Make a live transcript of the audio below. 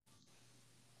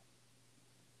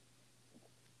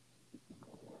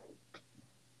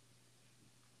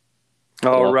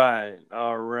All Hello? right.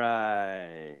 All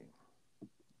right.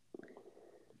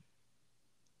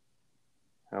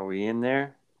 Are we in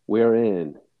there? We're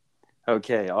in.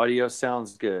 Okay. Audio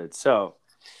sounds good. So,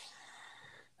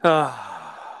 uh,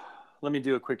 let me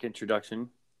do a quick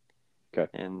introduction Okay.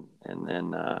 and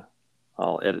then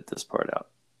I'll edit this part out.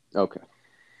 Okay.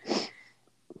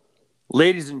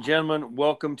 Ladies and gentlemen,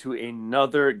 welcome to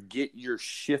another Get Your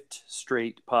Shift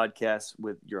Straight podcast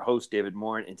with your host, David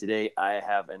Morin. And today I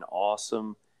have an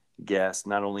awesome guest.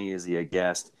 Not only is he a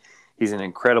guest, he's an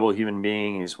incredible human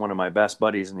being. He's one of my best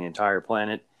buddies in the entire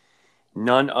planet.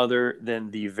 None other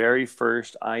than the very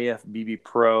first IFBB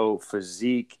Pro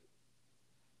Physique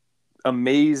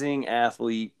amazing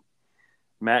athlete,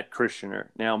 Matt Christianer.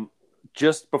 Now,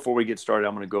 just before we get started,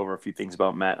 I'm going to go over a few things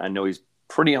about Matt. I know he's a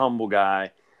pretty humble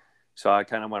guy. So I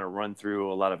kind of want to run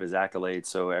through a lot of his accolades.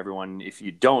 So everyone, if you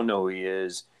don't know who he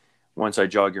is, once I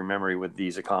jog your memory with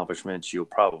these accomplishments, you'll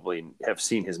probably have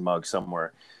seen his mug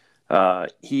somewhere.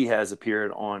 He has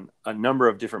appeared on a number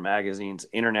of different magazines,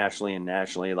 internationally and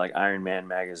nationally, like Iron Man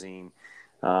magazine.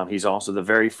 He's also the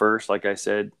very first, like I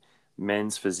said,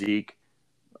 men's physique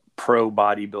pro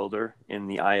bodybuilder in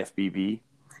the IFBB.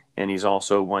 And he's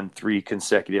also won 3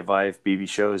 consecutive IFBB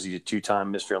shows. He's a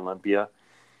 2-time Mr. Olympia.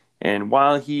 And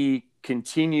while he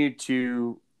continued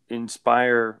to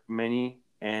inspire many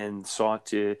and sought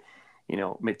to,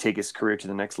 take his career to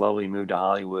the next level, he moved to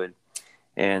Hollywood.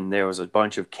 And there was a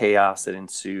bunch of chaos that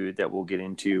ensued that we'll get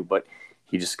into. But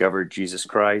he discovered Jesus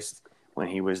Christ when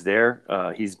he was there.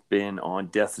 He's been on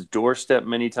death's doorstep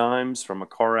many times, from a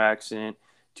car accident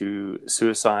to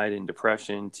suicide and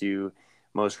depression to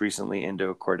most recently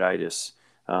endocarditis.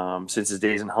 Since his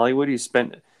days in Hollywood, he's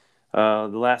spent the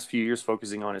last few years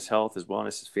focusing on his health, his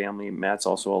wellness, his family. Matt's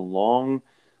also a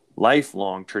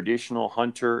lifelong traditional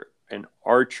hunter and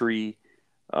archery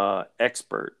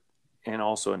expert, and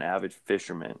also an avid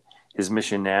fisherman. His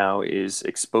mission now is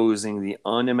exposing the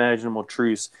unimaginable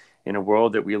truths in a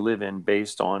world that we live in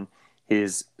based on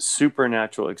his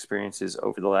supernatural experiences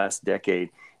over the last decade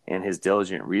and his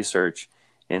diligent research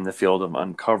in the field of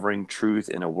uncovering truth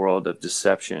in a world of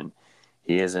deception.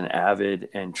 He is an avid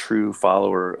and true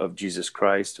follower of Jesus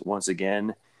Christ. Once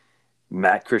again,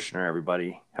 Matt Christianer,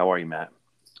 everybody. How are you, Matt?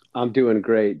 I'm doing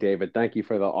great, David. Thank you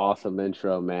for the awesome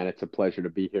intro, man. It's a pleasure to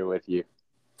be here with you.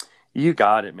 You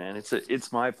got it, man.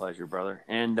 It's my pleasure, brother.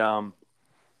 And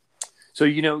so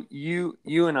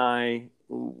you and I,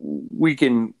 we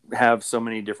can have so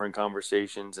many different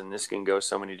conversations, and this can go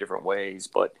so many different ways.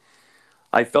 But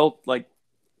I felt like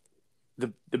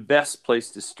the best place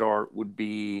to start would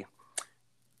be,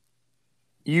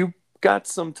 you got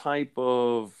some type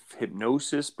of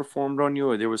hypnosis performed on you,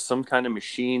 or there was some kind of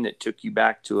machine that took you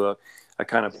back to a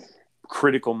kind of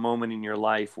critical moment in your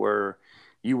life where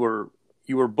you were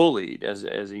you were bullied as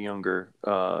a younger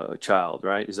child,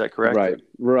 right? Is that correct? Right,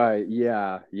 right.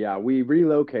 Yeah, yeah. We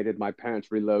relocated, my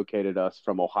parents relocated us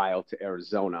from Ohio to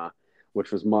Arizona,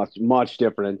 which was much, much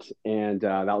different. And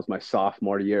that was my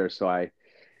sophomore year. So I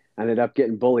ended up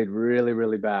getting bullied really,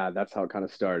 really bad. That's how it kind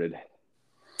of started.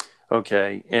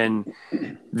 Okay. And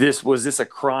this a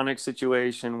chronic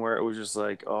situation where it was just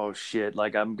like, oh shit,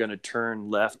 like I'm gonna turn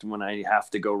left when I have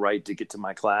to go right to get to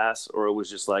my class, or it was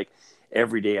just like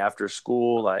every day after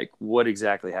school? Like, what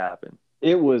exactly happened?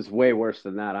 It was way worse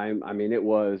than that. I mean,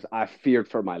 I feared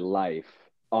for my life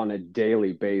on a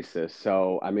daily basis.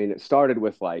 So, I mean, it started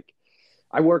with like,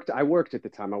 I worked at the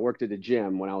time. I worked at a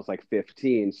gym when I was like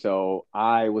 15. So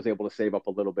I was able to save up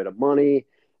a little bit of money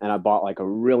and I bought like a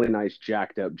really nice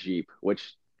jacked up Jeep,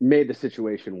 which made the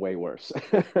situation way worse.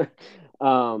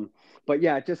 um, but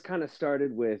yeah, it just kind of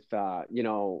started with, I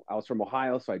was from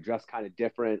Ohio, so I dressed kind of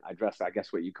different. I dressed, I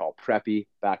guess, what you call preppy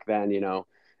back then.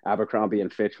 Abercrombie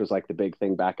and Fitch was like the big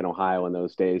thing back in Ohio in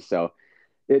those days. So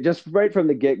it just right from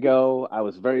the get go, I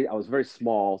was very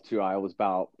small too. I was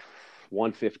about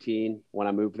 115 when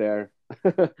I moved there.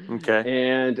 Okay.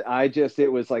 And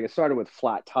it was like, it started with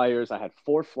flat tires. I had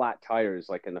 4 flat tires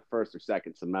like in the first or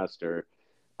second semester.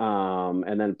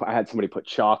 And then I had somebody put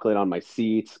chocolate on my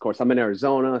seats. Of course, I'm in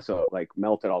Arizona, so it like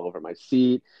melted all over my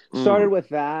seat. Started Mm. with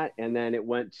that, and then it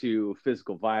went to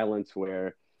physical violence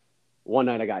where one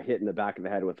night I got hit in the back of the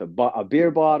head with a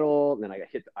beer bottle, and then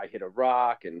I hit a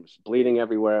rock and was bleeding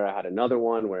everywhere. I had another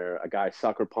one where a guy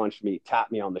sucker punched me,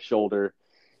 tapped me on the shoulder,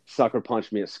 sucker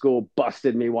punched me at school,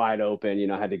 busted me wide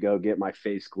open. I had to go get my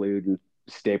face glued and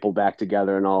stapled back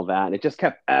together and all that. And it just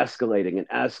kept escalating and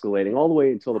escalating all the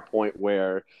way until the point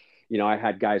where, I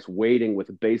had guys waiting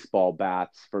with baseball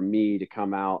bats for me to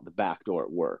come out the back door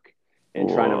at work and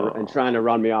trying to Whoa.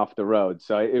 run me off the road.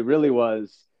 So it really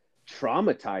was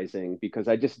traumatizing because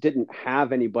I just didn't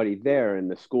have anybody there, and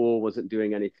the school wasn't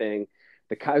doing anything.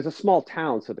 It was a small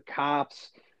town, so the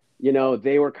cops,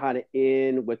 they were kind of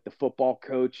in with the football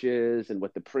coaches and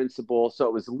with the principal. So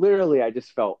it was literally, I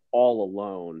just felt all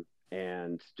alone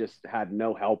and just had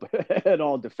no help at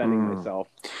all defending Mm. myself.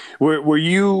 Were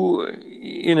you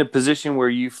in a position where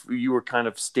you were kind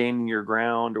of standing your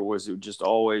ground, or was it just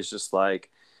always just like,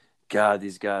 God,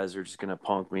 these guys are just gonna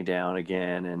punk me down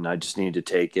again, and I just need to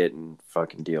take it and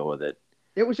fucking deal with it?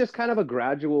 It was just kind of a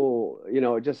gradual,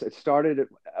 it started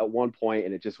at one point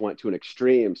and it just went to an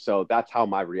extreme. So that's how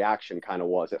my reaction kind of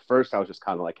was. At first, I was just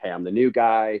kind of like, hey, I'm the new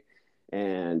guy.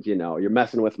 And, you're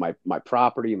messing with my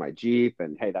property, my Jeep,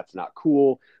 and hey, that's not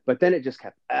cool. But then it just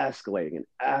kept escalating and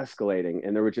escalating.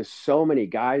 And there were just so many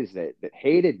guys that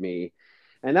hated me.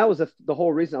 And that was the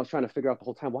whole reason I was trying to figure out the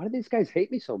whole time. Why do these guys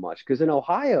hate me so much? Because in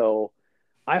Ohio,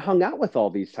 I hung out with all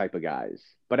these type of guys,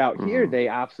 but out here Mm. they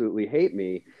absolutely hate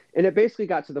me. And it basically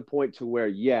got to the point to where,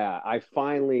 yeah,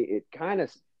 it kind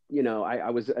of, I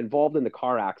was involved in the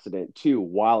car accident too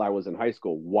while I was in high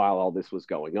school, while all this was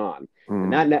going on,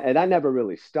 and Mm. that never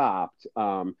really stopped.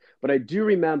 But I do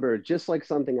remember, just like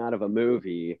something out of a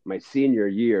movie, my senior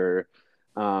year,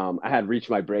 I had reached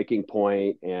my breaking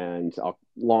point, and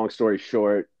long story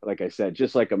short, like I said,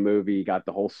 just like a movie, got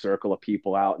the whole circle of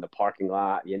people out in the parking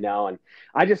lot, and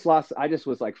I just lost. I just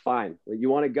was like, fine, you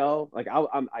want to go? Like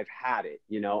I've had it,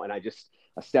 and I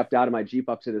stepped out of my Jeep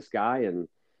up to this guy, and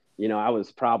I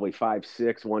was probably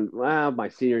 5'6", well, my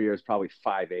senior year was probably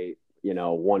 5'8",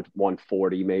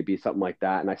 140 maybe, something like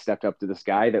that. And I stepped up to this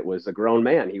guy that was a grown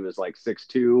man. He was like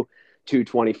 6'2",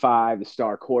 225, the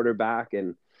star quarterback,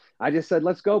 and I just said,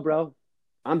 let's go, bro.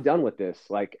 I'm done with this.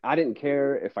 Like, I didn't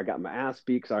care if I got my ass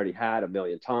beat because I already had a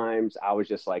million times. I was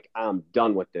just like, I'm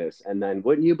done with this. And then,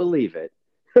 wouldn't you believe it?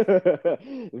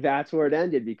 That's where it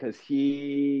ended, because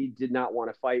he did not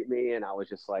want to fight me. And I was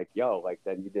just like, yo, like,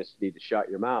 then you just need to shut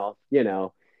your mouth,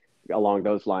 along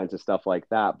those lines and stuff like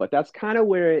that. But that's kind of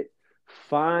where it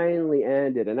finally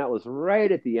ended. And that was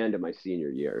right at the end of my senior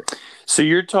year. So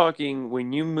you're talking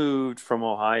when you moved from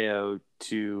Ohio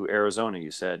to Arizona,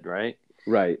 you said, right?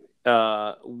 Right.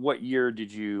 What year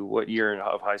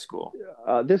of high school?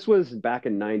 This was back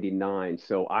in '99,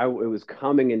 so it was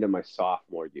coming into my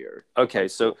sophomore year of high Okay,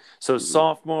 so school. Hmm.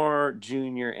 sophomore,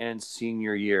 junior, and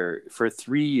senior year for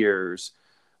 3 years,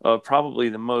 probably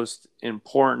the most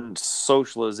important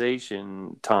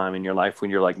socialization time in your life when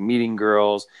you're like meeting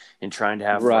girls and trying to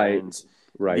have Right, friends.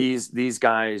 right. These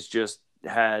guys just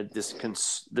had this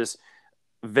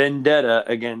vendetta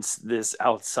against this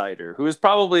outsider who is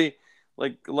probably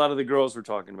like a lot of the girls were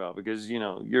talking about, because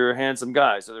you're a handsome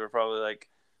guy, so they were probably like,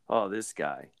 oh, this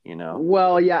guy.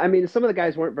 Well, yeah, I mean, some of the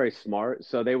guys weren't very smart,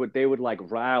 so they would like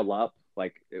rile up.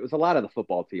 Like, it was a lot of the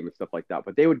football team and stuff like that,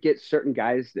 but they would get certain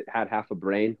guys that had half a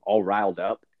brain all riled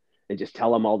up and just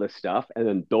tell them all this stuff, and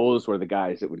then those were the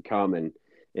guys that would come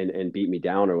and beat me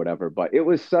down or whatever. But it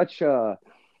was such a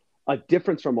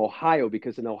difference from Ohio,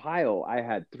 because in Ohio I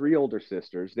had three older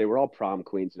sisters. They were all prom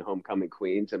queens and homecoming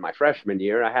queens. And my freshman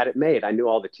year, I had it made. I knew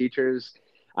all the teachers.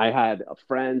 I had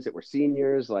friends that were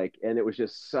seniors, like, and it was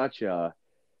just such a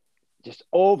just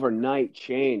overnight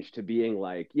change to being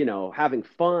like, having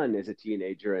fun as a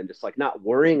teenager and just like not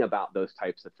worrying about those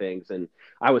types of things. And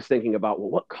I was thinking about,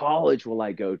 well, what college will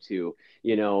I go to,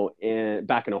 and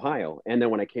back in Ohio. And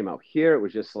then when I came out here, it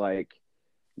was just like,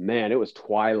 man, it was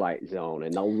Twilight Zone.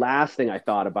 And the last thing I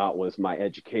thought about was my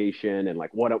education and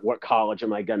like, what college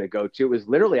am I going to go to? It was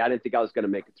literally, I didn't think I was going to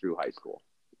make it through high school.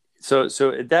 So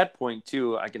at that point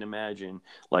too, I can imagine,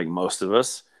 like most of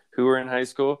us who were in high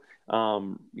school,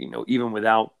 even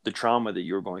without the trauma that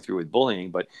you were going through with bullying,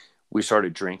 but we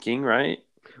started drinking, right?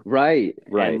 Right,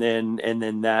 And right.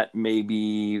 then that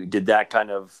maybe did that kind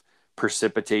of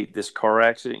precipitate this car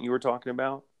accident you were talking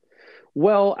about?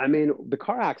 Well, I mean, the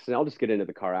car accident, I'll just get into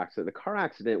the car accident. The car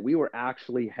accident, we were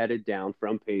actually headed down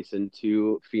from Payson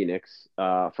to Phoenix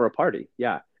for a party.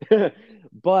 Yeah.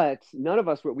 But none of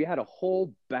us we had a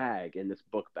whole bag in this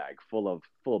book bag full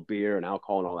of beer and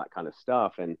alcohol and all that kind of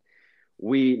stuff. And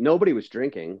nobody was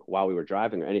drinking while we were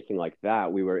driving or anything like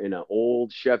that. We were in an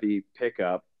old Chevy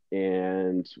pickup,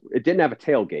 and it didn't have a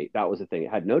tailgate. That was the thing. It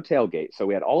had no tailgate. So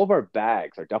we had all of our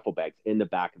bags, our duffel bags, in the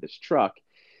back of this truck.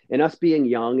 And us being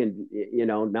young and,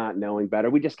 not knowing better,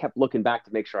 we just kept looking back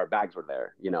to make sure our bags were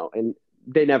there, and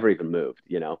they never even moved.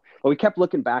 But we kept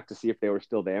looking back to see if they were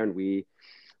still there. And we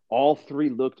all three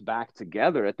looked back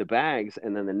together at the bags.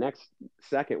 And then the next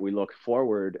second we looked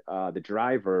forward. The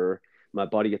driver, my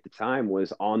buddy at the time,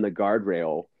 was on the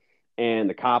guardrail, and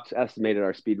the cops estimated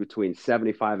our speed between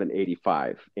 75 and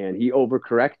 85. And he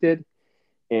overcorrected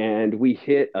and we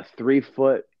hit a 3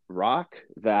 foot rock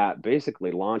that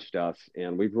basically launched us,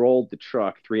 and we rolled the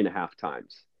truck 3.5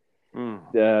 times.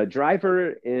 Mm. The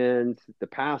driver and the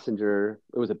passenger,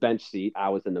 it was a bench seat. I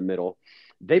was in the middle.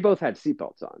 They both had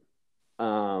seatbelts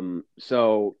on.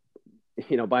 So,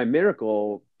 by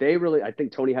miracle, I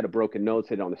think Tony had a broken nose,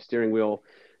 hit on the steering wheel.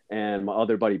 And my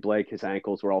other buddy, Blake, his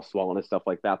ankles were all swollen and stuff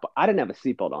like that. But I didn't have a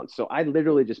seatbelt on. So I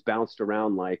literally just bounced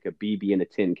around like a BB in a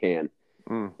tin can.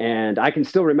 Mm. And I can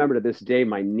still remember to this day,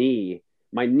 my knee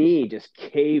just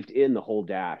caved in the whole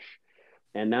dash.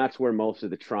 And that's where most of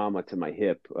the trauma to my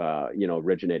hip,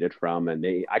 originated from. And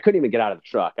I couldn't even get out of the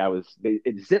truck.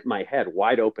 It zipped my head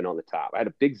wide open on the top. I had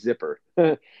a big zipper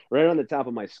right on the top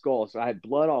of my skull. So I had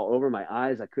blood all over my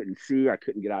eyes. I couldn't see. I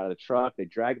couldn't get out of the truck. They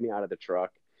dragged me out of the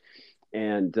truck,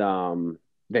 and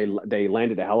they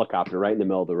landed a helicopter right in the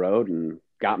middle of the road and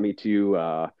got me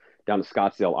down to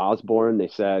Scottsdale Osborne. They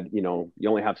said, you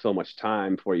only have so much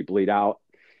time before you bleed out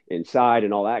inside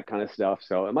and all that kind of stuff.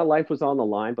 So my life was on the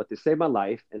line, but they saved my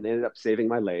life, and they ended up saving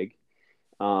my leg.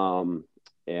 And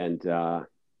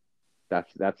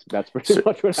that's pretty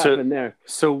much what happened there.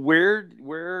 So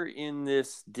where in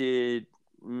this did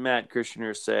Matt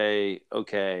Christianer say,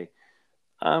 okay,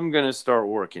 I'm gonna start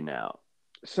working out?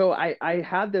 So I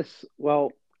had this.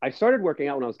 Well, I started working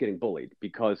out when I was getting bullied,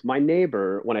 because my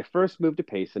neighbor, when I first moved to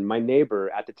Payson, my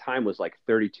neighbor at the time was like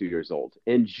 32 years old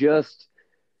and just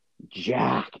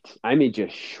jacked. I mean,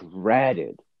 just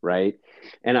shredded, right?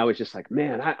 And I was just like,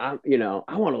 man, I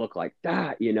want to look like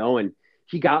that. And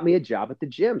he got me a job at the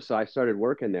gym, so I started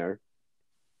working there.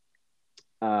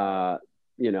 Uh,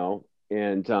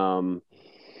 and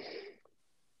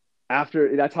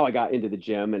after that's how I got into the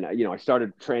gym, and I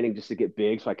started training just to get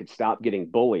big so I could stop getting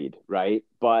bullied, right?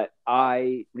 But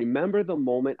I remember the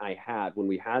moment I had when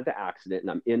we had the accident,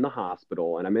 and I'm in the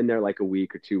hospital, and I'm in there like a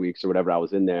week or 2 weeks or whatever. I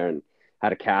was in there and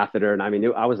had a catheter, and I mean,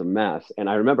 I was a mess. And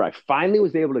I remember I finally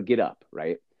was able to get up,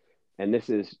 right? And this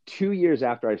is 2 years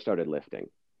after I started lifting.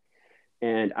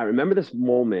 And I remember this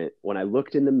moment when I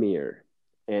looked in the mirror,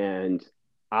 and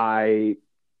I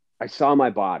I saw my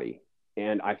body,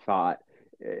 and I thought,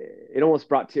 it almost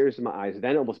brought tears to my eyes.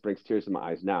 Then it almost brings tears to my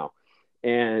eyes now.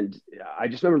 And I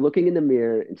just remember looking in the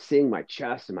mirror and seeing my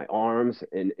chest and my arms,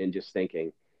 and just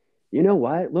thinking, you know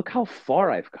what? Look how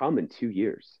far I've come in 2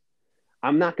 years.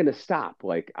 I'm not going to stop.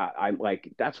 Like, I'm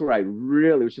like, that's where I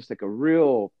really, it was just like a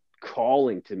real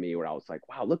calling to me, where I was like,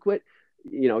 wow, look what,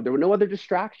 there were no other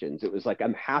distractions. It was like,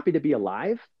 I'm happy to be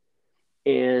alive.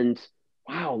 And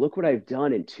wow, look what I've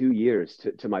done in 2 years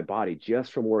to my body,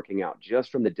 just from working out,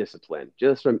 just from the discipline,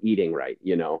 just from eating right.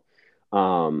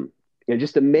 It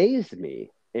just amazed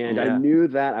me. And I Yeah. knew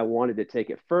that I wanted to take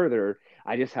it further.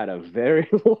 I just had a very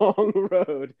long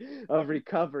road of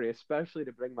recovery, especially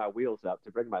to bring my wheels up,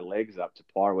 to bring my legs up to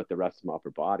par with the rest of my upper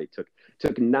body.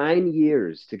 Took 9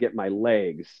 years to get my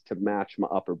legs to match my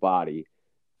upper body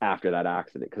after that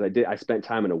accident, because I spent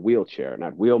time in a wheelchair, and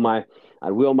I'd wheel my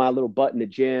little butt in the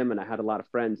gym, and I had a lot of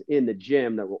friends in the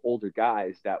gym that were older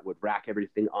guys that would rack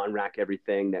everything, unrack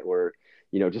everything, that were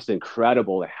just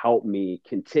incredible to help me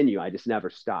continue. I just never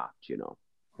stopped.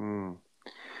 Hmm.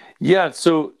 Yeah.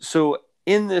 So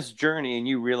in this journey, and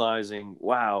you realizing,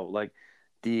 wow, like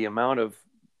the amount of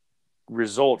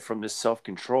result from this self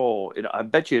control, I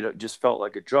bet you it just felt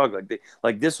like a drug.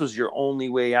 Like this was your only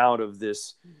way out of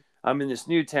this. I'm in this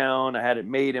new town. I had it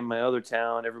made in my other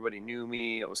town. Everybody knew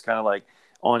me. It was kind of like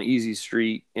on easy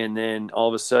street, and then all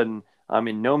of a sudden I'm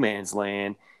in no man's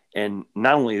land. And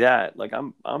not only that, like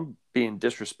I'm being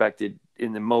disrespected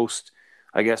in the most,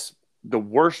 I guess, the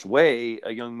worst way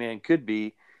a young man could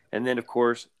be. And then of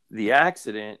course the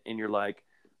accident, and you're like,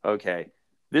 okay,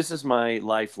 this is my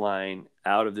lifeline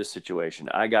out of this situation.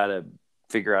 I gotta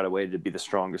figure out a way to be the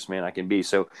strongest man I can be.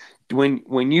 So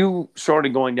when you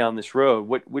started going down this road,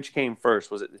 which came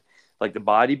first? Was it like the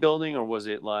bodybuilding, or was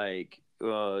it like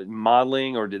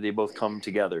modeling, or did they both come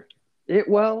together? It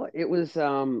was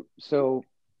so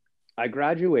I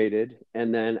graduated,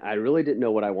 and then I really didn't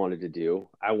know what I wanted to do.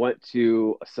 I went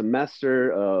to a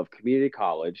semester of community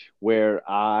college where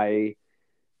I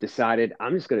decided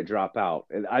I'm just going to drop out.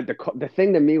 And the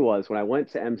thing to me was, when I went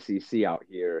to MCC out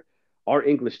here, our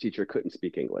English teacher couldn't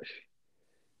speak English.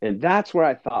 And that's where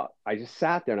I thought, I just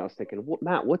sat there and I was thinking,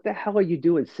 Matt, what the hell are you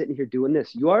doing sitting here doing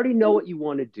this? You already know what you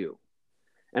want to do.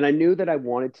 And I knew that I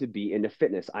wanted to be into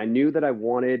fitness. I knew that I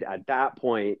wanted, at that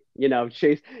point,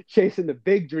 chasing the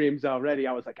big dreams already.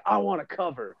 I was like, I want to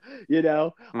cover, I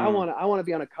Mm. want to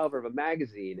be on a cover of a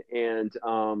magazine. And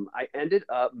I ended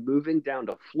up moving down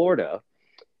to Florida,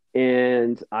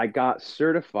 and I got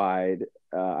certified.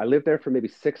 I lived there for maybe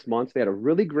 6 months. They had a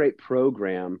really great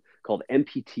program called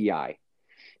MPTI.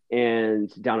 and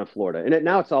down in Florida. And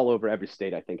now it's all over. Every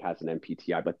state, I think, has an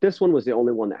MPTI, but this one was the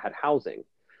only one that had housing.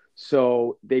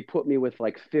 So they put me with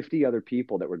like 50 other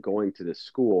people that were going to this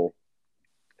school.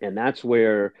 And that's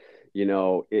where,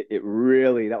 it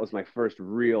really, that was my first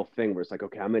real thing where it's like,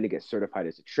 okay, I'm going to get certified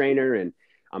as a trainer and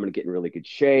I'm going to get in really good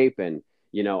shape. And,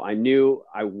 I knew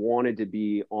I wanted to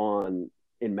be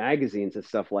in magazines and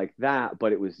stuff like that,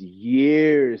 but it was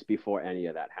years before any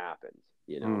of that happened.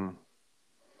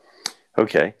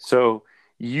 Okay. So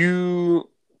you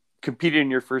competed in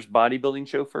your first bodybuilding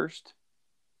show first?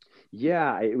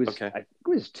 Yeah, it was, Okay. I think it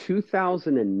was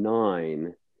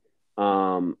 2009.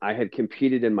 I had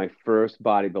competed in my first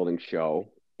bodybuilding show,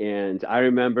 and I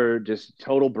remember just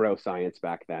total bro science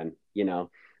back then.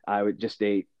 I would just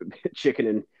eat chicken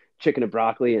and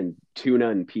broccoli and tuna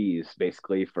and peas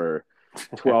basically for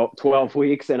 12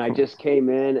 weeks, and I just came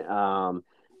in,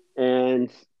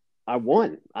 and I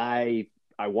won. I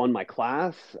won my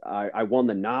class. I won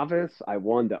the novice. I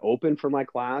won the open for my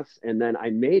class, and then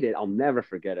I made it. I'll never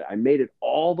forget it. I made it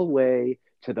all the way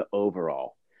to the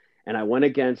overall. And I went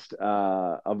against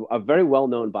a very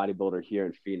well-known bodybuilder here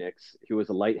in Phoenix. He was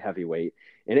a light heavyweight,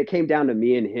 and it came down to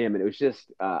me and him, and it was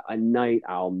just a night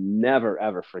I'll never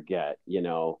ever forget.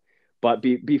 But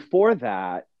before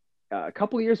that, a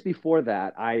couple of years before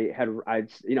that, I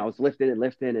was lifting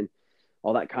and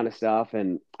all that kind of stuff,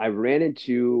 and I ran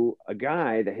into a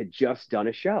guy that had just done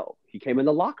a show. He came in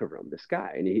the locker room, this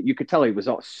guy, and you could tell he was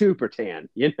all super tan.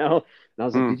 And I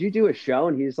was like, Mm. "Did you do a show?"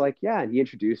 And he's like, "Yeah." And he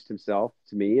introduced himself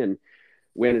to me, and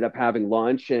we ended up having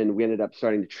lunch, and we ended up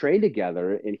starting to train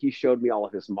together. And he showed me all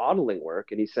of his modeling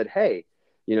work, and he said, "Hey,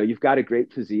 you've got a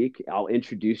great physique. I'll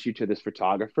introduce you to this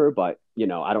photographer, but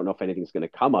I don't know if anything's going to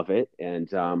come of it."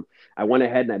 And I went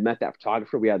ahead and I met that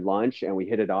photographer. We had lunch and we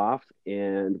hit it off,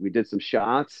 and we did some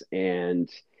shots, and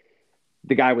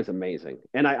the guy was amazing.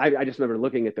 And I just remember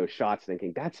looking at those shots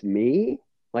thinking, "That's me.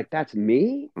 Like, that's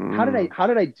me. How did I Mm. how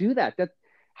did I do that?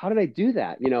 How did I do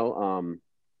that?"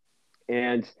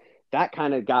 And that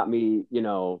kind of got me,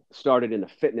 started in the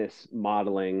fitness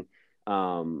modeling.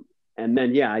 And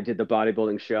then, yeah, I did the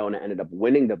bodybuilding show and I ended up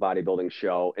winning the bodybuilding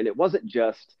show. And it wasn't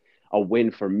just a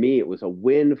win for me, it was a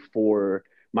win for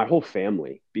my whole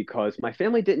family, because my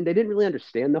family they didn't really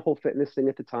understand the whole fitness thing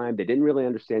at the time. They didn't really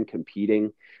understand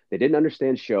competing. They didn't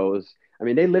understand shows. I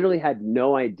mean, they literally had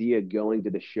no idea going to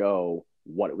the show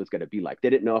what it was going to be like. They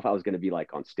didn't know if I was going to be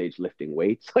like on stage lifting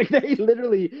weights. Like, they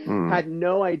literally Mm. had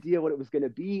no idea what it was going to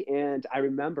be. And I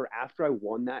remember after I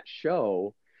won that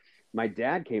show, my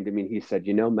dad came to me and he said,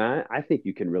 "Matt, I think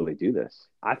you can really do this.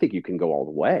 I think you can go all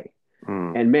the way."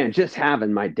 Mm. And man, just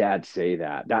having my dad say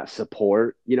that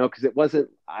support, because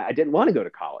I didn't want to go to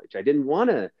college. I didn't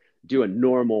want to do a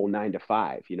normal 9 to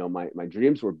 5. My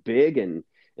dreams were big and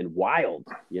wild.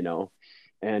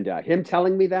 And him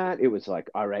telling me that, it was like,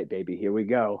 all right, baby, here we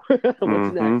go. What's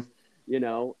Mm-hmm. next?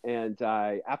 And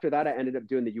after that, I ended up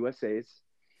doing the USAs.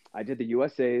 I did the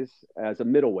USAs as a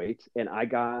middleweight, and I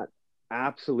got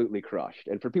absolutely crushed.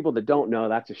 And for people that don't know,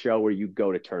 that's a show where you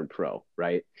go to turn pro,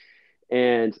 right?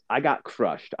 And I got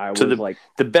crushed. I So was the like,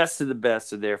 the best of the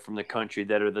best are there from the country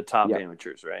that are the top yeah,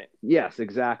 amateurs, right? yes,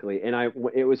 exactly. And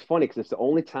it was funny because it's the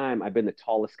only time I've been the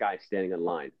tallest guy standing in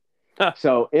line.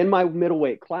 So in my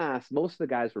middleweight class, most of the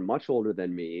guys were much older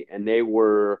than me, and they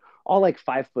were all like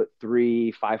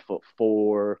 5'3",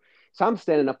 5'4". So I'm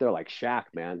standing up there like Shaq,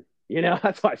 man.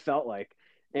 That's what I felt like.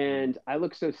 And I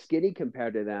looked so skinny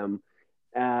compared to them.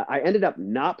 I ended up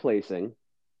not placing.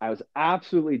 I was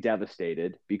absolutely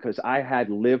devastated because I had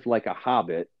lived like a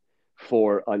hobbit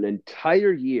for an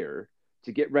entire year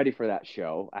to get ready for that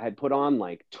show. I had put on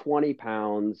like 20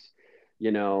 pounds,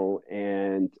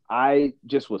 and I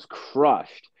just was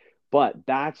crushed. But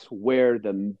that's where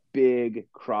the big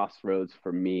crossroads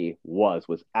for me was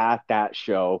at that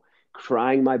show,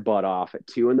 crying my butt off at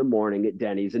 2 in the morning at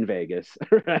Denny's in Vegas,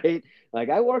 right? Like,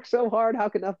 I worked so hard. How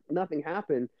could nothing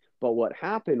happen? But what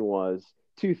happened was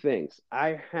two things.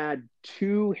 I had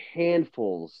two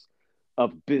handfuls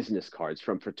of business cards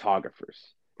from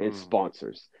photographers and Mm.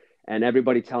 sponsors, and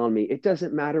everybody telling me it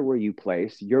doesn't matter where you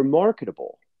place, you're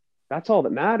marketable. That's all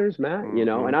that matters, Matt.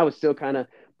 Mm-hmm. And I was still kind of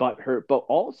butthurt. But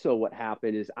also, what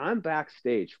happened is I'm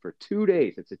backstage for 2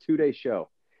 days. It's a 2 day show,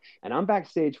 and I'm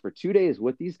backstage for 2 days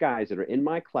with these guys that are in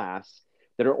my class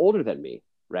that are older than me,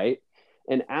 right?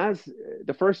 And as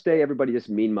the first day, everybody just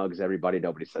mean mugs everybody.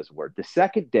 Nobody says a word. The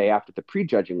second day, after the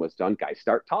prejudging was done, guys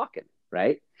start talking,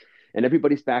 right? And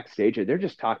everybody's backstage and they're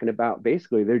just talking about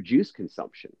basically their juice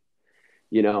consumption.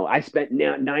 I spent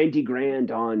 90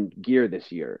 grand on gear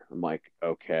this year. I'm like,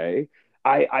 okay.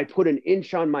 I put an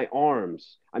inch on my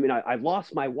arms. I mean, I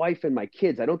lost my wife and my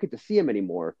kids. I don't get to see them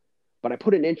anymore. but I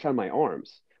put an inch on my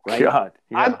arms, right? God,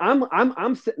 I'm yeah. I'm I'm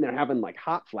I'm sitting there having like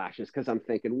hot flashes because I'm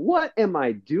thinking, what am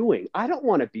I doing? I don't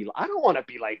want to be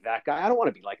like that guy. I don't want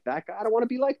to be like that guy. I don't want to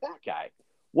be like that guy.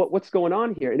 What's going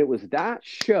on here? And it was that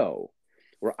show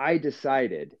where I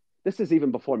decided, this is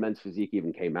even before Men's Physique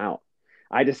even came out.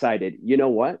 I decided, you know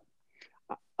what?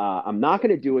 I'm not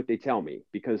going to do what they tell me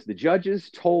because the judges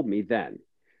told me then,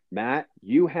 Matt,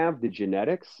 you have the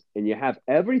genetics and you have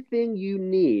everything you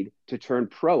need to turn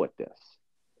pro at this,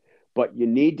 but you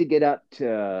need to get up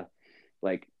to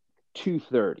like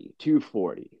 230,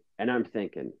 240. And I'm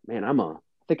thinking, man, I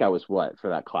think I was what for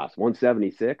that class,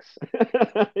 176.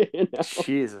 You know?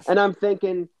 Jesus. And I'm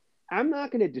thinking, I'm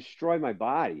not going to destroy my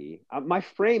body. My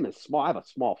frame is small. I have a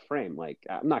small frame. Like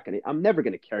I'm never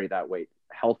going to carry that weight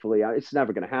healthily. It's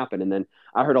never going to happen. And then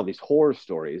I heard all these horror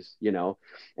stories, you know,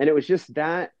 and it was just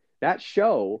that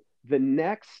show. The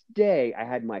next day, I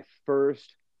had my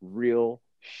first real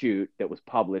shoot that was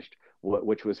published,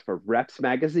 which was for Reps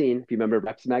Magazine. If you remember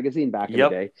Reps Magazine back in the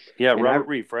Yep. day, Yeah, and Robert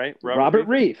Reef, right? Robert Robert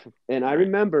Reef. Reef, and I Right.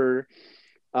 remember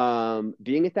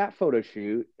being at that photo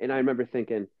shoot, and I remember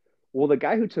thinking, well, the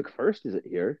guy who took first isn't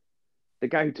here. The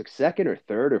guy who took second or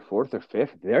third or fourth or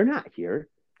fifth, they're not here.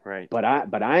 Right. But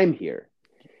I'm here.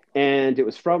 And it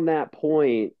was from that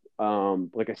point,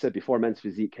 like I said before, Men's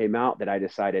Physique came out, that I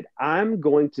decided I'm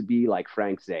going to be like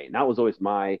Frank Zane. That was always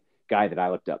my guy that I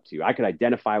looked up to. I could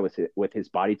identify with his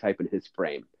body type and his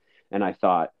frame, and I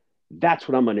thought, that's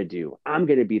what I'm going to do. I'm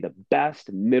going to be the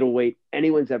best middleweight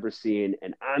anyone's ever seen,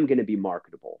 and I'm going to be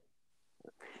marketable.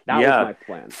 That was Yeah. my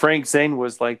plan. Frank Zane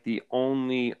was like the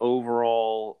only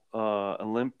overall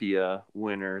Olympia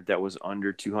winner that was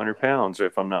under 200 pounds,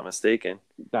 if I'm not mistaken.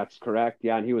 That's correct.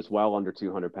 Yeah, and he was well under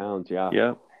 200 pounds. Yeah.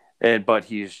 Yeah. But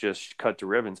he's just cut to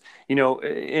ribbons.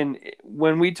 And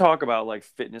when we talk about like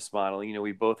fitness modeling,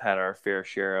 we both had our fair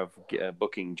share of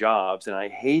booking jobs, and I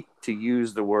hate to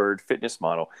use the word fitness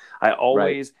model.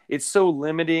 Right. It's so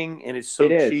limiting and it's It so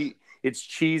is. cheap. It's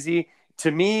cheesy. To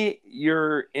me,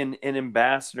 you're an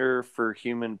ambassador for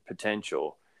human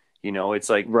potential. It's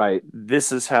like, Right.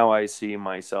 this is how I see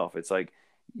myself. It's like,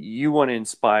 you want to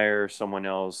inspire someone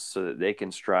else so that they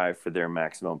can strive for their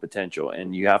maximum potential,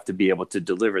 and you have to be able to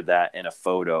deliver that in a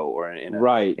photo or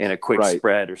Right. in a quick Right.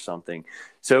 spread or something.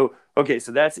 So okay,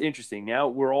 so that's interesting. Now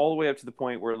we're all the way up to the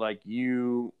point where like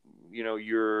you're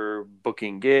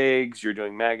booking gigs, you're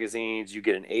doing magazines, you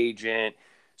get an agent.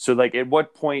 So like, at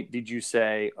what point did you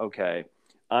say, okay,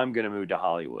 I'm going to move to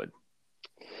Hollywood?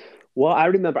 Well, I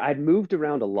remember I'd moved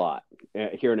around a lot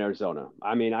here in Arizona.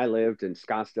 I mean, I lived in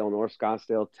Scottsdale, North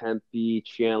Scottsdale, Tempe,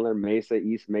 Chandler, Mesa,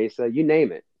 East Mesa, you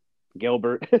name it,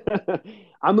 Gilbert.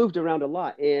 I moved around a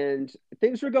lot, and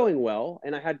things were going well,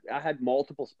 and I had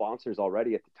multiple sponsors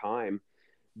already at the time,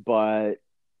 but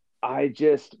I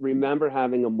just remember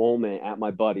having a moment at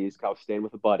my buddy's. I was staying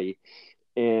with a buddy,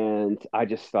 and I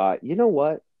just thought, you know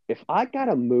what? If I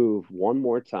gotta move one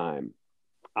more time,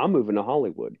 I'm moving to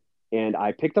Hollywood. And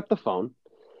I picked up the phone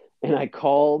and I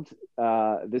called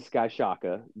this guy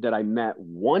Shaka that I met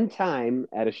one time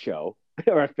at a show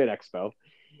or a Fit Expo.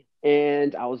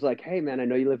 And I was like, hey man, I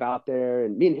know you live out there.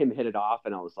 And me and him hit it off.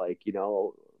 And I was like,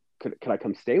 could I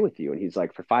come stay with you? And he's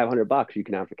like, for $500, you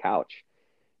can have the couch.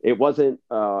 It was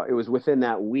within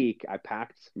that week. I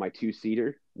packed my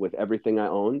two-seater with everything I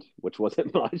owned, which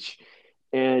wasn't much.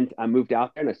 And I moved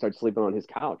out there and I started sleeping on his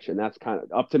couch. And that's kind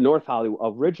of up to North Hollywood,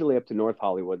 originally up to North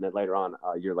Hollywood. And then later on,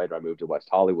 a year later, I moved to West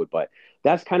Hollywood. But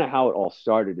that's kind of how it all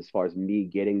started as far as me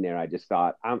getting there. I just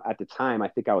thought, at the time, I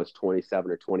think I was 27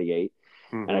 or 28.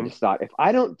 And I Mm-hmm. just thought, if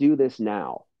I don't do this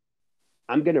now,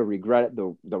 I'm going to regret it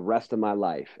the rest of my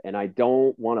life. And I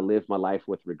don't want to live my life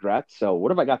with regrets. So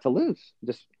what have I got to lose?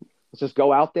 Let's just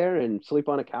go out there and sleep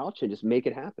on a couch and just make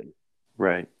it happen.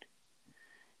 Right.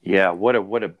 Yeah, what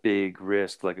a big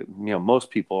risk. Like,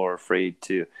 most people are afraid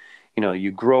to,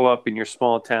 you grow up in your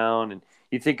small town and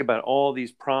you think about all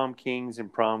these prom kings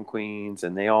and prom queens,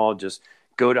 and they all just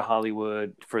go to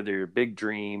Hollywood for their big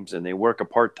dreams, and they work a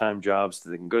part-time job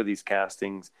so they can go to these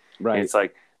castings. And Right. it's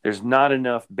like there's not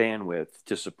enough bandwidth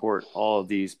to support all of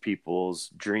these people's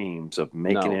dreams of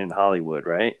making it No, in Hollywood,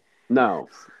 right? no,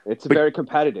 it's But very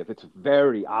competitive. It's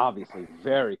very obviously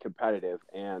very competitive,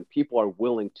 and people are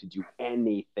willing to do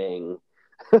anything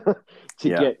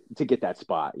yeah. to get that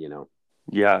spot.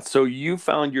 Yeah. So you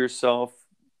found yourself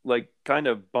like kind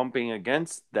of bumping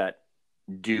against that,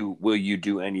 will you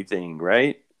do anything,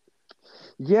 right?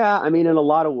 Yeah, I mean, in a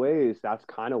lot of ways, that's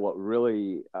kind of what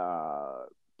really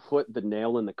put the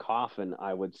nail in the coffin,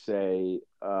 I would say,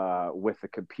 with the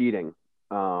competing.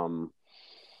 Um,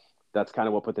 that's kind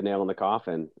of what put the nail in the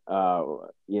coffin.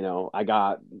 I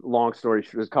got long stories.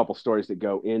 There's a couple stories that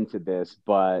go into this,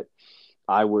 but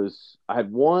I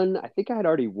had won, I think I had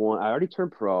already won, I already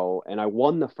turned pro and I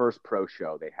won the first pro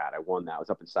show they had. I won that. I was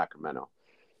up in Sacramento.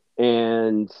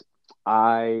 And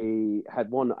I had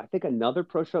won, I think another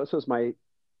pro show. So it was my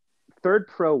third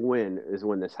pro win is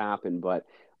when this happened, but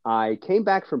I came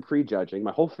back from prejudging.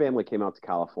 My whole family came out to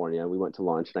California. We went to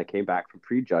lunch and I came back from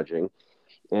prejudging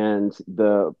and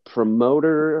the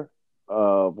promoter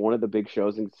of one of the big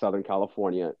shows in Southern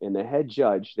California and the head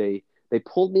judge, they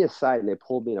pulled me aside and they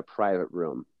pulled me in a private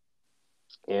room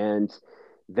and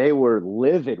they were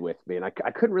livid with me and I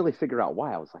couldn't really figure out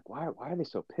why. I was like, why are they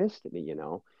so pissed at me,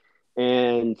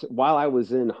 And while I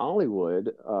was in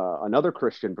Hollywood, another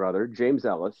Christian brother, James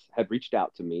Ellis, had reached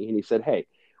out to me and he said, "Hey,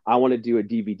 I want to do a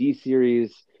DVD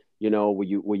series. Will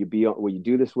you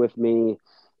do this with me?"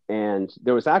 And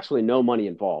there was actually no money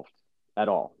involved at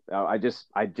all. I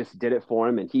just did it for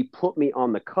him, and he put me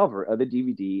on the cover of the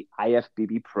DVD,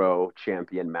 IFBB Pro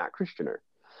Champion Matt Christianer.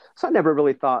 So I never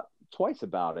really thought twice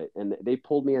about it. And they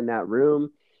pulled me in that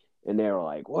room and they were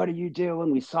like, "What are you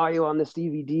doing? We saw you on this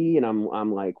DVD." And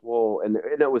I'm like, "Whoa!" And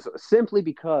it was simply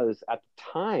because at the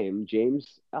time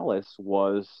James Ellis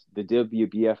was the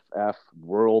WBFF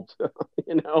world.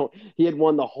 He had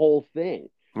won the whole thing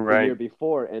the year Right.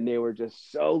 before, and they were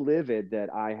just so livid that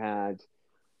I had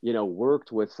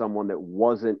worked with someone that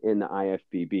wasn't in the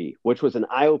IFBB, which was an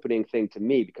eye-opening thing to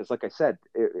me because, like I said,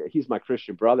 he's my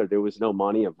Christian brother. There was no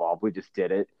money involved. We just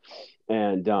did it,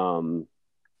 and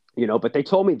but they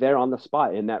told me there on the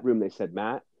spot in that room, they said,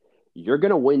 "Matt, you're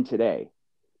going to win today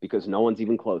because no one's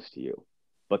even close to you.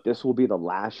 But this will be the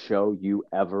last show you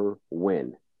ever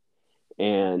win."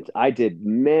 And I did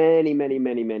many, many,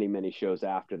 many, many, many shows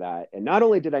after that. And not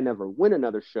only did I never win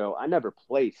another show, I never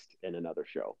placed in another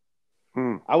show.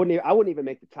 Hmm. I wouldn't even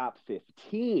make the top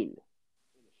 15 in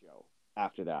the show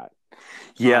after that.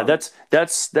 Yeah,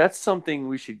 that's something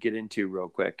we should get into real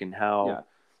quick, and Yeah,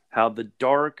 how the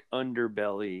dark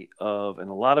underbelly of, and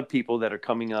a lot of people that are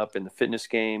coming up in the fitness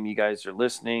game, you guys are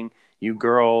listening, you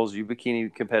girls, you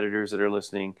bikini competitors that are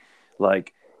listening,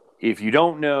 like, if you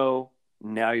don't know,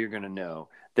 now you're going to know.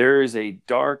 There is a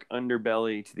dark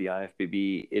underbelly to the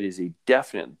IFBB. It is a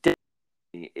definite,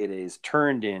 it is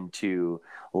turned into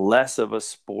less of a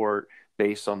sport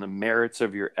based on the merits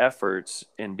of your efforts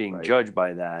and being right. judged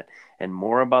by that, and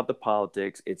more about the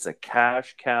politics. It's a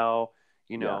cash cow,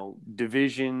 Yeah,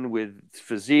 division with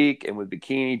physique and with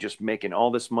bikini, just making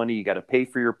all this money. You got to pay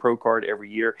for your pro card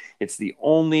every year. It's the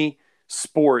only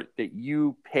sport that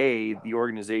you pay the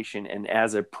organization, and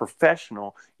as a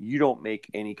professional, you don't make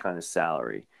any kind of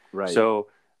salary. right. So,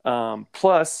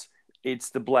 plus, it's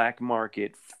the black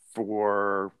market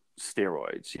for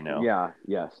steroids. Yeah,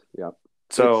 yes, yep.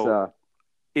 It's So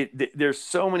there's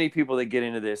so many people that get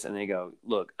into this and they go,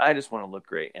 "Look, I just want to look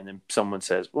great," and then someone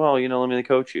says, "Well, let me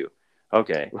coach you."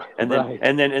 Okay, and then right,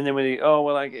 and then and then when they, "Oh,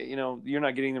 well, you're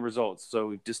not getting the results,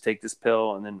 so just take this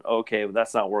pill," and then, "Okay, well,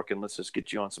 that's not working. Let's just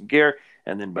get you on some gear,"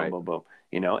 and then boom, right. boom, boom.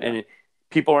 Yeah,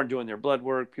 People aren't doing their blood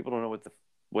work. People don't know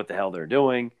what the hell they're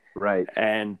doing, right,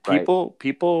 and right.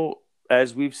 people,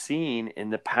 as we've seen in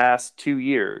the past 2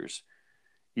 years,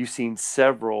 you've seen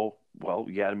several. Well,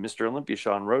 you had Mr. Olympia,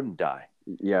 Sean Roden, die.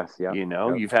 Yes, yep, yep,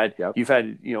 yep. You've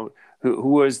had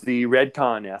who was the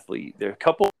Redcon athlete. There are a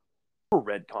couple of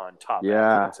Redcon top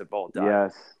Yeah, athletes have all died.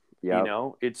 yes,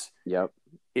 yep, It's yep,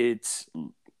 it's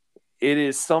it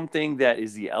is something that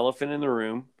is the elephant in the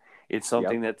room. It's yep.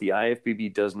 something that the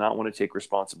IFBB does not want to take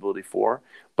responsibility for,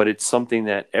 but it's something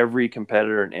that every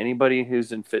competitor and anybody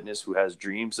who's in fitness who has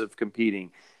dreams of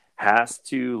competing has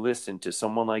to listen to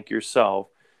someone like yourself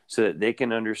so that they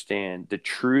can understand the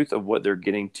truth of what they're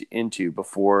into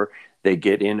before they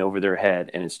get in over their head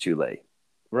and it's too late.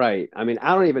 Right. I mean,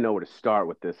 I don't even know where to start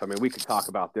with this. I mean, we could talk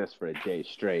about this for a day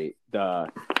straight.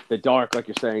 The dark, like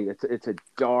you're saying, it's a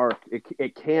dark.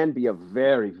 It can be a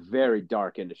very, very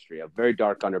dark industry, a very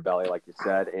dark underbelly, like you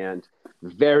said, and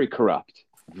very corrupt.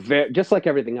 Very, just like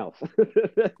everything else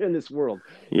in this world,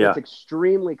 it's Yeah.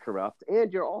 extremely corrupt.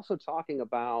 And you're also talking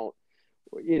about,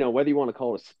 whether you want to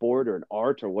call it a sport or an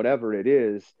art or whatever it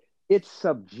is, it's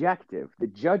subjective. The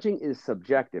judging is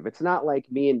subjective. It's not like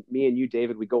me and you,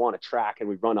 David, we go on a track and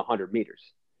we run 100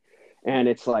 meters. And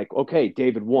it's like, okay,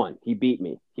 David won. He beat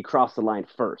me. He crossed the line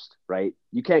first, right?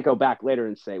 You can't go back later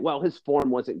and say, well, his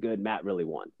form wasn't good. Matt really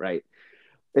won, right?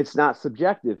 It's not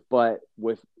subjective. But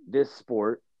with this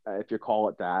sport, if you call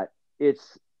it that,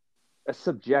 it's a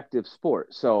subjective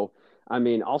sport. So, I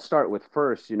mean, I'll start with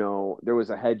first, there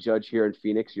was a head judge here in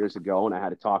Phoenix years ago, and I had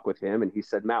to talk with him, and he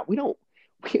said, "Matt,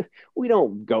 we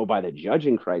don't go by the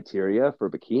judging criteria for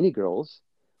bikini girls.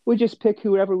 We just pick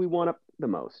whoever we want up the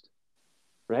most,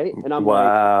 right? And I'm like,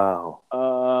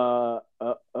 Wow.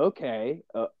 okay.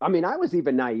 I mean, I was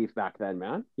even naive back then,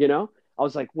 man. You know, I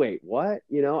was like, wait, what?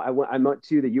 You know, I went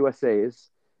to the USA's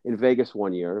in Vegas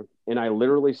one year, and I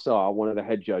literally saw one of the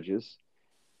head judges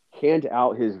hand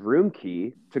out his room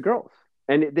key to girls.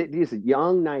 And these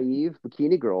young, naive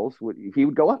bikini girls, he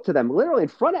would go up to them literally in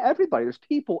front of everybody. There's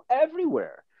people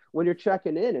everywhere when you're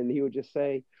checking in, and he would just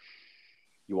say,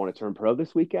 "You want to turn pro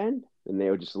this weekend?" And they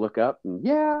would just look up and,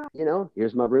 yeah, you know,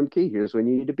 here's my room key. Here's when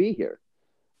you need to be here.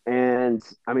 And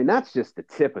I mean, that's just the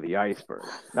tip of the iceberg.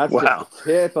 That's just the Wow.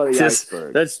 tip of the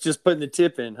iceberg. That's just putting the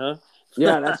tip in, huh?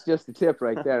 Yeah, that's just the tip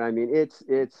right there. I mean,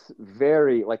 it's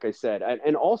very, like I said,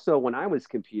 and also when I was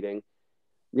competing,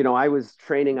 you know, I was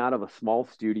training out of a small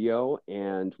studio,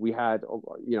 and we had,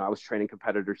 you know, I was training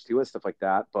competitors too and stuff like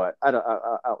that, but at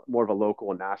a more of a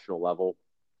local and national level.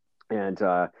 And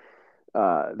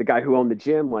the guy who owned the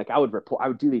gym, like I would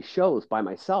do these shows by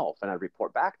myself, and I'd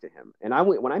report back to him. And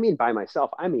when I mean by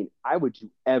myself, I mean I would do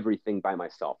everything by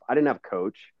myself. I didn't have a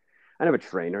coach, I didn't have a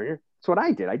trainer. That's what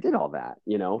I did. I did all that,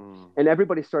 you know. And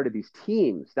everybody started these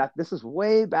teams. This is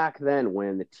way back then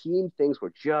when the team things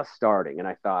were just starting, and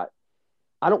I thought,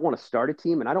 I don't want to start a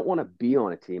team, and I don't want to be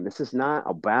on a team. This is not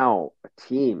about a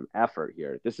team effort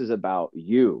here. This is about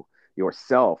you,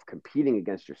 yourself, competing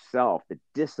against yourself, the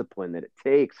discipline that it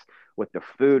takes with the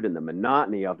food and the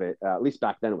monotony of it, at least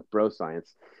back then with bro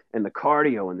science, and the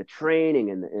cardio and the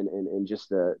training and just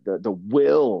the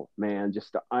will, man,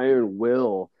 just the iron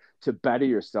will to better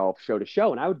yourself show to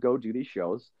show. And I would go do these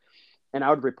shows, and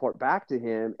I would report back to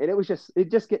him, and it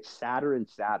just gets sadder and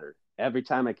sadder every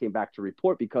time I came back to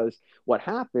report, because what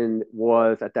happened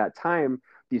was at that time,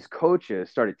 these coaches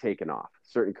started taking off,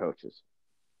 certain coaches,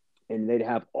 and they'd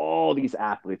have all these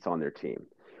athletes on their team.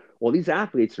 Well, these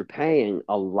athletes are paying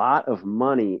a lot of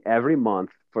money every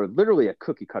month for literally a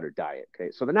cookie cutter diet.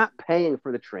 Okay. So they're not paying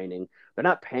for the training. They're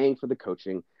not paying for the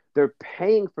coaching. They're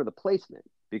paying for the placement,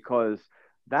 because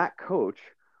that coach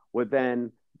would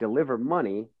then deliver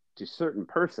money to certain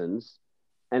persons,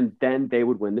 and then they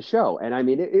would win the show. And I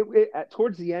mean,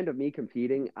 towards the end of me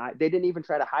competing, they didn't even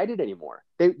try to hide it anymore.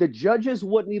 The judges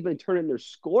wouldn't even turn in their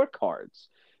scorecards.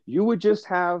 You would just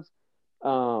have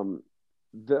the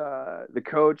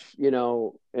coach, you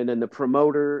know, and then the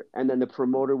promoter, and then the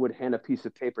promoter would hand a piece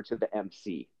of paper to the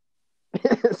MC.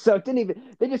 So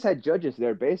they just had judges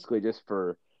there basically just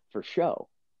for show,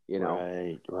 you know.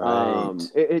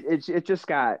 Right.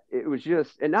 It was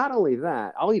just, and not only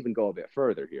that, I'll even go a bit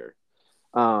further here.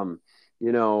 You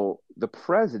know, the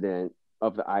president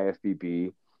of the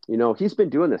IFBB, you know, he's been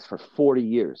doing this for 40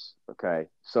 years. Okay.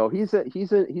 So he's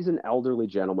an elderly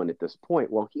gentleman at this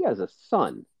point. Well, he has a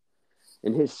son,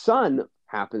 and his son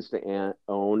happens to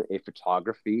own a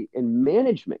photography and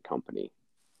management company.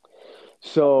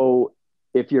 So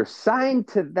if you're signed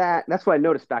to that, that's what I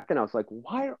noticed back then. I was like,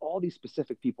 why are all these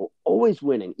specific people always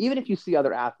winning? Even if you see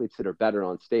other athletes that are better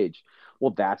on stage.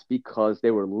 Well, that's because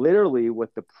they were literally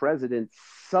with the president's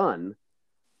son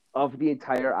of the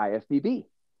entire IFBB.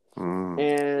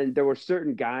 And there were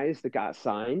certain guys that got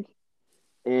signed,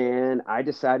 and I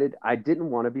decided I didn't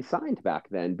want to be signed back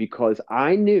then, because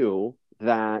I knew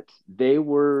that they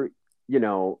were, you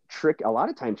know, a lot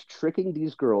of times tricking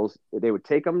these girls. They would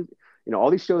take them, you know, all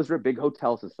these shows were at big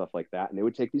hotels and stuff like that, and they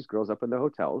would take these girls up in the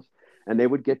hotels, and they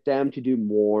would get them to do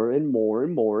more and more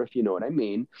and more, if you know what I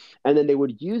mean. And then they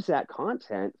would use that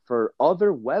content for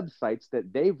other websites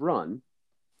that they've run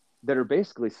that are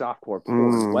basically softcore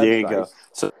porn websites. There you go.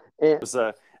 So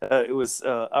it was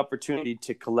opportunity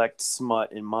to collect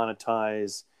smut and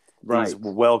monetize these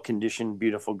well-conditioned,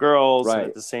 beautiful girls, and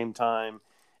at the same time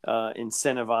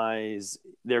incentivize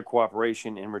their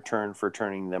cooperation in return for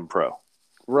turning them pro.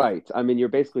 Right. I mean, you're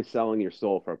basically selling your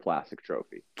soul for a plastic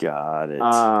trophy. Got it.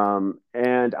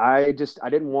 And I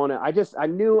didn't want to. I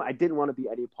knew I didn't want to be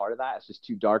any part of that. It's just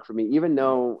too dark for me. Even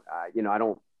though, you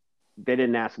know, they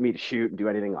didn't ask me to shoot and do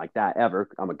anything like that ever.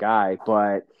 I'm a guy,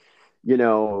 but you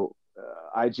know,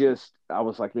 I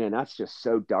was like, man, that's just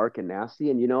so dark and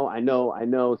nasty. And, you know, I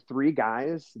know 3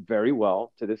 guys very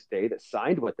well to this day that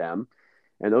signed with them.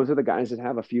 And those are the guys that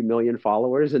have a few million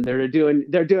followers, and they're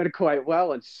doing quite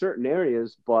well in certain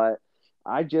areas. But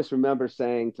I just remember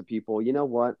saying to people, you know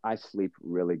what? I sleep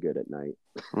really good at night.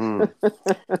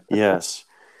 Yes.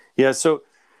 Yeah. So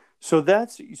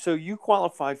you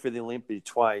qualified for the Olympia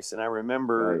twice, and I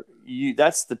remember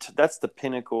that's the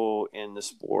pinnacle in the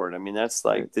sport. I mean, that's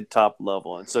like the top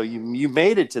level. And so you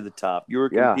made it to the top. You were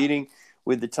competing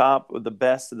with the top, with the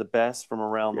best of the best from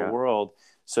around the world.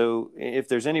 So if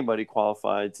there's anybody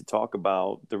qualified to talk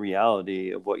about the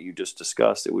reality of what you just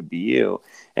discussed, it would be you.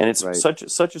 And it's Right.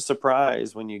 such a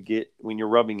surprise when you're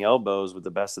rubbing elbows with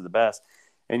the best of the best,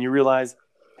 and you realize,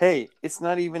 hey, it's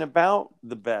not even about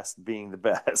the best being the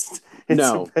best.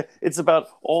 No. It's about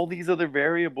all these other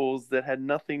variables that had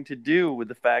nothing to do with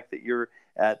the fact that you're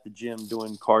at the gym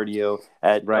doing cardio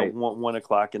at Right. 1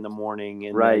 o'clock in the morning,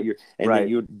 and Right. that Right.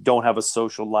 you don't have a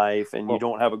social life, and you Well,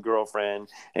 don't have a girlfriend,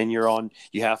 and you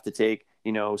have to take,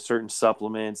 certain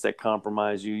supplements that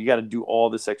compromise you. You got to do all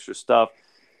this extra stuff.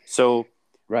 So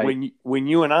right. when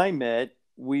you and I met,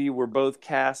 we were both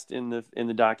cast in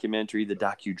the documentary, the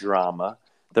docudrama,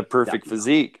 The Perfect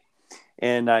Physique.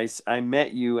 And I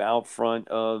met you out front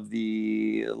of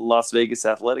the Las Vegas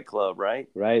Athletic Club, right?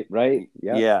 Right. Right.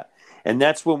 Yep. Yeah. And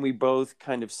that's when we both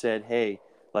kind of said, hey,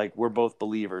 like, we're both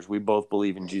believers. We both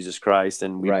believe in Jesus Christ.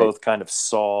 And we Right. both kind of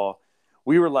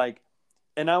we were like,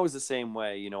 and I was the same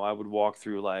way. I would walk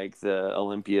through like the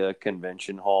Olympia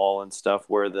convention hall and stuff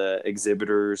where the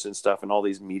exhibitors and stuff and all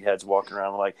these meatheads walking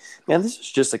around. I'm like, man, this is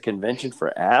just a convention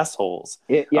for assholes.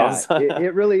 It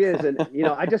really is. And,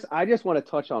 I just want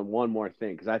to touch on one more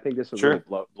thing, because I think this would Sure.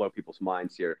 really blow people's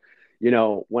minds here.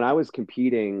 When I was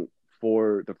competing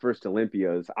for the first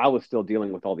Olympias, I was still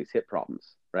dealing with all these hip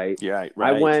problems, right? Yeah,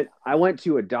 right. I went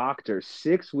to a doctor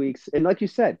 6 weeks. And like you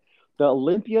said, the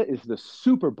Olympia is the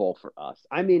Super Bowl for us.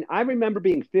 I mean, I remember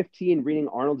being 15, reading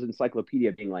Arnold's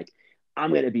encyclopedia, being like,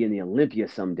 I'm going to be in the Olympia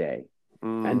someday.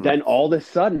 And then all of a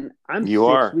sudden, I'm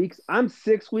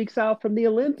 6 weeks out from the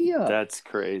Olympia. That's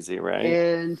crazy, right?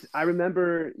 And I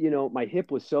remember, my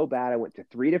hip was so bad. I went to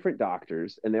 3 different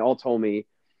doctors, and they all told me,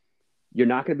 you're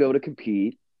not going to be able to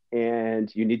compete,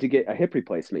 and you need to get a hip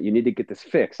replacement. You need to get this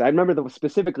fixed. I remember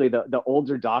specifically the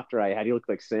older doctor I had. He looked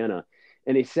like Santa.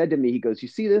 And he said to me, he goes, you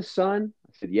see this, son?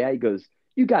 I said, yeah. He goes,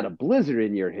 you got a blizzard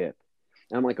in your hip.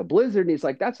 And I'm like, a blizzard? And he's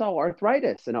like, that's all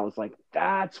arthritis. And I was like,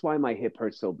 that's why my hip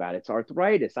hurts so bad. It's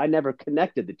arthritis. I never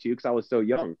connected the two because I was so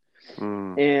young.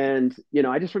 And,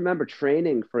 I just remember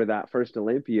training for that first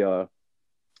Olympia,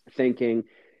 thinking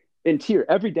in tears.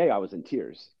 Every day I was in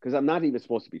tears because I'm not even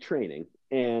supposed to be training.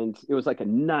 And it was like a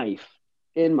knife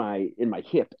in my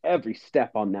hip every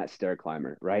step on that stair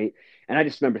climber, right? And I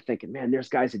just remember thinking, man, there's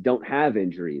guys that don't have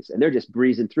injuries and they're just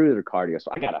breezing through their cardio.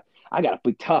 So I gotta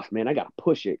be tough, man. I gotta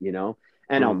push it,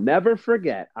 And I'll never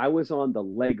forget, I was on the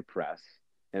leg press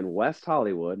in West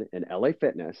Hollywood in LA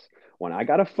Fitness when I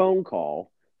got a phone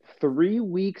call 3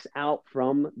 weeks out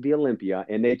from the Olympia,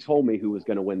 and they told me who was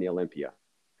going to win the Olympia.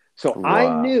 So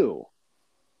Wow.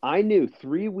 I knew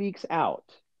 3 weeks out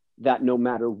that no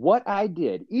matter what I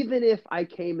did, even if I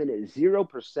came in at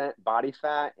 0% body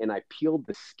fat and I peeled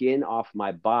the skin off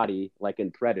my body like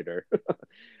in Predator,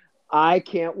 I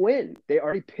can't win. They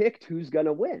already picked who's going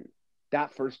to win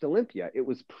that first Olympia. It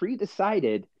was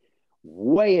pre-decided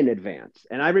way in advance.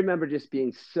 And I remember just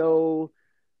being so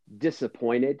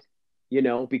disappointed,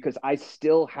 because I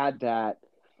still had that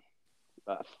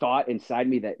thought inside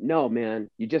me that, no, man,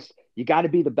 you got to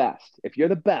be the best. If you're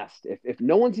the best, if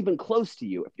no one's even close to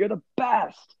you, if you're the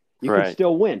best, you can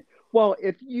still win. Well,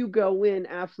 if you go in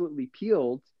absolutely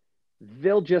peeled,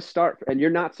 they'll just start, and you're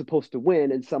not supposed to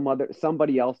win. And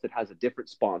somebody else that has a different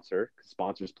sponsor,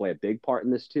 sponsors play a big part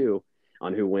in this too,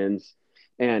 on who wins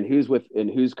and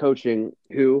who's coaching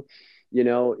who.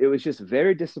 It was just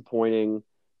very disappointing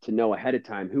to know ahead of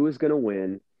time who was going to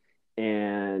win.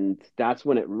 And that's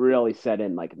when it really set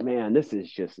in, like, man, this is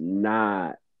just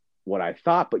not what I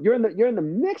thought. But you're in the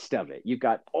midst of it.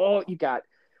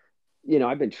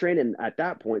 I've been training at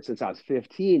that point since I was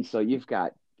 15. So you've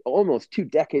got almost 2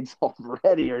 decades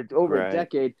already, or over a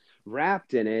decade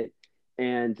wrapped in it.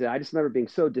 And I just remember being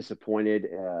so disappointed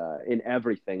in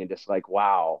everything, and just like,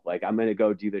 wow, like, I'm going to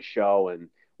go do the show and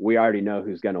we already know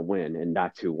who's going to win. And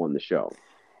that's who won the show.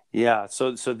 Yeah.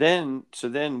 So then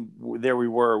there we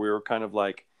were kind of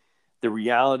like, the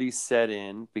reality set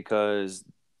in, because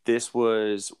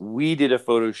we did a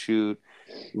photo shoot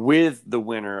with the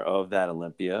winner of that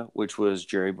Olympia, which was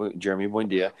Jeremy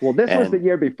Buendia. Well, this was the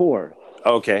year before.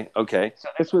 Okay. So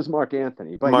this was Mark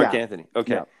Anthony. But Mark Anthony.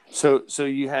 Okay. Yeah. So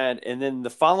you had, and then the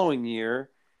following year,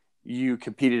 you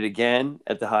competed again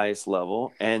at the highest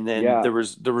level, and then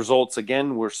the results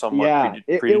again were somewhat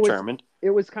predetermined. It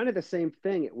was kind of the same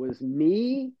thing. It was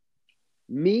me,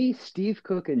 Steve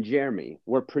Cook, and Jeremy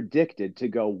were predicted to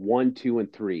go 1, 2,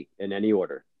 and 3 in any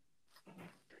order.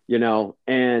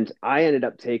 And I ended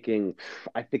up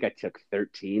I think I took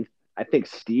 13th. I think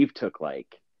Steve took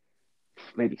like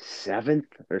maybe 7th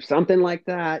or something like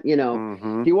that.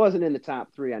 He wasn't in the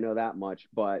top 3. I know that much,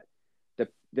 but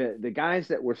the guys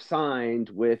that were signed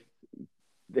with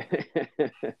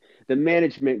the the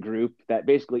management group that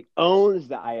basically owns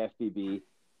the IFBB.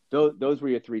 Those were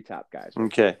your three top guys. Right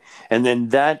Okay. And then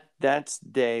that's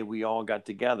day we all got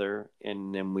together,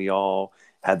 and then we all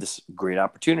had this great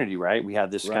opportunity, right? We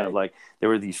had this kind of right, like, there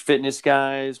were these fitness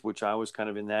guys, which I was kind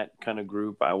of in that kind of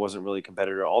group. I wasn't really a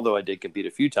competitor, although I did compete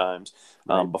a few times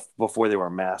right, before they were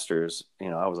masters.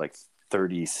 I was like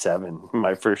 37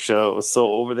 my first show. It was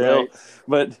so over the hill. right.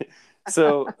 But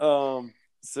so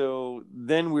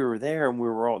then we were there, and we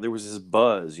were all, there was this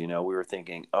buzz, we were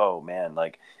thinking, oh man,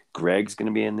 like Greg's going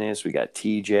to be in this. We got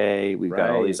TJ. We've got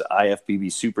all Right. these IFBB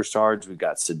superstars. We've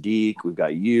got Sadiq. We've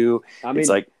got you. I It's mean,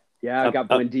 like, yeah, I got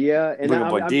Buendia, and look at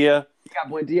I'm Buendia. you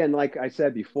got Buendia, and like I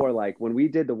said before, like when we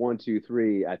did the 1, 2,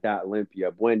 3 at that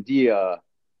Olympia, Buendia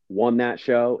won that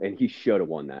show, and he should have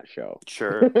won that show.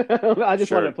 Sure, I just wanted to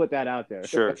sure, put that out there.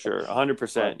 sure, But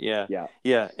 100%. Yeah, yeah,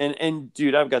 yeah. And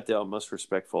dude, I've got the utmost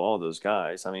respect for all those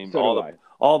guys. I mean, so do I.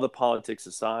 all the politics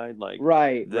aside, like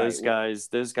Right, right.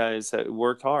 those guys have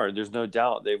worked hard. There's no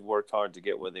doubt they've worked hard to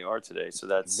get where they are today. So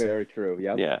that's, Very true.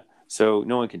 Yep. yeah. So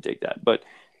no one can take that. But,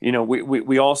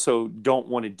 we also don't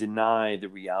want to deny the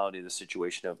reality of the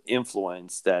situation of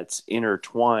influence that's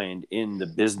intertwined in the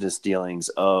business dealings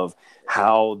of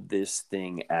how this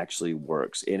thing actually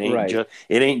works. Right.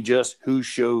 It ain't just who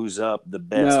shows up the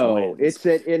best No, wins.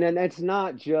 and it's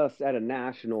not just at a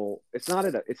national. It's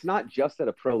not just at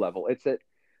a pro level. It's at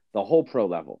the whole pro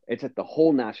level. It's at the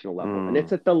whole national level, and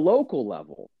it's Mm, at the local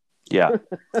level. yeah.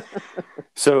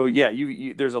 So yeah,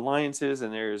 there's alliances,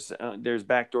 and there's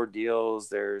backdoor deals,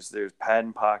 there's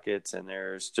patent pockets, and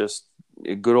there's just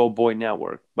a good old boy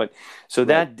network. But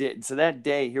Right. that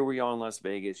day, here we are in Las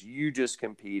Vegas. You just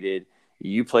competed.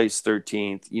 You placed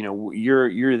 13th.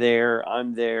 You're there.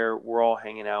 I'm there. We're all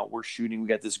hanging out. We're shooting. We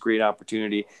got this great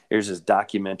opportunity. There's this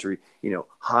documentary.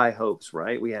 High hopes,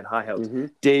 right? We had high hopes. Mm-hmm.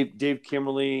 Dave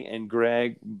Kimberly and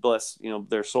Greg, bless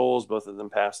their souls. Both of them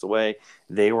passed away.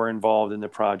 They were involved in the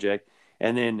project.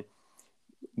 And then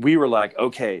we were like,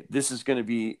 okay, this is going to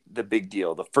be the big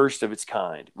deal, the first of its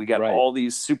kind. We got Right. all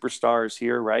these superstars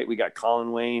here, right? We got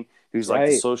Colin Wayne, who's like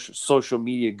the Right. social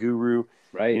media guru.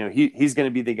 Right. He's going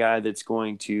to be the guy that's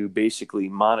going to basically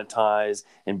monetize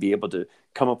and be able to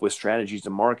come up with strategies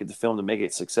to market the film to make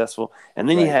it successful. And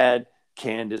then you Right. had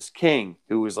Candace King,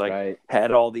 who was like, Right.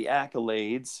 had all the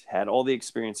accolades, had all the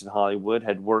experience in Hollywood,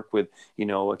 had worked with,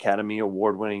 Academy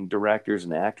Award winning directors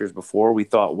and actors before. We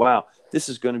thought, wow, this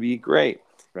is going to be great.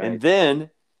 And Right.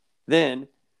 then,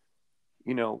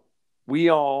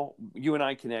 you and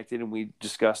I connected, and we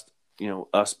discussed,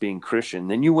 us being Christian.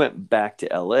 Then you went back to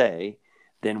LA.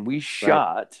 Then we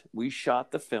Right.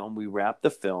 shot the film. We wrapped the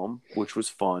film, which was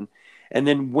fun. And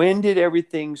then when did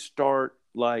everything start?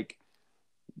 Like,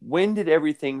 when did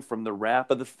everything from the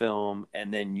wrap of the film,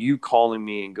 and then you calling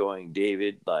me and going,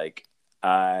 David, like, if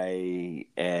I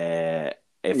Yeah.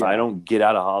 don't get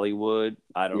out of Hollywood,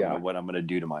 I don't know Yeah. what I'm going to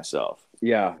do to myself.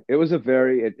 Yeah. It was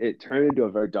it turned into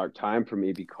a very dark time for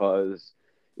me because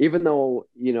even though,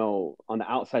 on the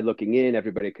outside looking in,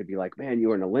 everybody could be like, man, you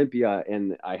were in Olympia,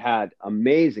 and I had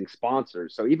amazing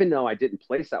sponsors. So even though I didn't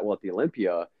place that well at the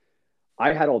Olympia,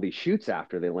 I had all these shoots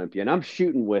after the Olympia, and I'm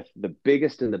shooting with the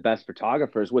biggest and the best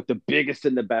photographers, with the biggest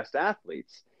and the best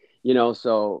athletes,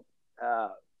 So,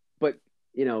 but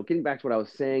getting back to what I was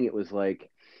saying, it was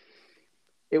like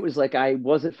I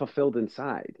wasn't fulfilled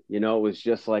inside. It was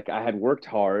just like I had worked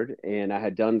hard, and I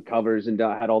had done covers and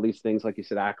had all these things, like you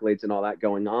said, accolades and all that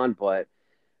going on, but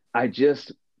I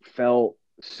just felt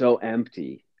so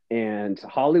empty. And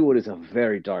Hollywood is a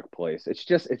very dark place.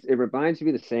 It reminds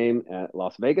me the same.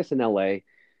 Las Vegas and LA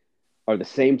are the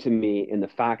same to me in the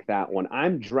fact that when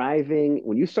I'm driving,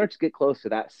 when you start to get close to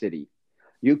that city,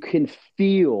 you can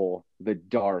feel the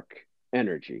dark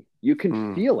energy. You can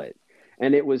Mm, feel it.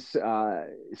 And it was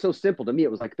so simple to me.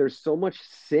 It was like there's so much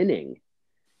sinning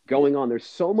going on. There's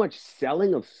so much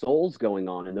selling of souls going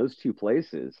on in those two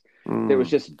places. That was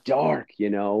mm. just dark,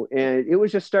 and it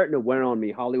was just starting to wear on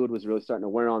me. Hollywood was really starting to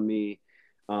wear on me.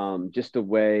 Just the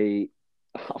way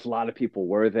a lot of people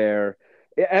were there.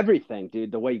 Everything,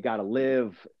 dude. The way you got to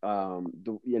live. I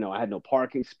had no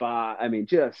parking spot. I mean,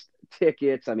 just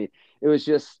tickets. I mean, it was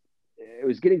just. It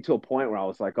was getting to a point where I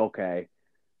was like, okay,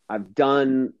 I've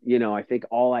done, I think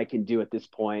all I can do at this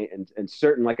point, and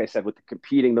certain, like I said, with the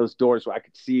competing, those doors where I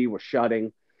could see were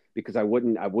shutting because I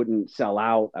wouldn't sell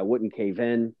out, I wouldn't cave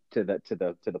in to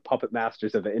the puppet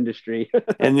masters of the industry.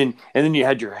 And then you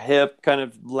had your hip kind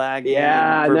of lagging and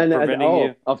Yeah, and then preventing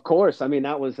you. of course, I mean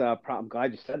that was I'm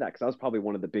glad you said that because that was probably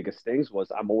one of the biggest things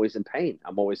was I'm always in pain.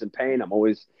 I'm always in pain. I'm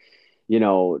always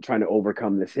trying to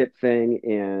overcome this hip thing,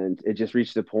 and it just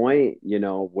reached the point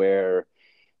where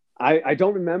I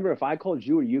don't remember if I called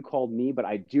you or you called me, but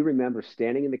I do remember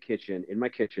standing in my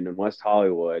kitchen in West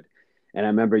Hollywood, and I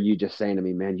remember you just saying to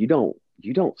me, "Man, you don't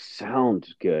sound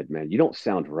good, man. You don't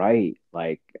sound right."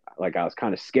 Like I was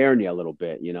kind of scaring you a little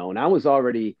bit, you know. And I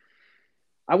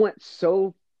went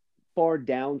so far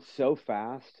down so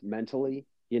fast mentally,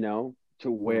 you know, to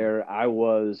Mm, where I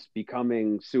was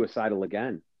becoming suicidal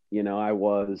again. You know, I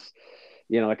was,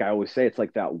 you know, like I always say, it's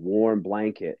like that warm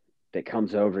blanket that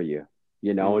comes over you,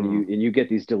 you know, and mm, you get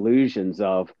these delusions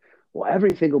of, well,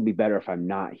 everything will be better if I'm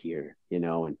not here, you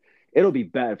know, and it'll be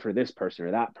better for this person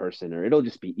or that person, or it'll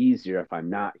just be easier if I'm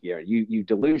not here. You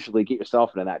delusionally get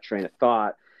yourself into that train of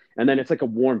thought, and then it's like a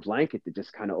warm blanket that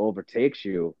just kind of overtakes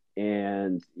you.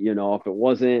 And you know, if it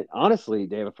wasn't, honestly,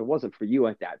 Dave, if it wasn't for you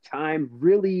at that time,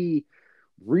 really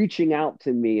reaching out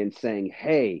to me and saying,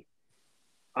 "Hey,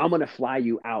 I'm going to fly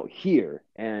you out here,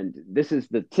 and this is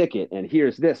the ticket, and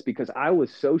here's this," because I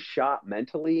was so shot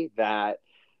mentally that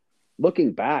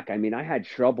looking back, I mean, I had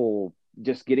trouble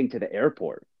just getting to the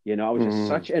airport. You know, I was just mm.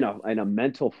 such in a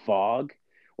mental fog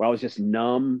where I was just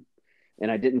numb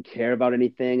and I didn't care about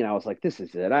anything. And I was like, this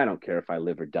is it. I don't care if I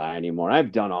live or die anymore.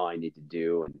 I've done all I need to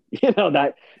do. And you know,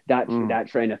 Mm. that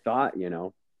train of thought, you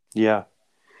know. Yeah.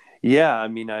 Yeah. I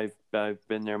mean, I've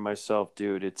been there myself,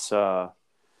 dude. It's,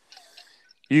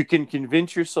 you can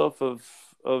convince yourself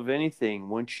of anything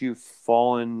once you've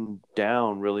fallen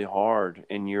down really hard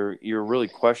and you're really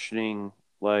questioning,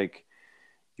 like,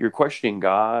 you're questioning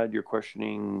God, you're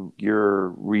questioning your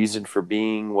reason for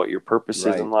being, what your purpose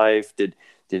is in Right. life. Did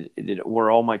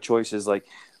were all my choices like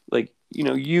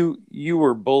you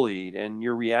were bullied, and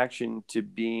your reaction to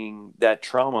being that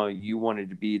trauma, you wanted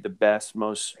to be the best,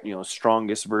 most,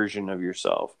 strongest version of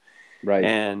yourself. Right.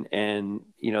 And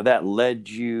that led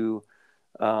you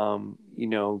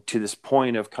to this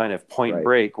point of kind of point Right.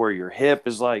 break where your hip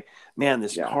is like, man,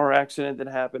 this Yeah. car accident that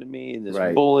happened to me and this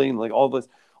Right. bullying, like all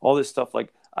this stuff,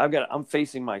 like I'm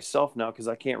facing myself now because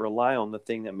I can't rely on the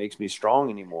thing that makes me strong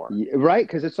anymore. Right.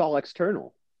 Because it's all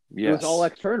external. It was all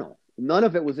Yes. external. None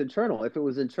of it was internal. If it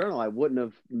was internal, I wouldn't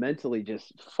have mentally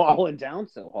just fallen down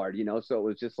so hard, you know? So it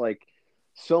was just like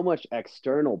so much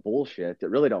external bullshit that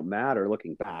really don't matter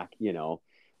looking back, you know?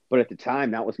 But at the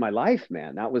time, that was my life,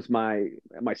 man. That was my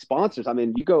sponsors. I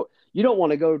mean, you don't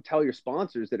want to go tell your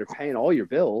sponsors that are paying all your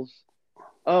bills,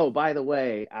 oh, by the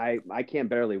way, I can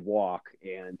barely walk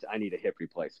and I need a hip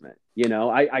replacement. You know,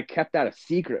 I kept that a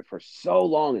secret for so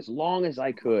long as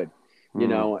I could, you Mm,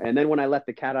 know, and then when I let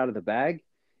the cat out of the bag,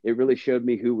 it really showed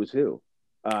me who was who.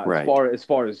 right. As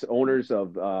far as owners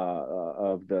of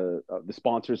the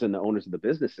sponsors and the owners of the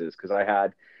businesses, because I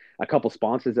had a couple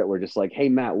sponsors that were just like, "Hey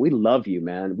Matt, we love you,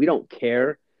 man. We don't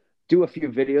care. Do a few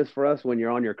videos for us when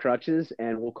you're on your crutches,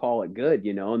 and we'll call it good,"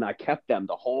 you know. And I kept them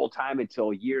the whole time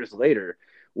until years later.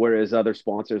 Whereas other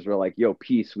sponsors were like, "Yo,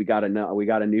 peace, we got a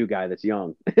new guy that's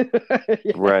young, you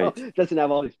know, Right. doesn't have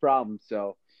all these problems."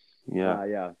 So, Yeah.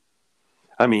 yeah,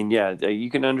 I mean, yeah, you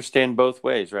can understand both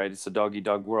ways, right? It's a dog eat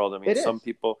dog world. I mean, it is. some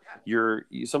people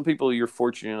you're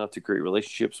fortunate enough to create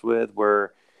relationships with,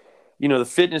 where the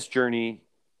fitness journey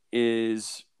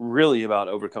is really about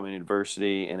overcoming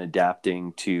adversity and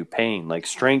adapting to pain. Like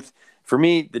strength, for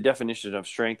me, the definition of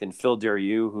strength, and Phil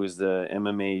Dariu, who is the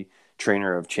MMA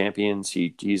trainer of champions,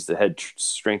 he's the head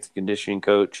strength and conditioning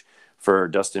coach for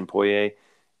Dustin Poirier.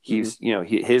 Hmm.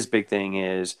 His big thing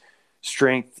is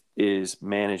strength is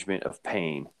management of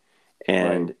pain. Right,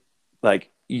 And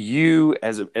like, you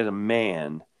as a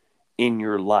man in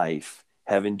your life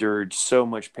have endured so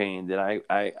much pain that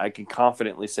I can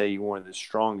confidently say you're one of the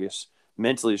strongest,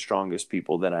 mentally strongest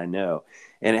people that I know.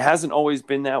 And it hasn't always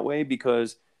been that way,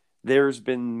 because there's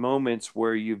been moments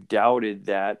where you've doubted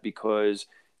that because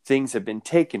things have been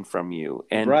taken from you.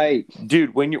 And right.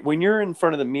 dude, when you're in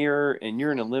front of the mirror and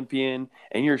you're an Olympian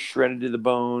and you're shredded to the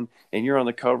bone and you're on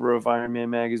the cover of Iron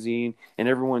Man magazine and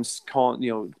everyone's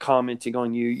commenting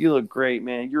on you, you look great,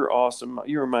 man. You're awesome.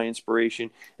 You're my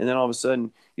inspiration. And then all of a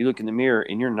sudden you look in the mirror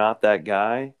and you're not that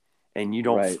guy, and you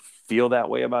don't Right, feel that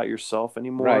way about yourself right,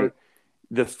 anymore.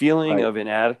 The feeling right. of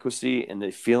inadequacy and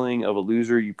the feeling of a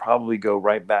loser, you probably go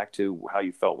right back to how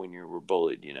you felt when you were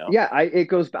bullied, you know? Yeah,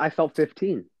 I felt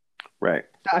 15. Right.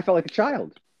 I felt like a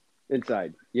child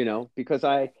inside, you know, because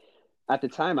at the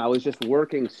time I was just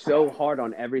working so hard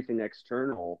on everything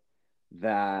external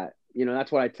that, you know,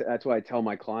 that's why I tell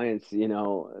my clients, you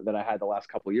know, that I had the last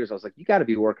couple of years. I was like, you got to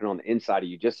be working on the inside of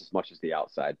you just as much as the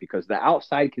outside, because the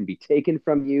outside can be taken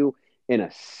from you in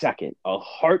a second, a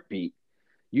heartbeat.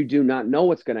 You do not know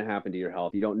what's going to happen to your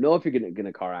health. You don't know if you're going to get in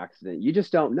a car accident. You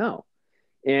just don't know.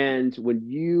 And when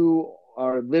you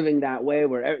are living that way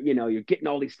where, you're getting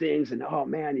all these things and, oh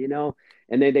man,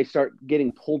 and then they start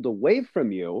getting pulled away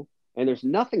from you and there's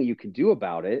nothing you can do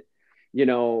about it.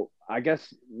 I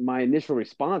guess my initial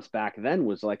response back then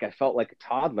was like, I felt like a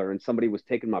toddler and somebody was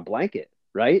taking my blanket,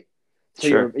 right? So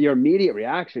Sure. your immediate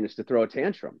reaction is to throw a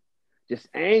tantrum, just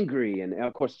angry. And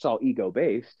of course, it's all ego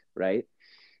based, right?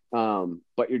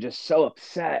 But you're just so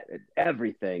upset at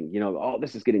everything, all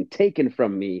this is getting taken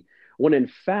from me. When in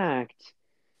fact,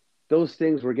 those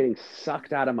things were getting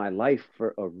sucked out of my life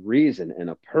for a reason and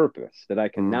a purpose that I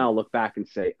can Mm. now look back and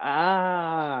say,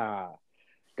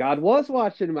 God was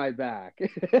watching my back.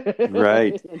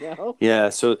 Right. you know? Yeah.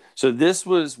 So this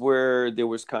was where there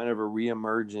was kind of a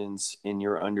reemergence in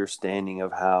your understanding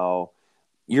of how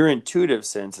your intuitive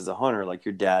sense as a hunter, like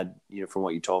your dad, from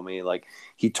what you told me, like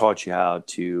he taught you how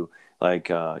to like,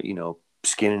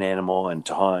 skin an animal and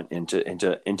to hunt and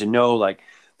to know, like,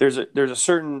 there's a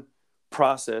certain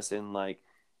process in, like,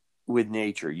 with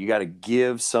nature. You got to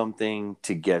give something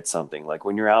to get something. Like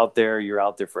when you're out there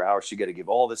for hours. You got to give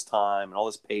all this time and all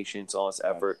this patience, all this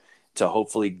Yes. effort to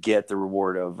hopefully get the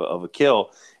reward of a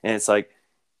kill. And it's like,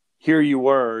 here you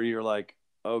were, you're like,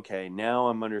 okay, now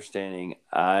I'm understanding.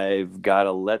 I've got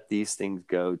to let these things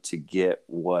go to get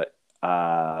what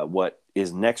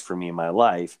is next for me in my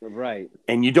life. Right.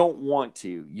 And you don't want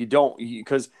to. You don't,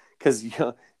 because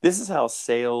this is how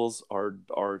sales are.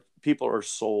 People are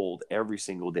sold every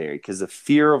single day because the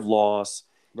fear of loss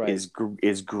Right.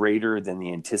 is greater than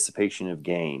the anticipation of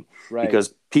gain, Right.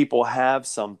 because people have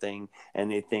something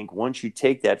and they think once you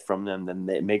take that from them, then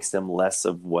it makes them less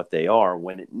of what they are,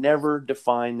 when it never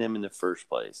defined them in the first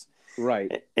place.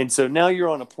 Right. And so now you're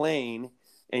on a plane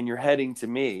and you're heading to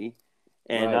me,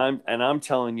 and Right. I'm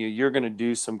telling you, you're going to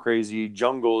do some crazy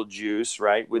jungle juice,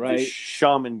 right, with this Right.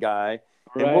 shaman guy.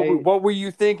 And Right. what were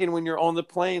you thinking when you're on the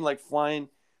plane, like flying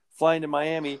to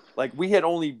Miami? Like, we had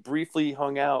only briefly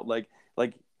hung out, like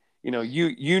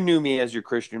you knew me as your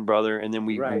Christian brother, and then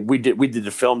Right. we did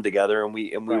the film together, and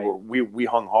Right. we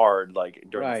hung hard, like,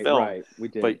 during the Right. film. Right. We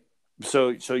did. But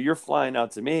so you're flying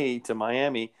out to me, to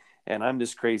Miami, and I'm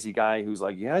this crazy guy who's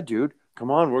like, yeah, dude,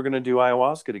 come on, we're gonna do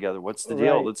ayahuasca together. What's the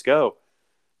deal? Right. Let's go.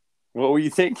 What were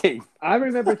you thinking? I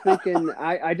remember thinking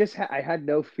I had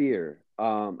no fear.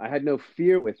 I had no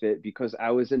fear with it because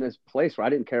I was in this place where I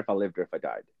didn't care if I lived or if I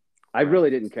died. I Right. really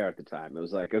didn't care at the time. It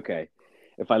was like, okay,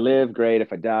 if I live, great.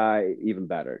 If I die, even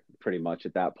better, pretty much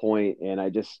at that point. And I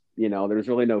just, there was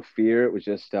really no fear. It was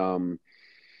just, it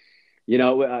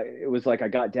was like I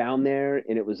got down there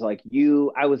and it was like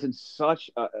I was in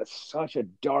such a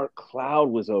dark cloud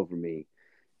was over me.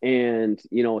 And,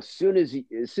 as soon as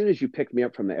you picked me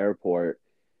up from the airport,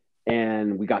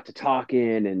 and we got to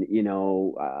talking and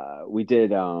we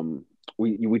did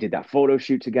that photo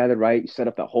shoot together, right? You set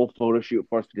up that whole photo shoot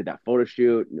for us. We did that photo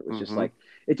shoot and it was just Mm-hmm. like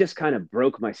it just kind of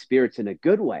broke my spirits in a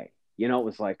good way. It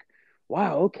was like,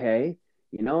 wow, okay,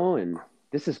 and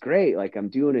this is great. Like I'm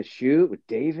doing a shoot with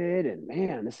David and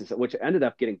man, this is which ended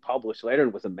up getting published later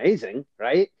and was amazing,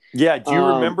 right? Yeah. Do you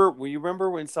um remember? Will you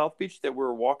remember in South Beach that we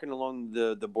were walking along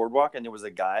the boardwalk, and there was a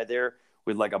guy there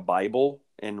with like a Bible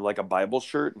and like a Bible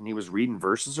shirt, and he was reading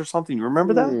verses or something? You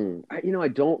remember that? I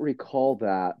don't recall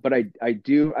that, but I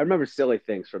do. I remember silly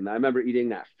things from that. I remember eating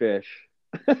that fish.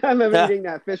 I remember eating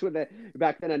that fish with it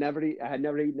back then. I had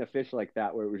never eaten a fish like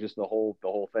that where it was just the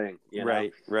whole thing,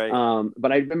 Right. Right.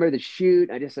 But I remember the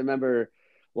shoot. I just remember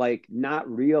like not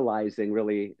realizing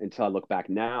really until I look back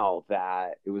now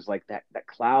that it was like that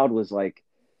cloud was like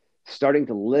starting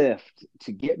to lift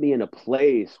to get me in a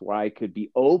place where I could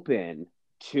be open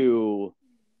to,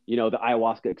 the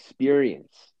ayahuasca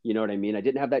experience. You know what I mean? I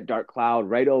didn't have that dark cloud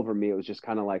right over me. It was just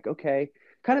kind of like, okay,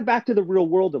 kind of back to the real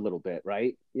world a little bit,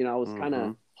 right? I was kind of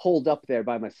Mm-hmm. holed up there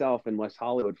by myself in West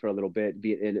Hollywood for a little bit,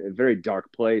 be in a very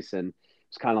dark place. And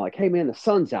it's kind of like, hey, man, the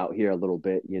sun's out here a little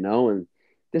bit, and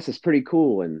this is pretty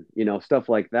cool and, stuff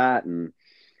like that. And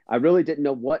I really didn't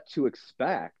know what to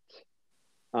expect.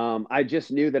 I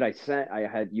just knew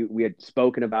that we had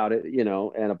spoken about it,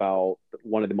 and about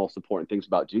one of the most important things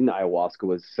about doing the ayahuasca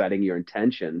was setting your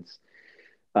intentions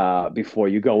before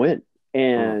you go in.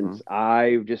 And Mm-hmm.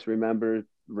 I just remember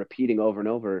repeating over and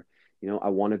over, I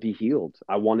want to be healed.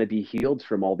 I want to be healed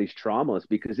from all these traumas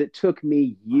because it took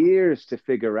me years to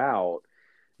figure out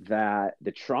that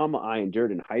the trauma I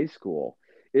endured in high school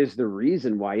is the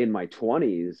reason why in my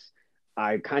 20s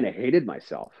I kind of hated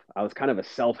myself. I was kind of a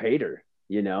self-hater,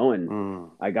 and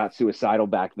Mm. I got suicidal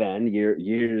back then,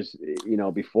 years,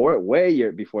 before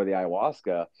before the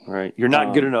ayahuasca. Right. You're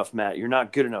not good enough, Matt. You're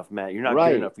not good enough, Matt. You're not good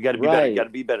Right, enough. You got to be better. You got right,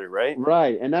 to be better, right?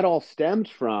 right. And that all stemmed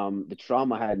from the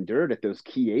trauma I had endured at those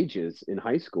key ages in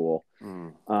high school.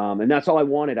 Mm. And that's all I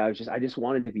wanted. I just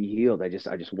wanted to be healed. I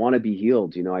just want to be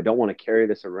healed. I don't want to carry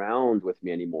this around with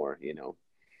me anymore.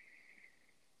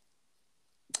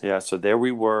 Yeah. So there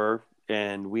we were,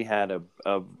 and we had a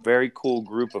very cool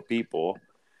group of people.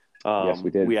 Yes, we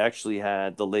did. We actually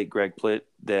had the late Greg Plitt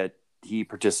that he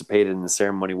participated in the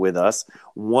ceremony with us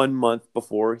 1 month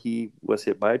before he was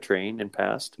hit by a train and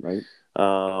passed. Right.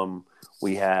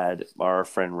 We had our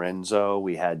friend Renzo.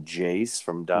 We had Jace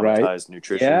from Right. Dhammatized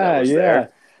Nutrition that Yeah, was yeah.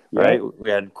 there. Right. Yep. We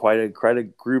had quite a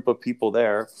group of people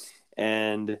there,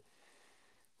 and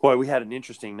boy, we had an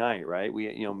interesting night, right?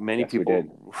 Many Yes, we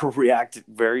did. people reacted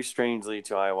very strangely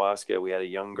to ayahuasca. We had a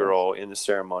young Yes. girl in the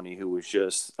ceremony who was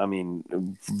just,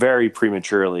 very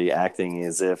prematurely acting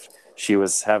as if she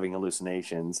was having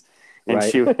hallucinations. And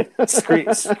Right. she was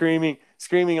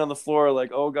screaming on the floor,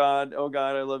 like, oh God,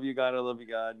 I love you, God, I love you,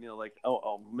 God.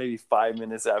 Maybe 5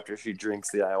 minutes after she drinks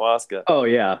the ayahuasca. Oh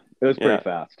yeah, it was pretty Yeah.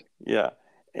 fast. Yeah.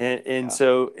 And Yeah.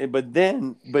 so but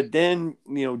then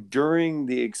during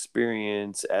the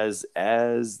experience, as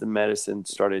the medicine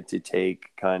started to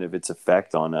take kind of its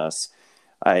effect on us,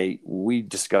 we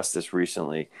discussed this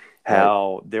recently, Right.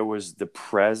 how there was the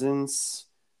presence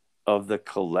of the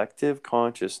collective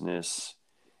consciousness,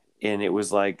 and it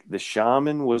was like the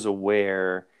shaman was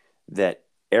aware that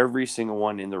every single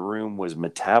one in the room was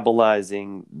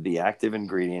metabolizing the active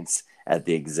ingredients at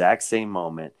the exact same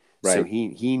moment. So Right.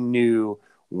 he knew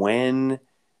when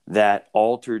that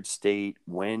altered state,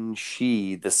 when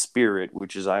the spirit,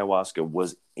 which is ayahuasca,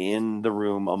 was in the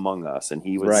room among us. And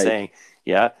he was Right. saying,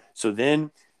 yeah. So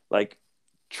then, like,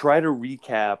 try to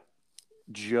recap,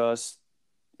 just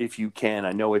if you can.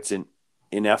 I know it's an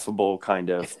ineffable kind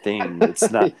of thing. It's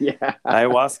not. Yeah.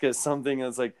 Ayahuasca is something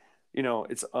that's like,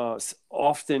 it's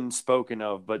often spoken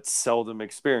of, but seldom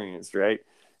experienced, right?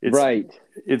 It's Right.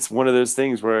 it's one of those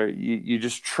things where you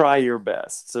just try your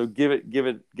best. So give it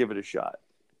a shot.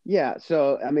 Yeah.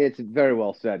 So I mean, it's very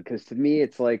well said, because to me,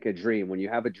 it's like a dream. When you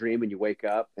have a dream and you wake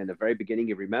up, in the very beginning,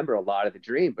 you remember a lot of the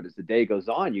dream, but as the day goes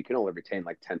on, you can only retain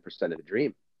like 10% of the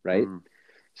dream, right? Mm,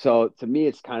 So to me,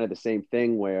 it's kind of the same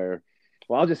thing where,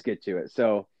 well, I'll just get to it.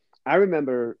 So I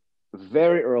remember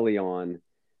very early on,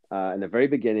 in the very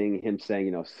beginning, him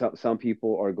saying, some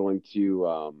people are going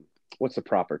to, what's the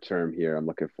proper term here? I'm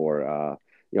looking for,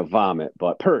 vomit,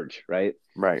 but purge, right?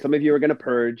 right. Some of you are going to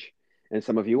purge and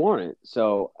some of you aren't.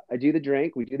 So we do the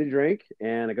drink,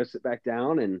 and I go sit back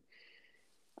down, and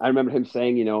I remember him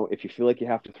saying, if you feel like you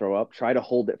have to throw up, try to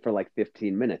hold it for like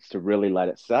 15 minutes to really let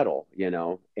it settle.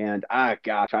 And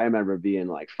gosh, I remember being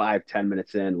like 5, 10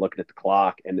 minutes in, looking at the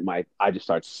clock, and I just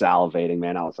started salivating,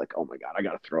 man. I was like, oh my God, I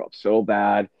got to throw up so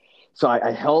bad. So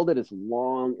I held it as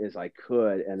long as I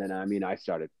could. And then, I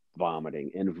started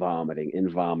vomiting and vomiting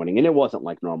and vomiting. And it wasn't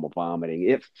like normal vomiting.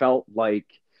 It felt like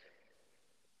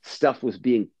stuff was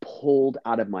being pulled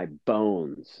out of my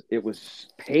bones. It was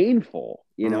painful,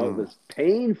 it Mm, was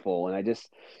painful. And I just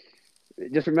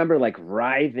remember like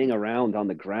writhing around on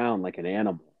the ground like an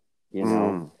animal,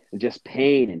 mm, and just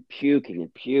pain and puking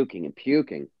and puking and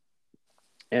puking.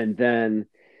 And then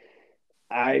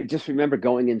I just remember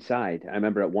going inside. I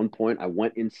remember at one point I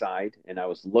went inside and I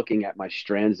was looking at my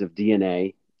strands of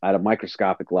DNA at a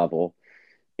microscopic level,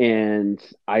 and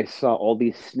I saw all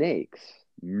these snakes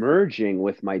merging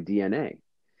with my DNA.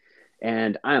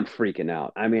 And I am freaking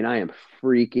out. I am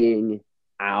freaking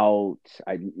out.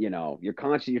 You're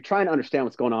conscious, you're trying to understand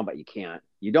what's going on, but you can't.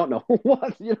 You don't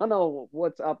know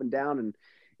what's up and down and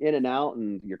in and out,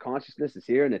 and your consciousness is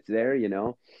here and it's there.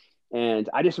 And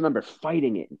I just remember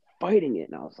fighting it and fighting it.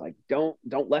 And I was like, don't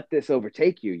let this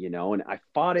overtake you. And I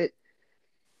fought it.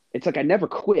 It's like I never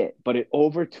quit, but it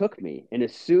overtook me. And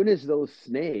as soon as those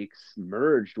snakes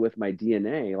merged with my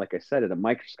DNA, like I said, at a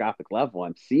microscopic level,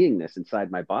 I'm seeing this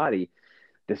inside my body.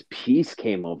 This peace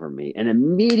came over me. And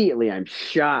immediately I'm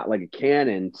shot like a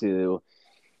cannon to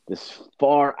this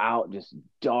far out, just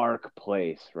dark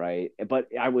place, right? But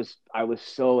I was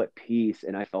so at peace,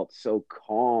 and I felt so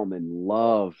calm and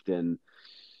loved, and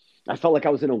I felt like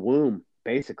I was in a womb,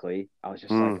 basically. I was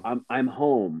just like, mm, I'm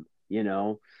home.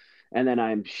 And then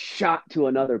I'm shot to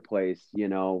another place,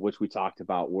 which we talked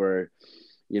about, where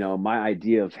my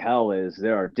idea of hell is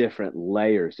there are different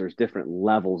layers, there's different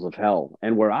levels of hell.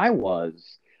 And where I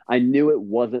was, I knew it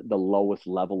wasn't the lowest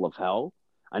level of hell.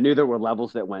 I knew there were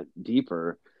levels that went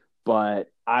deeper, but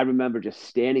I remember just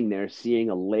standing there seeing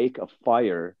a lake of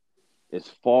fire as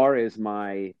far as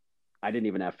my I didn't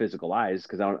even have physical eyes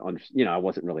because I don't, I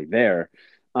wasn't really there.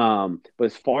 But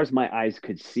as far as my eyes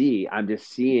could see, I'm just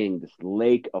seeing this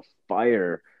lake of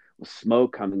fire with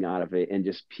smoke coming out of it and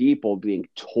just people being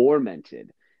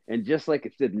tormented. And just like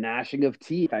it's the gnashing of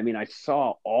teeth. I mean, I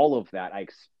saw all of that. I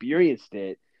experienced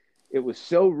it. It was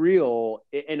so real.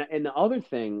 And the other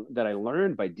thing that I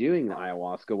learned by doing the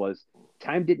ayahuasca was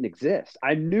time didn't exist.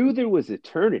 I knew there was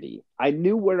eternity. I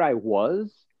knew where I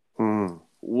was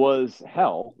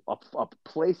hell, a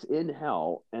place in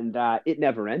hell, and that it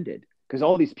never ended because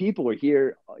all these people were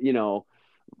here,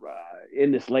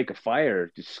 in this lake of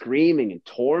fire, just screaming and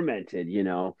tormented,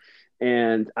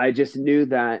 and I just knew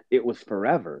that it was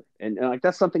forever. And like,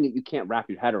 that's something that you can't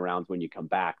wrap your head around when you come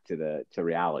back to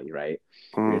reality, right?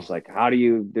 You're just like,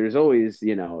 there's always,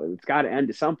 it's got to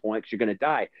end at some point because you're going to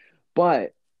die.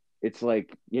 But it's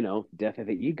like, death of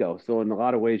the ego. So in a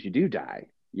lot of ways you do die,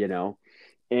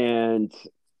 and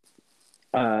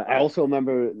I also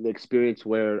remember the experience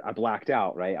where I blacked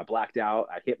out, right? I blacked out,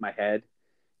 I hit my head.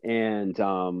 And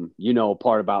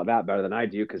part about that better than I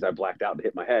do because I blacked out and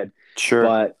hit my head. Sure.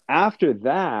 But after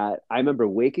that, I remember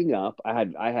waking up. I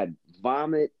had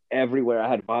vomit everywhere. I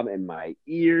had vomit in my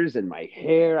ears and my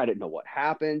hair. I didn't know what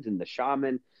happened. And the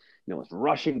shaman, was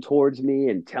rushing towards me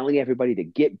and telling everybody to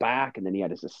get back. And then he had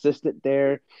his assistant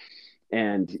there.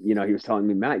 And, he was telling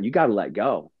me, Matt, you got to let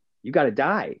go. You got to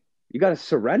die. You got to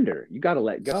surrender. You got to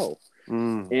let go.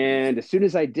 And as soon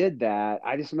as I did that,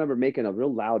 I just remember making a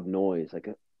real loud noise, like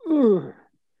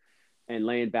and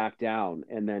laying back down.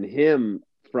 And then him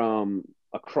from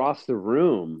across the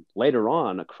room, later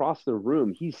on, across the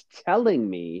room, he's telling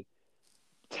me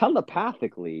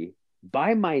telepathically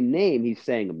by my name, he's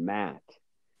saying, Matt,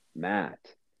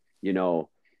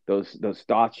 those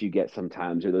thoughts you get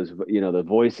sometimes, or those, the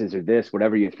voices or this,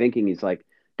 whatever you're thinking, he's like,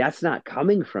 that's not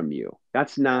coming from you.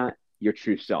 That's not your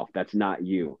true self. That's not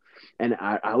you. And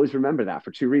I always remember that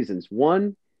for two reasons.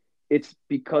 One, it's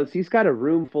because he's got a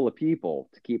room full of people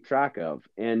to keep track of,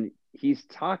 and he's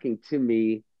talking to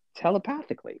me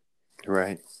telepathically.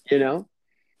 Right.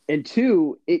 And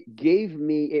two, it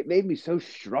made me so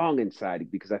strong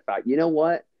inside because I thought, you know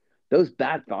what? Those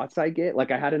bad thoughts I get,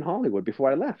 like I had in Hollywood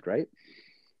before I left, right?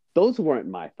 Those weren't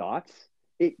my thoughts.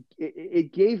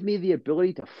 It gave me the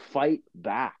ability to fight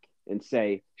back and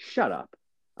say, shut up.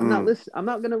 I'm not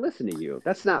going to listen to you.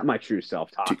 That's not my true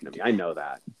self talking to me. I know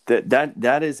that.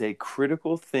 That is a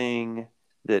critical thing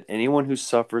that anyone who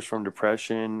suffers from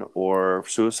depression or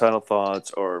suicidal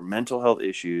thoughts or mental health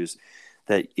issues,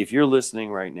 that if you're listening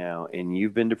right now and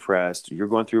you've been depressed, you're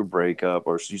going through a breakup,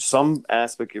 or some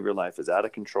aspect of your life is out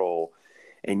of control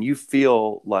and you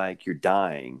feel like you're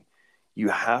dying, you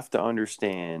have to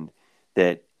understand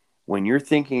that when you're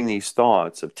thinking these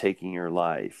thoughts of taking your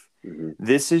life,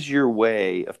 this is your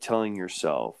way of telling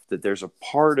yourself that there's a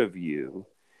part of you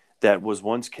that was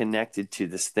once connected to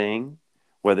this thing,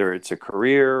 whether it's a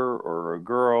career or a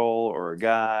girl or a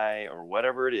guy or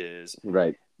whatever it is,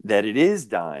 right? That it is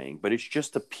dying, but it's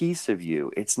just a piece of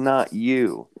you. It's not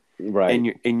you,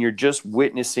 right? And you're just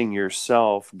witnessing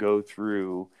yourself go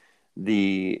through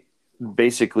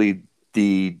basically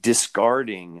the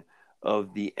discarding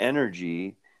of the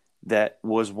energy that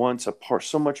was once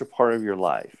so much a part of your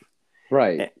life.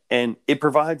 Right. And it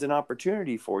provides an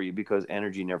opportunity for you because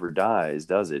energy never dies,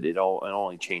 does it? It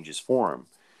only changes form.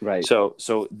 Right. So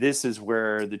this is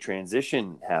where the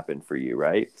transition happened for you,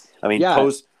 right? I mean, yeah.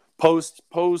 post,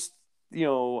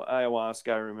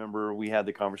 ayahuasca, I remember we had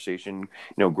the conversation,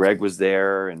 Greg was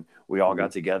there and we all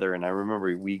got together. And I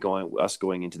remember us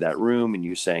going into that room and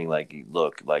you saying like,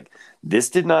 look, like this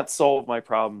did not solve my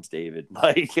problems, David.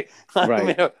 Like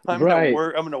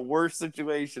I'm in a worse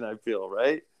situation, I feel,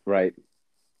 right? Right.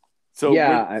 So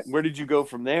where did you go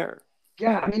from there?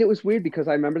 Yeah. I mean, it was weird because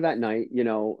I remember that night,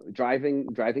 driving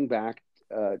back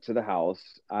to the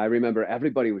house. I remember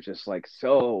everybody was just like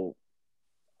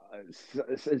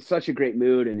in such a great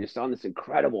mood and just on this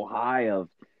incredible high of,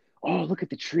 oh, look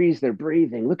at the trees, they're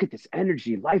breathing. Look at this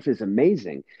energy. Life is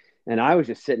amazing. And I was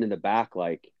just sitting in the back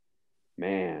like,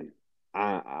 man,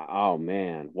 oh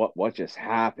man, what just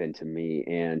happened to me?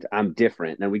 And I'm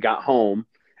different. And then we got home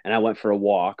and I went for a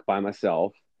walk by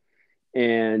myself.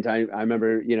 And I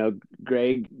remember,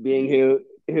 Greg being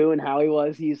who and how he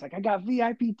was. He's like, I got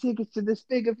VIP tickets to this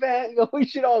big event. We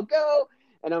should all go.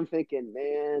 And I'm thinking,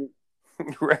 man,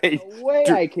 right. No way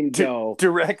I can go.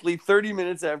 Directly 30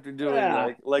 minutes after doing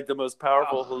like the most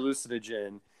powerful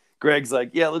hallucinogen, Greg's like,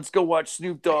 yeah, let's go watch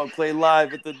Snoop Dogg play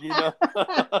live at the,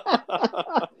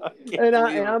 and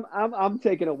I'm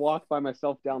taking a walk by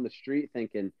myself down the street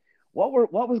thinking,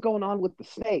 what was going on with the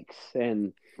snakes,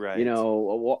 and Right.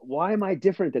 why am I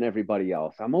different than everybody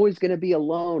else? I'm always going to be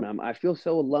alone. I feel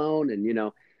so alone,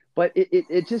 and but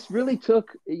it just really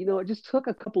took, it just took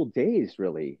a couple days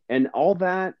really, and all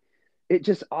that, it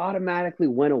just automatically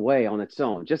went away on its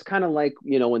own. Just kind of like,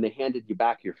 when they handed you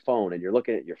back your phone and you're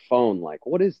looking at your phone like,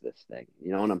 what is this thing?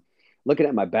 And I'm looking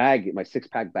at my bag, my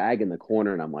 6-pack bag in the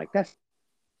corner, and I'm like, that's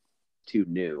too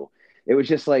new. It was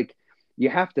just like you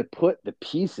have to put the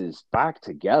pieces back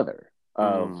together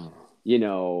of,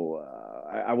 Mm.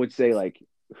 I would say like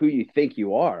who you think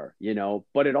you are,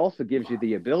 but it also gives you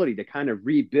the ability to kind of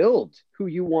rebuild who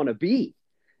you want to be.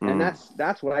 And Mm.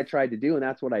 that's what I tried to do, and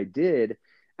that's what I did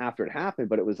after it happened.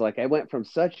 But it was like I went from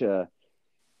such a,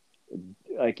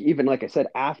 like, even like I said,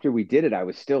 after we did it, I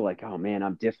was still like, oh man,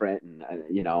 I'm different, and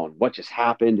and what just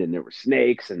happened, and there were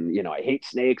snakes, and I hate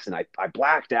snakes, and I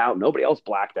blacked out, nobody else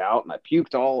blacked out, and I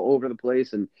puked all over the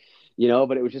place, and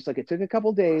but it was just like it took a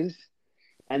couple days,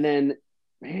 and then,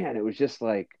 man, it was just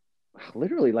like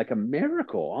literally like a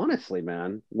miracle, honestly,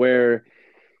 man, where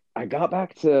I got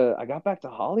back to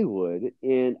Hollywood,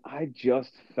 and I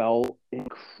just felt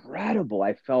incredible.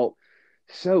 I felt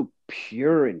so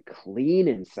pure and clean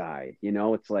inside.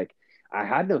 It's like I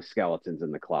had no skeletons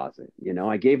in the closet.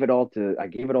 I gave it all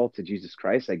to Jesus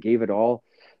Christ. I gave it all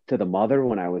to the mother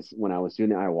when I was doing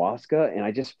the ayahuasca, and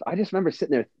I just remember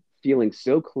sitting there feeling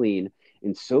so clean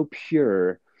and so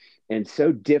pure and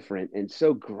so different and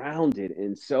so grounded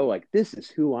and so like this is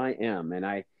who I am. And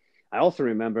I also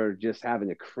remember just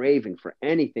having a craving for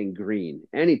anything green,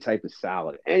 any type of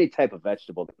salad, any type of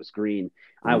vegetable that was green,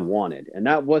 I Mm. wanted. And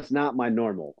that was not my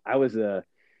normal. I was a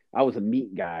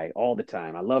meat guy all the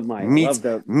time. I Meats, love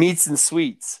the meats and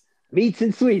sweets. meats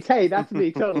and sweets. Hey, that's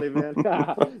me totally, man.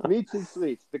 Meats and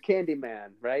sweets, the candy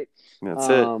man, right? That's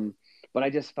it. Um, but I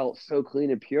just felt so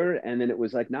clean and pure. And then it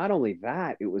was like not only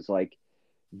that, it was like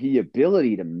the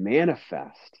ability to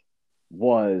manifest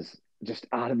was just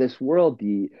out of this world.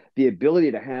 The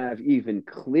ability to have even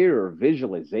clearer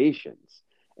visualizations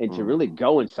and to really Mm.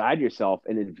 go inside yourself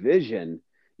and envision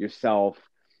yourself,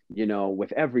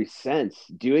 with every sense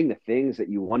doing the things that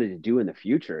you wanted to do in the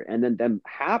future, and then them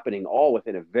happening all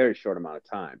within a very short amount of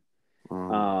time.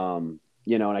 Mm.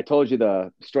 And I told you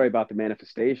the story about the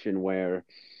manifestation where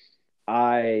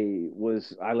I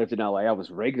lived in LA. I was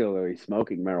regularly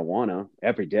smoking marijuana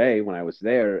every day when I was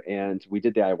there. And we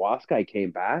did the ayahuasca. I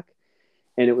came back,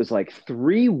 and it was like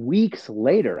 3 weeks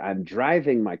later, I'm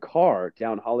driving my car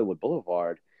down Hollywood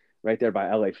Boulevard right there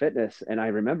by LA Fitness. And I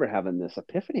remember having this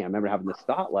epiphany. I remember having this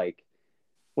thought like,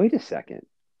 wait a second,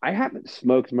 I haven't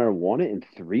smoked marijuana in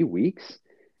 3 weeks.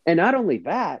 And not only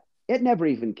that, it never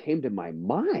even came to my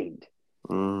mind.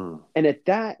 Mm. And at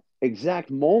that exact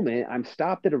moment, I'm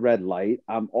stopped at a red light.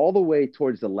 I'm all the way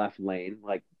towards the left lane,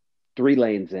 like 3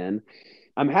 lanes in.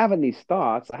 I'm having these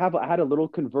thoughts. I had a little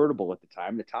convertible at the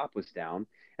time. The top was down,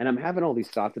 and I'm having all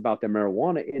these thoughts about the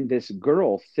marijuana. And this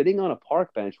girl sitting on a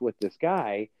park bench with this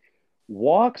guy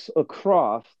walks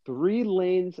across 3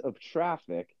 lanes of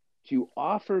traffic to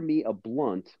offer me a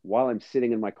blunt while I'm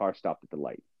sitting in my car stopped at the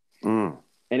light. Mm.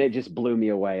 And it just blew me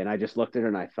away. And I just looked at her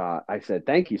and I said,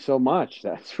 thank you so much.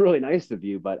 That's really nice of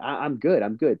you, but I'm good.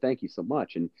 I'm good. Thank you so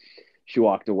much. And she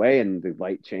walked away, and the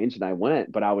light changed, and I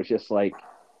went, but I was just like,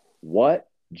 what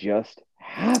just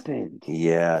happened?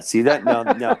 Yeah. See that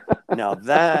now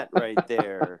that right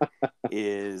there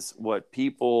is what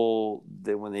people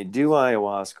that when they do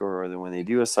ayahuasca or when they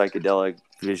do a psychedelic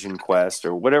vision quest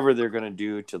or whatever they're going to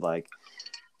do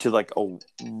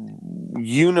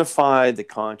unify the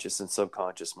conscious and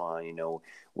subconscious mind.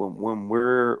 When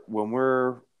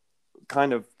we're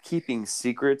kind of keeping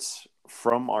secrets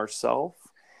from ourselves,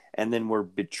 and then we're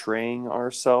betraying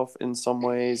ourselves in some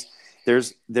ways.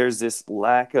 There's this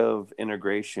lack of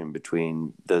integration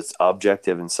between this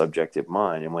objective and subjective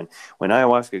mind. And when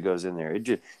ayahuasca goes in there,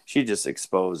 she just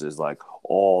exposes like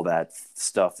all that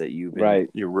stuff that Right,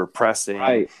 you're repressing,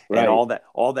 right, and right.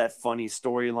 all that funny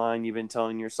storyline you've been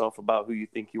telling yourself about who you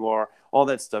think you are. All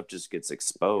that stuff just gets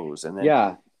exposed,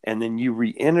 Yeah, and then you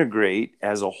reintegrate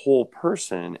as a whole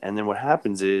person. And then what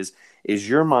happens is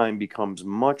your mind becomes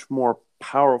much more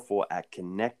powerful at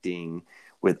connecting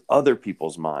with other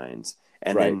people's minds.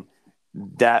 And right, then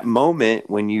that moment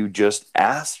when you just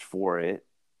asked for it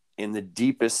in the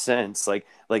deepest sense, like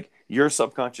your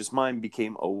subconscious mind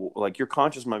became like your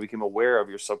conscious mind became aware of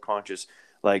your subconscious,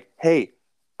 like, hey,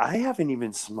 I haven't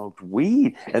even smoked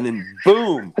weed. And then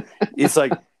boom, it's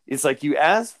like you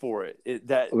asked for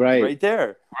that right, right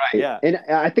there. right. Yeah. And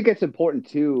I think it's important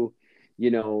too,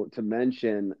 to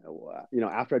mention,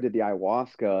 after I did the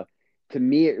ayahuasca, to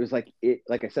me, it was like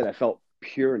like I said, I felt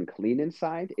pure and clean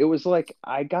inside. It was like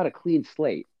I got a clean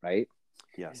slate, right?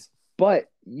 Yes. But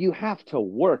you have to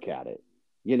work at it.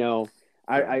 You know,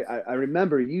 Yeah. I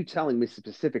remember you telling me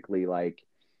specifically, like,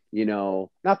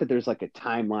 not that there's like a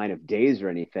timeline of days or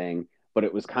anything, but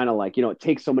it was kind of like, it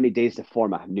takes so many days to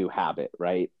form a new habit,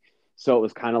 right? So it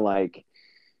was kind of like,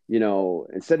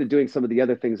 instead of doing some of the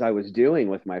other things I was doing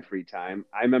with my free time,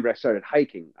 I remember I started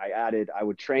hiking. I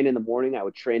would train in the morning, I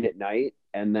would train at night,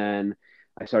 and then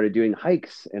I started doing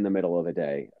hikes in the middle of the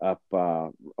day up,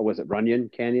 was it Runyon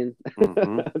Canyon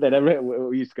Mm-hmm. that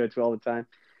we used to go to all the time.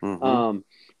 Mm-hmm. Um,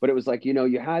 but it was like,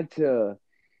 you had to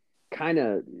kind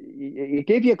of, it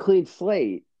gave you a clean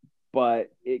slate,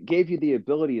 but it gave you the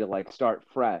ability to like start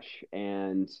fresh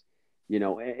and,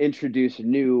 introduce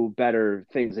new, better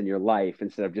things in your life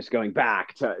instead of just going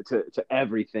back to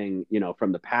everything,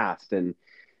 from the past. And,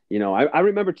 I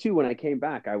remember too, when I came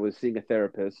back, I was seeing a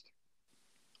therapist.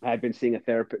 I had been seeing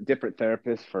different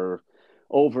therapists for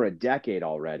over a decade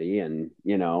already. And,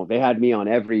 they had me on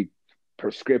every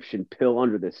prescription pill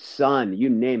under the sun, you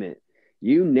name it.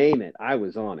 You name it, I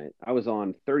was on it. I was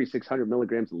on 3,600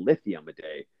 milligrams of lithium a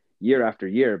day, year after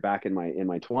year, back in my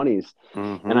 20s.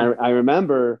 And I, Mm-hmm. I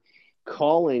remember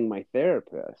calling my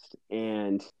therapist,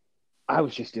 and I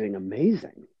was just doing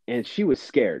amazing. And she was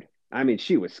scared. I mean,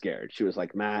 she was scared. She was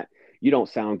like, Matt, you don't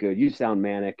sound good. You sound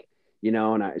manic,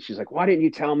 and she's like, why didn't you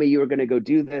tell me you were going to go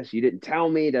do this? You didn't tell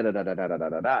me, da, da, da, da, da, da,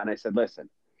 da, da. And I said, listen,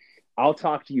 I'll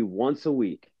talk to you once a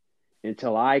week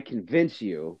until I convince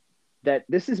you that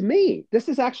this is me. This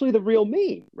is actually the real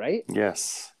me, right?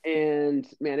 Yes. And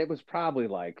man, it was probably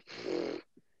like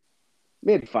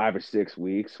maybe 5 or 6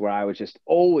 weeks where I was just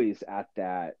always at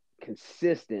that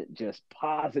consistent, just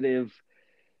positive,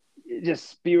 just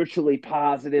spiritually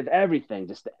positive, everything,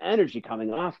 just the energy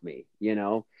coming off me,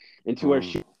 into where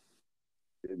Mm. she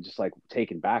just like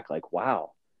taken back, like,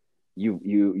 wow,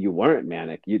 you weren't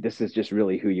manic. This is just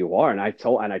really who you are. And I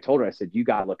told her, I said, you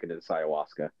got to look into this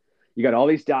ayahuasca. You got all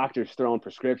these doctors throwing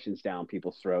prescriptions down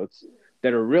people's throats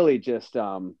that are really just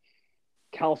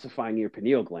calcifying your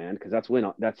pineal gland, because that's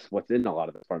what's in a lot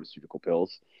of the pharmaceutical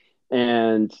pills.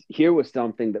 And here was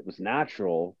something that was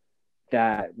natural,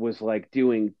 that was like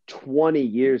doing 20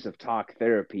 years of talk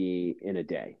therapy in a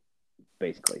day,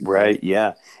 basically, right? Right.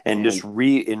 Yeah. And just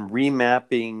And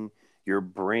remapping your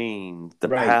brain, the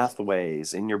right,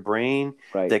 pathways in your brain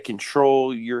right. that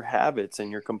control your habits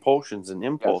and your compulsions and Yes.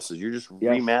 impulses. You're just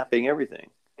Yes. remapping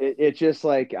everything. It just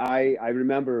like I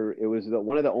remember it was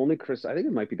one of the only Christmas, I think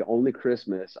it might be the only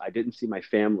Christmas I didn't see my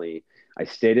family. I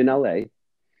stayed in LA,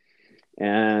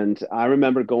 and I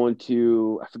remember going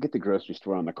to, I forget the grocery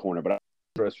store on the corner, but I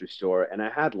grocery store, and I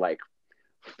had like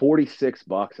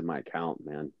 $46 in my account,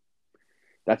 man.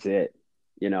 That's it.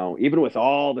 Even with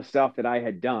all the stuff that I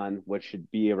had done, which should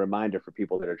be a reminder for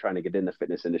people that are trying to get in the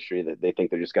fitness industry, that they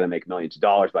think they're just going to make millions of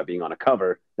dollars by being on a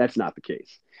cover. That's not the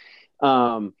case.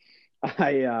 Um,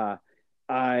 I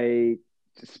I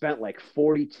spent like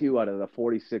 42 out of the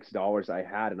 $46 I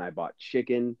had, and I bought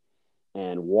chicken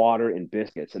and water and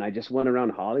biscuits, and I just went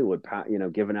around Hollywood,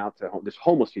 giving out to there's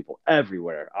homeless people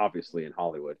everywhere, obviously in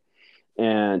Hollywood,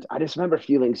 and I just remember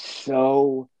feeling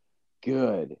so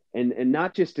good, and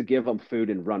not just to give them food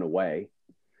and run away,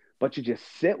 but to just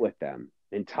sit with them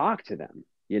and talk to them,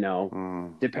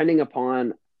 Mm. depending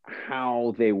upon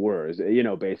how they were,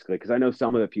 basically. Because I know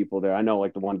some of the people there, I know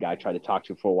like the one guy I tried to talk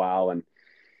to for a while, and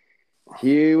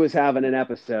he was having an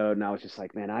episode, and I was just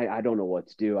like, man, I don't know what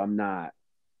to do. I'm not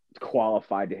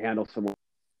qualified to handle someone.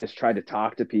 Just tried to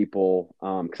talk to people,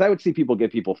 because I would see people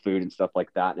give people food and stuff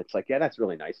like that, and it's like, yeah, that's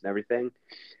really nice and everything,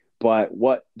 but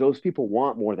what those people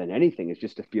want more than anything is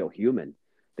just to feel human.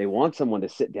 They want someone to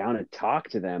sit down and talk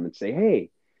to them and say, hey,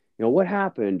 what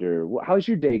happened, or how's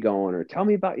your day going, or tell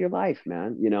me about your life,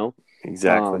 man.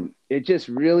 Exactly. It just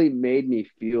really made me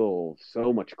feel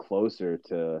so much closer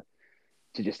to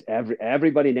just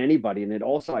everybody and anybody. And it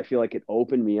also, I feel like it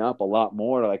opened me up a lot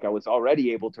more. Like I was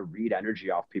already able to read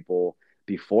energy off people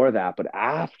before that, but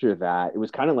after that, it was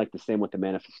kind of like the same with the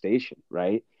manifestation,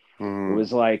 right? It Mm.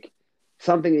 was like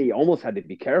something that you almost had to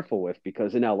be careful with,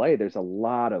 because in LA there's a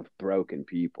lot of broken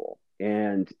people,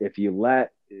 and if you like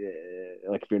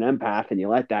if you're an empath and you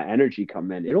let that energy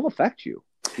come in, it'll affect you.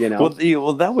 You know?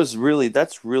 Well, that's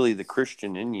really the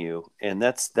Christian in you, and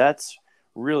that's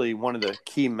really one of the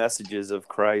key messages of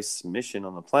Christ's mission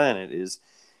on the planet is,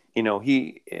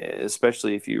 he,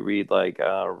 especially if you read like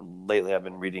lately I've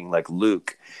been reading like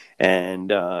Luke, and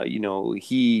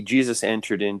Jesus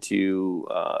entered into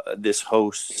this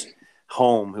host's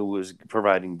home who was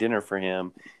providing dinner for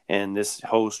him, and this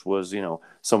host was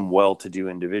some well-to-do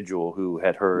individual who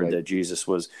had heard Right. that Jesus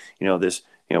was this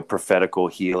prophetical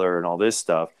healer and all this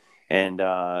stuff. And,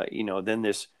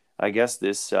 then I guess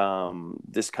this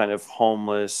kind of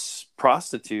homeless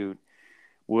prostitute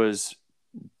was,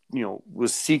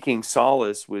 was seeking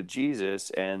solace with Jesus,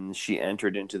 and she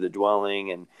entered into the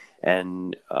dwelling,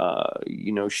 and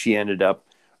she ended up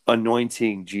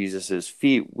anointing Jesus's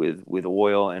feet with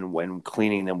oil, and when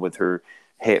cleaning them with her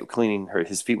hair,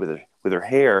 his feet with her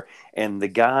hair. And the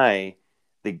guy,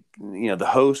 the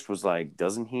host was like,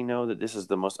 doesn't he know that this is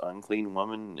the most unclean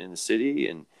woman in the city?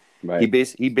 And he Right.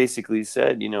 basically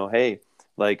said, hey,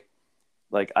 like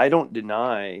I don't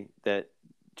deny that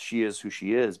she is who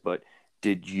she is, but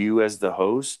did you, as the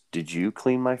host, did you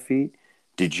clean my feet?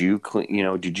 Did you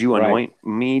clean, did you Right. anoint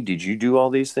me? Did you do all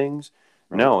these things?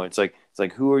 Right. No, it's like,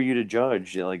 who are you to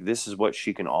judge? Like, this is what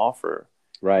she can offer,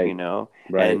 Right.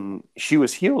 Right. and she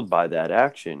was healed by that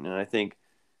action. And I think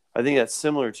that's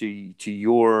similar to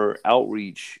your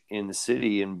outreach in the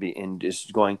city, and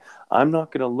just going, I'm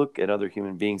not going to look at other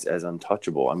human beings as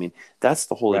untouchable. I mean, that's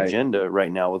the whole Right. agenda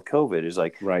right now with COVID, is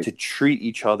like Right. to treat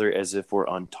each other as if we're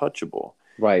untouchable.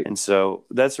 Right. And so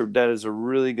that is a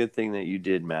really good thing that you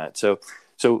did, Matt. So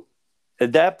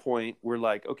at that point, we're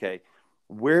like, okay,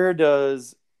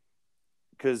 because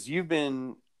you've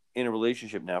been in a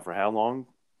relationship now for how long?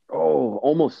 Oh,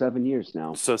 almost 7 years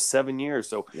now. So 7 years.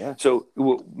 So Yeah. so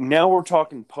now we're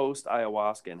talking post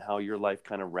ayahuasca and how your life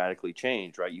kind of radically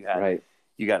changed, right? Right.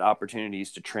 You got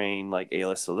opportunities to train like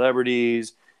A-list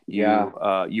celebrities.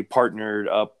 Yeah. You partnered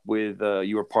up with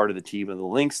you were part of the team of the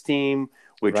Lynx team,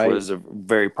 which Right. was a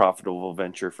very profitable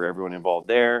venture for everyone involved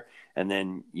there. And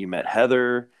then you met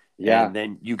Heather, Yeah. and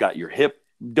then you got your hip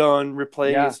done, Yeah.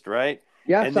 replaced, right?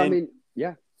 Yeah. And So I then mean,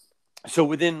 yeah. so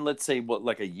within, let's say, what,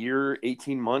 like a year,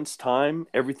 18 months time,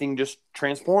 everything just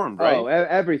transformed, Oh, right?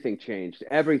 everything changed.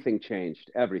 Everything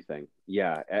changed. Everything.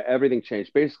 Yeah, everything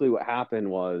changed. Basically, what happened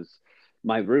was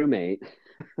my roommate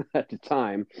at the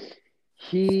time,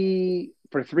 he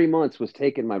for 3 months was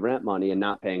taking my rent money and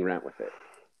not paying rent with it.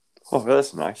 Oh,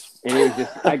 that's nice. And he was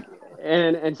just I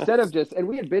and instead of just and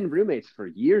we had been roommates for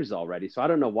years already, so I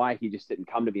don't know why he just didn't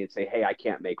come to me and say, "Hey, I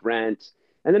can't make rent."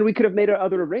 And then we could have made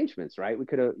other arrangements, right? We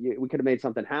could have made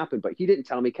something happen, but he didn't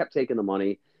tell me. Kept taking the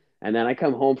money, and then I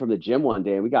come home from the gym one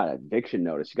day and we got an eviction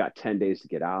notice. You got 10 days to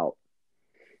get out,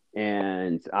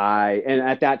 and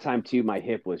at that time too, my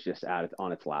hip was just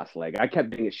on its last leg. I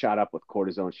kept getting it shot up with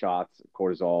cortisone shots,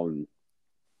 cortisol, and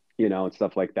and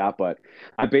stuff like that. But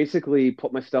I basically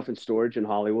put my stuff in storage in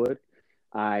Hollywood.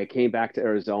 I came back to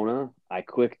Arizona. I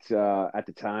quick at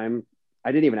the time.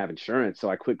 I didn't even have insurance, so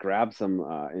I quick grabbed some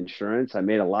insurance. I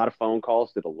made a lot of phone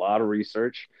calls, did a lot of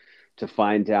research to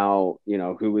find out,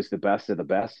 who was the best of the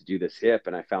best to do this hip.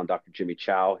 And I found Dr. Jimmy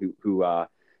Chow, who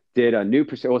did a new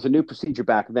procedure. It was a new procedure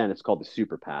back then. It's called the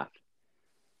Super Path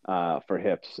for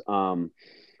hips.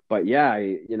 But yeah,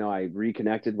 I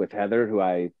reconnected with Heather, who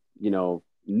I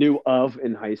knew of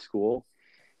in high school.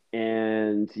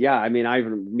 And yeah, I mean,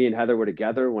 me and Heather were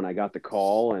together when I got the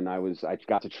call, and I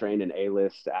got to train an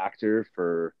A-list actor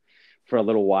for a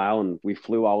little while, and we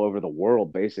flew all over the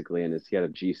world basically. And he had a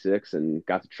G6, and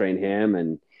got to train him,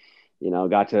 and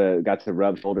got to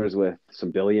rub shoulders with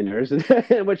some billionaires,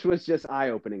 which was just eye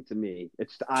opening to me.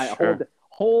 It's a Sure.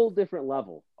 whole different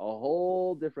level, a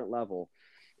whole different level.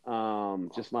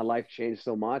 Just my life changed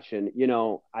so much, and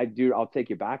I'll take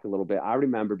you back a little bit. I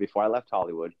remember before I left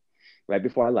Hollywood, right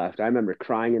before I left, I remember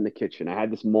crying in the kitchen. I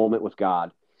had this moment with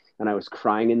God, and I was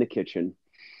crying in the kitchen.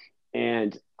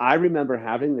 And I remember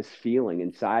having this feeling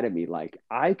inside of me like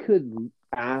I could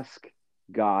ask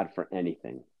God for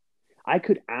anything. I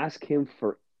could ask him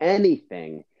for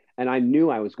anything, and I knew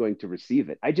I was going to receive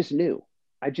it. I just knew.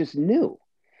 I just knew.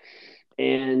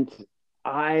 And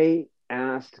I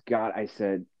asked God, I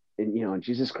said, in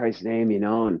Jesus Christ's name,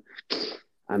 and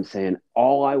I'm saying,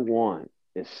 all I want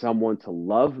is someone to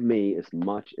love me as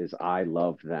much as I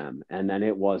love them. And then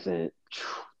it wasn't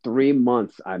 3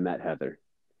 months I met Heather.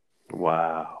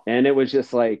 Wow. And it was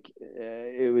just like,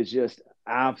 it was just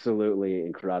absolutely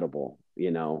incredible,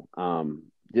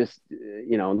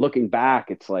 looking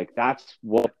back, it's like, that's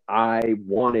what I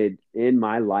wanted in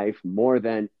my life more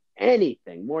than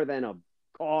anything, more than a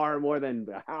car, more than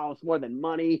a house, more than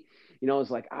money. It's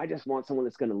like, I just want someone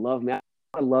that's going to love me. I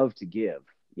love to give,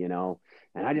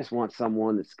 and I just want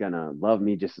someone that's going to love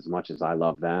me just as much as I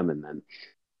love them. And then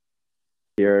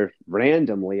here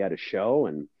randomly at a show,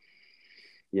 and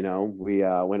we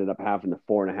ended up having a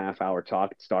 4.5 hour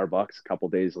talk at Starbucks a couple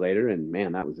days later, and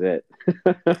man, that was it.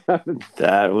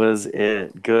 That was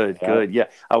it. Good, Yeah. good. Yeah.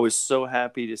 I was so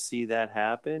happy to see that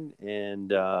happen.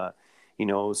 And,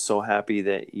 so happy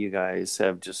that you guys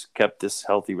have just kept this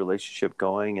healthy relationship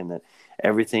going, and that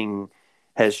everything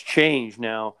has changed.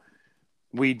 Now,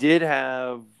 we did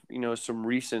have, some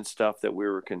recent stuff that we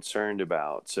were concerned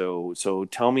about. So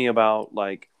tell me about,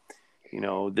 like,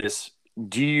 this.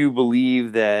 Do you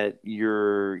believe that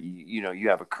you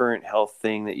have a current health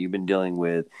thing that you've been dealing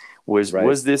with? Was Right.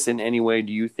 was this in any way?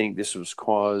 Do you think this was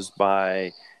caused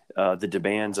by the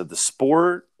demands of the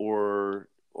sport, or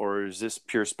is this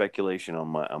pure speculation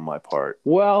on my part?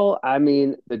 Well, I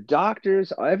mean,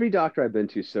 every doctor I've been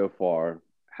to so far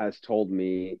has told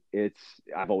me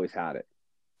I've always had it.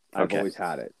 I've Okay. always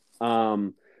had it.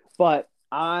 But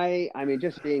I mean,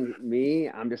 just being me,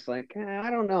 I'm just like, I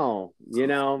don't know,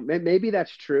 maybe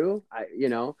that's true.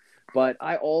 But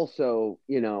I also,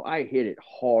 I hit it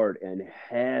hard and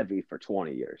heavy for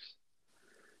 20 years.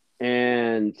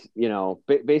 And,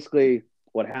 basically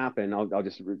what happened, I'll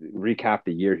just recap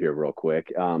the year here real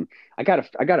quick. I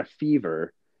got a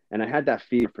fever, and I had that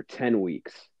fever for 10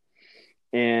 weeks.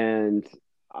 And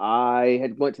I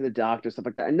had went to the doctor, stuff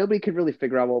like that, and nobody could really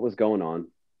figure out what was going on.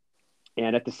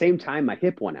 And at the same time, my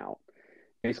hip went out.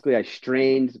 Basically, I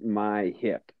strained my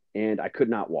hip and I could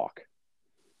not walk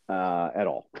at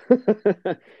all.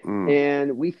 Mm.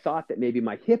 And we thought that maybe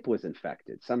my hip was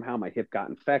infected. Somehow my hip got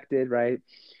infected, right?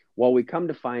 Well, we come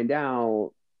to find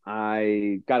out,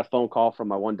 I got a phone call from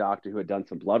my one doctor who had done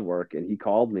some blood work, and he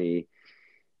called me.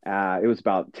 It was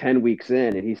about 10 weeks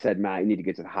in, and he said, Matt, you need to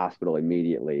get to the hospital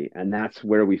immediately. And that's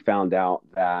where we found out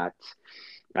that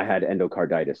I had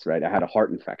endocarditis, right? I had a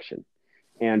heart infection.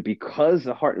 And because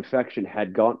the heart infection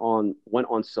went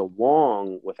on so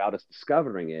long without us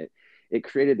discovering it, it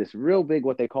created this real big,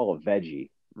 what they call a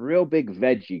veggie, real big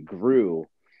veggie grew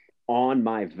on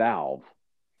my valve,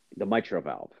 the mitral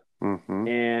valve. Mm-hmm.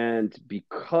 And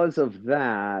because of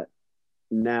that,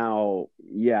 now,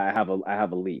 yeah, I have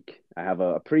a leak. I have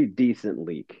a pretty decent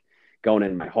leak going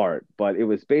in my heart, but it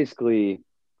was basically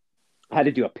I had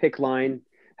to do a pick line.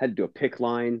 Had to do a pick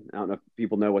line. I don't know if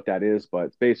people know what that is, but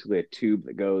it's basically a tube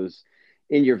that goes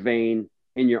in your vein,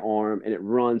 in your arm, and it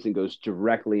runs and goes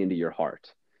directly into your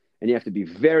heart. And you have to be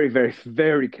very, very,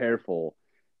 very careful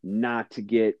not to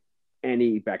get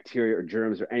any bacteria or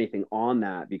germs or anything on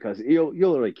that because you'll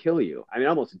literally kill you. I mean, I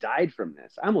almost died from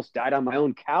this. I almost died on my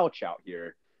own couch out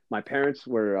here. My parents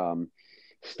were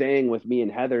staying with me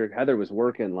and Heather. Heather was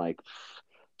working like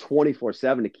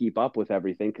 24/7 to keep up with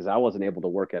everything because I wasn't able to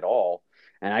work at all.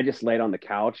 And I just laid on the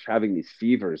couch having these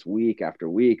fevers week after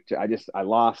week. I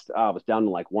was down to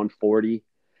like 140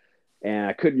 and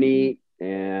I couldn't eat.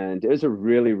 And it was a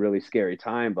really, really scary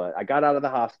time. But I got out of the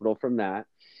hospital from that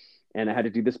and I had to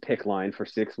do this pick line for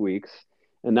 6 weeks.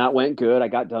 And that went good. I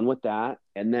got done with that.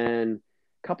 And then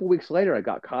a couple weeks later, I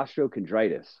got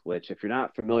costochondritis, which, if you're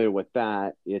not familiar with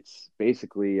that, it's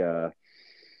basically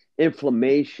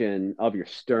inflammation of your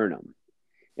sternum.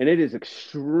 And it is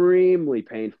extremely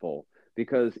painful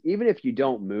because even if you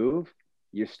don't move,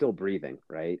 you're still breathing,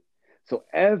 right? So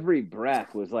every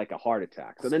breath was like a heart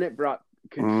attack. So then it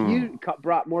Mm.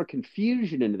 brought more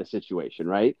confusion into the situation,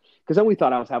 right? Because then we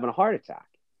thought I was having a heart attack.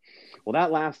 Well,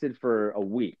 that lasted for a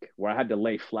week where I had to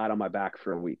lay flat on my back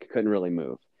for a week, couldn't really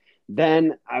move.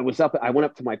 Then I went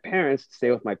up to my parents to stay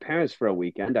with my parents for a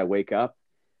weekend. I wake up,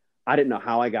 I didn't know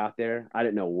how I got there. I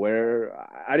didn't know where.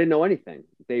 I didn't know anything.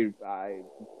 I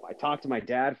talked to my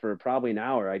dad for probably an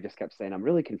hour. I just kept saying, "I'm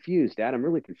really confused, Dad. I'm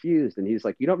really confused." And he's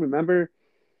like, "You don't remember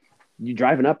you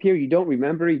driving up here? You don't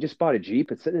remember? You just bought a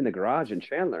Jeep. It's sitting in the garage in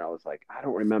Chandler." I was like, "I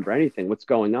don't remember anything. What's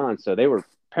going on?" So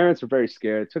parents were very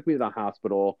scared. Took me to the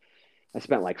hospital. I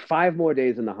spent like 5 more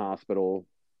days in the hospital,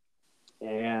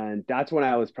 and that's when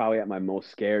I was probably at my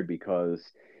most scared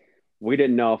because we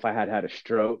didn't know if I had had a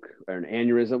stroke or an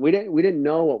aneurysm. We didn't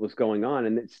know what was going on,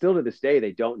 and still to this day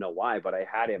they don't know why. But I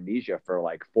had amnesia for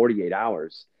like 48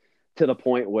 hours, to the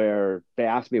point where they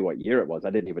asked me what year it was. I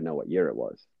didn't even know what year it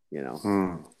was. You know,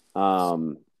 Mm.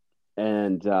 um,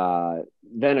 and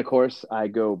then of course I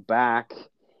go back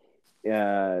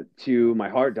to my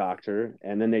heart doctor,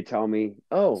 and then they tell me,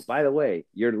 "Oh, by the way,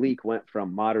 your leak went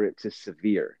from moderate to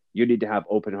severe. You need to have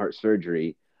open heart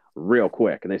surgery real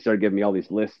quick." And they started giving me all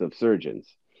these lists of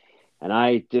surgeons, and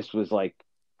I just was like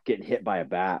getting hit by a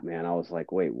bat, man. I was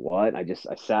like, "Wait, what?" I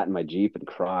sat in my Jeep and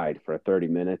cried for 30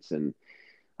 minutes, and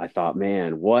I thought,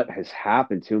 man, what has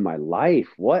happened to my life?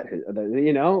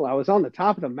 I was on the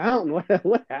top of the mountain.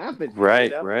 What happened here?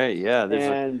 Right, right. Yeah, there's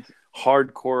a And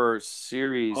hardcore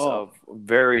series oh, of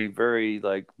very, very,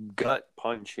 like, gut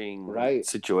punching right, right.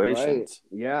 situations.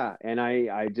 Yeah. And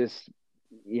I just,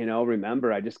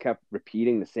 remember I just kept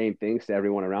repeating the same things to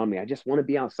everyone around me. I just want to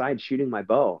be outside shooting my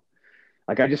bow.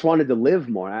 Like I just wanted to live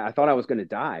more. I thought I was going to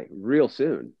die real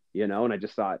soon, and I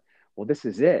just thought, well, this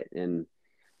is it. And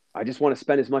I just want to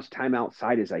spend as much time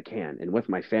outside as I can and with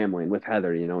my family and with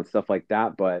Heather, you know, and stuff like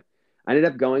that. But I ended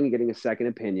up going and getting a second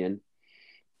opinion.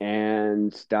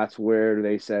 And that's where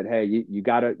they said, hey, you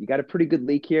got a pretty good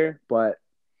leak here, but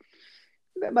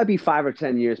that might be 5 or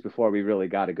 10 years before we really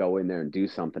got to go in there and do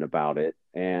something about it.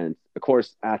 And of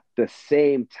course, at the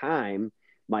same time,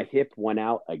 my hip went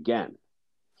out again.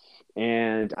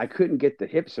 And I couldn't get the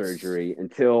hip surgery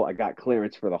until I got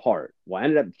clearance for the heart. Well, I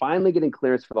ended up finally getting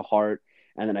clearance for the heart.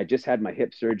 And then I just had my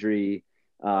hip surgery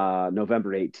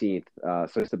November 18th.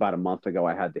 So just about a month ago,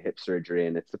 I had the hip surgery,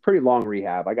 and it's a pretty long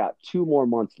rehab. I got 2 more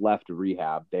months left of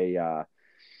rehab. They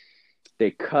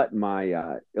cut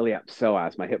my iliac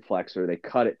psoas, my hip flexor. They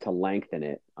cut it to lengthen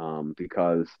it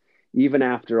because even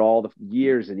after all the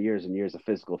years and years and years of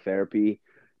physical therapy,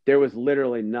 there was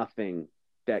literally nothing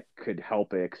that could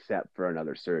help it except for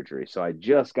another surgery. So I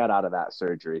just got out of that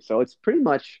surgery. So it's pretty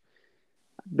much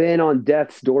been on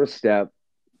death's doorstep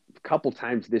a couple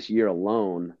times this year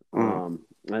alone. And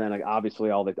then like,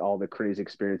 obviously all the crazy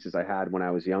experiences I had when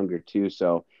I was younger too.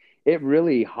 So it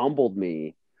really humbled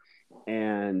me.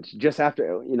 And just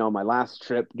after, you know, my last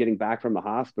trip getting back from the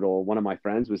hospital, one of my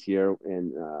friends was here,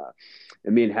 and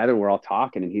me and Heather were all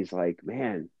talking, and he's like,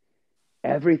 man,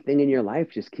 everything in your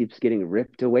life just keeps getting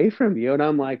ripped away from you. And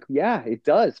I'm like, yeah, it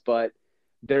does. But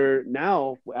they're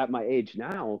now at my age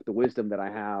now, the wisdom that I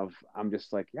have, I'm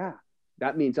just like, yeah,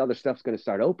 that means other stuff's going to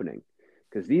start opening,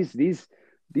 because these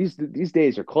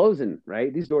days are closing,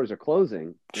 right? These doors are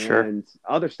closing, Sure. and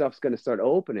other stuff's going to start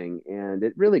opening. And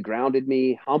it really grounded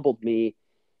me, humbled me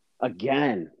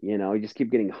again. You know, you just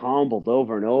keep getting humbled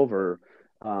over and over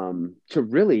to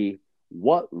really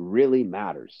what really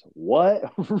matters,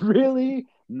 what really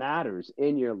matters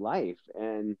in your life.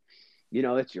 And, you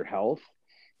know, it's your health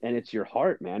and it's your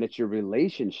heart, man. It's your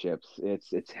relationships.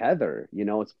 It's Heather, you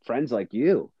know, it's friends like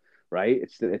you, right?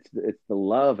 It's the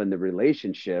love and the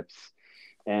relationships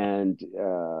and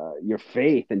your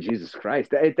faith in Jesus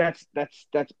Christ. That's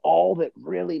all that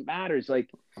really matters. Like,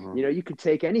 you know, you could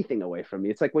take anything away from me.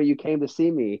 It's like when you came to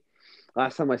see me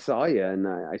last time I saw you, and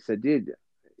I said, dude,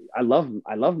 I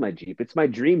love my Jeep. It's my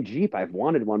dream Jeep. I've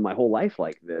wanted one my whole life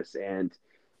like this, and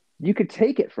you could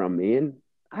take it from me, and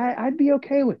I'd be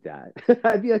okay with that.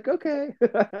 I'd be like, okay.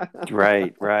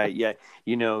 Right, right. Yeah.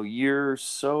 You know, you're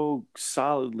so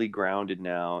solidly grounded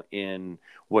now in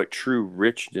what true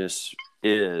richness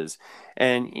is.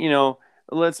 And, you know,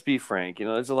 let's be frank, you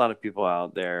know, there's a lot of people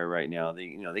out there right now that,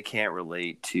 you know, they can't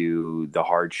relate to the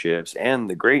hardships and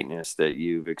the greatness that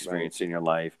you've Right. experienced in your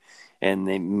life. And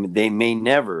they may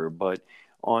never, but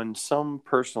on some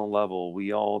personal level,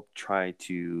 we all try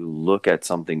to look at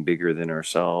something bigger than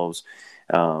ourselves,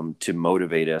 to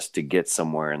motivate us to get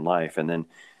somewhere in life. And then,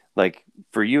 like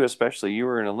for you especially, you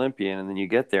were an Olympian, and then you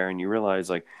get there and you realize,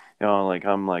 like, you know, like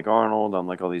I'm like Arnold, I'm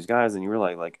like all these guys, and you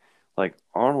realize like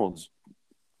Arnold's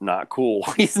not cool.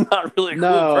 He's not really a cool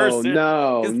No, person.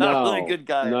 no, He's not really a no, good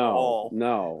guy at no, all.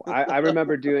 no. I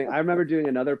remember doing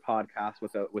another podcast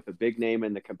with a big name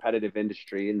in the competitive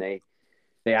industry, and they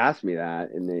asked me that,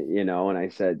 and you know, and I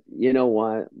said, you know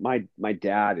what, my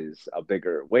dad is a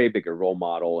way bigger role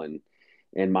model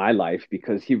in my life,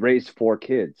 because he raised 4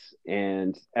 kids,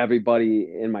 and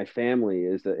everybody in my family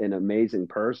is an amazing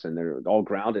person. They're all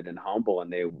grounded and humble,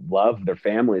 and they love their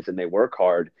families and they work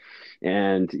hard.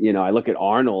 And you know, I look at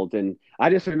Arnold, and I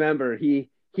just remember he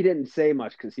didn't say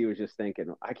much because he was just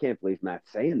thinking, I can't believe Matt's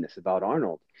saying this about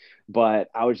Arnold. But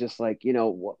I was just like, you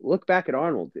know, look back at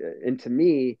Arnold, and to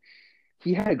me,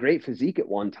 he had a great physique at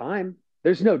one time.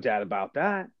 There's no doubt about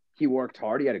that. He worked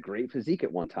hard. He had a great physique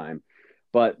at one time.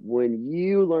 But when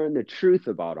you learn the truth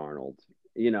about Arnold,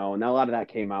 you know, and a lot of that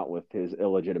came out with his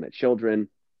illegitimate children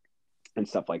and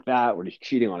stuff like that, where he's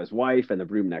cheating on his wife and the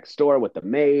room next door with the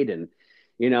maid. And,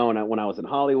 you know, and when I was in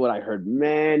Hollywood, I heard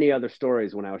many other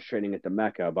stories when I was training at the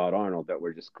Mecca about Arnold that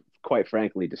were just quite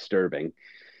frankly disturbing.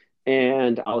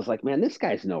 And I was like, man, this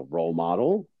guy's no role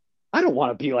model. I don't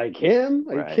want to be like him.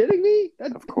 Are you Right. kidding me?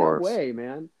 Of No course. way,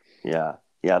 man. Yeah.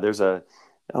 Yeah.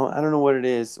 Oh, I don't know what it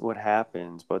is, what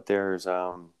happens, but there's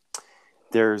when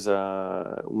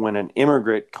an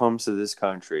immigrant comes to this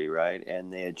country, right,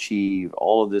 and they achieve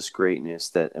all of this greatness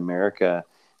that America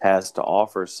has to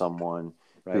offer someone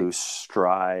Right, who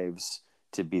strives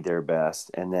to be their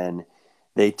best, and then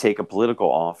they take a political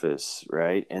office,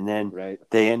 right, and then right.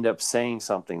 they end up saying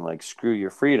something like "screw your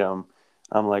freedom."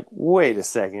 I'm like, wait a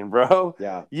second, bro.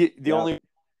 Yeah, The yeah. only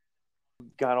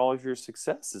got all of your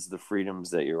success is the freedoms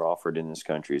that you're offered in this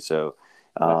country. So,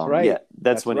 That's yeah, right.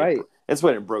 That's right. that's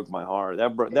when it broke my heart.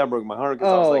 That broke my heart,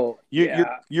 because I was like, Oh,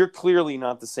 yeah. you're clearly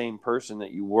not the same person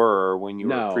that you were when you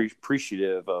were No,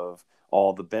 appreciative of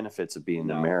all the benefits of being an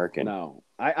No, American. no.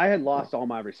 I had lost all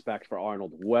my respect for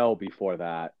Arnold well before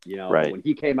that. Right. When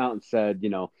he came out and said,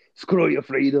 screw your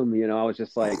freedom, I was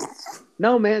just like,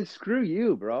 no, man, screw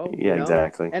you, bro. Yeah,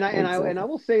 exactly. And I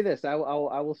will say this. I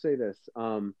will say this.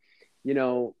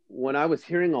 When I was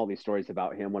hearing all these stories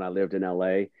about him when I lived in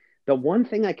LA, the one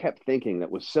thing I kept thinking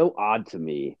that was so odd to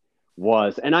me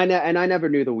was, and I never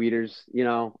knew the Weeders.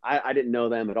 I didn't know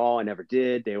them at all. I never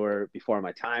did. They were before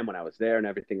my time when I was there and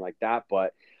everything like that.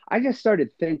 But I just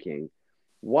started thinking,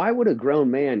 why would a grown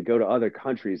man go to other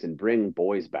countries and bring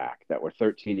boys back that were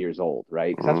 13 years old,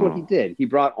 right? Because that's what he did. He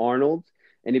brought Arnold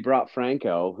and he brought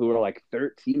Franco, who were like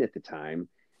 13 at the time.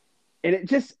 And it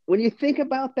just, when you think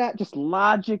about that, just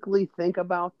logically think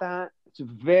about that, it's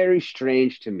very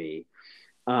strange to me.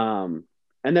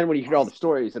 And then when you hear all the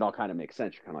stories, it all kind of makes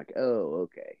sense. You're kind of like, oh,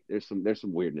 okay, there's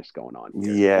some weirdness going on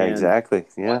here. Yeah, And exactly.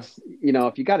 Yeah. plus,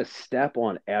 if you got to step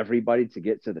on everybody to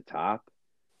get to the top,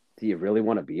 do you really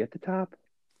want to be at the top?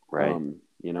 Right.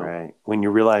 Right. When you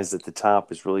realize that the top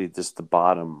is really just the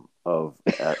bottom of,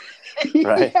 right?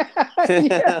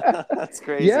 Yeah. That's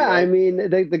crazy. Yeah, right? I mean,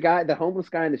 the homeless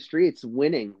guy in the streets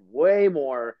winning way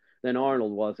more than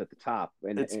Arnold was at the top.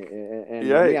 And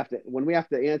yeah. when we have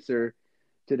to answer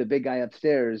to the big guy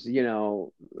upstairs,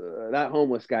 that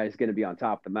homeless guy is going to be on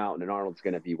top of the mountain, and Arnold's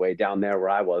going to be way down there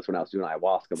where I was when I was doing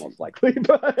ayahuasca, most likely.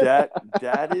 But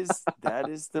that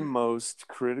is the most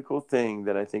critical thing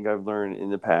that I think I've learned in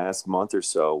the past month or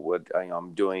so.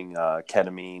 I'm doing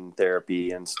ketamine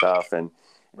therapy and stuff,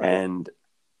 and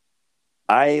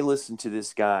I listened to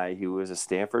this guy who was a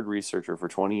Stanford researcher for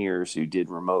 20 years who did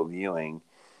remote viewing,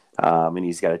 and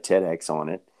he's got a TEDx on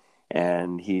it,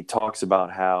 and he talks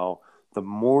about how the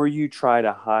more you try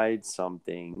to hide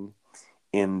something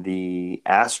in the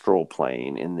astral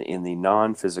plane, in the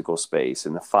non-physical space,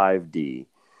 in the 5D,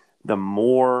 the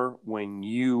more when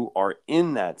you are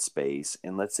in that space,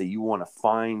 and let's say you want to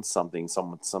find something,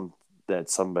 that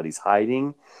somebody's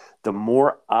hiding, the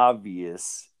more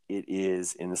obvious it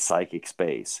is in the psychic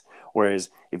space. Whereas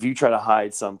if you try to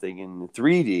hide something in the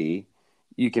 3D,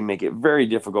 you can make it very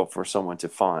difficult for someone to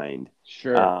find.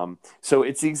 sure. So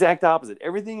it's the exact opposite.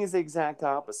 Everything is the exact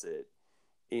opposite.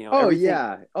 Oh Everything.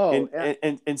 yeah. Oh,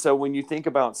 And so when you think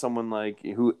about someone like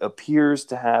who appears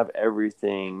to have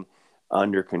everything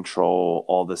under control,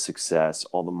 all the success,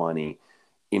 all the money,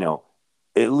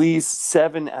 at least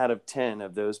 7 out of 10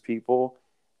 of those people,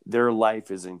 their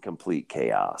life is in complete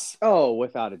chaos. oh,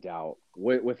 without a doubt.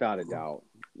 Without a doubt.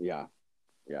 Yeah.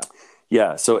 Yeah.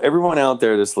 Yeah. So everyone out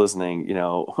there that's listening,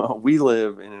 we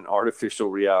live in an artificial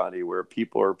reality where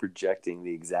people are projecting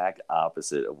the exact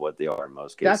opposite of what they are in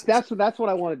most cases. That's what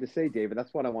I wanted to say, David.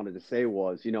 That's what I wanted to say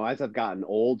was, as I've gotten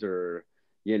older,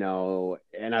 and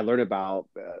I learned about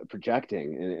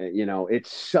projecting, and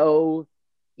it's so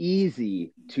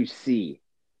easy to see.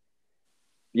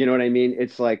 You know what I mean?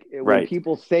 It's like when Right.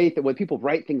 people when people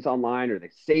write things online or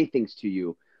they say things to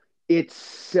you, it's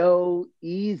so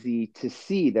easy to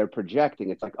see they're projecting.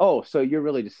 It's like, oh, so you're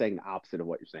really just saying the opposite of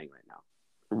what you're saying right now.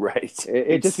 Right.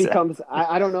 It just becomes,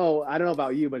 I don't know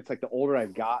about you, but it's like the older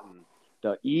I've gotten,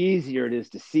 the easier it is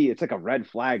to see. It's like a red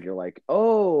flag. You're like,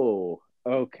 oh,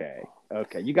 okay.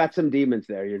 You got some demons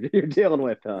there you're dealing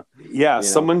with, huh? Yeah,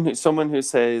 someone who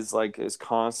says like is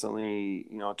constantly,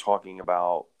 talking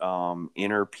about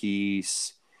inner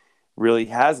peace really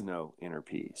has no inner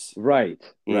peace. Right.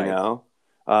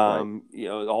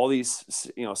 All these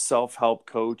self-help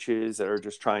coaches that are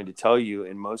just trying to tell you,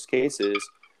 in most cases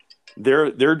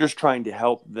they're just trying to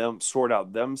help them sort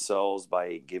out themselves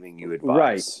by giving you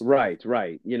advice. Right.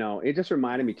 It just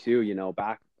reminded me too,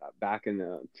 back in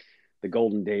the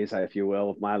golden days, if you will,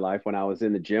 of my life, when I was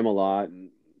in the gym a lot and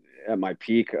at my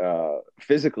peak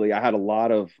physically, I had a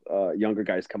lot of younger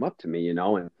guys come up to me, and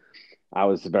I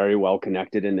was very well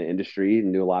connected in the industry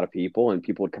and knew a lot of people, and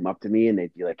people would come up to me and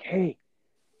they'd be like, hey,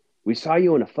 we saw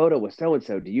you in a photo with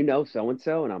so-and-so. Do you know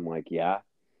so-and-so? And I'm like, yeah.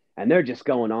 And they're just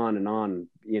going on and on,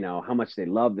 how much they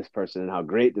love this person and how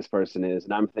great this person is.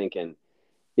 And I'm thinking,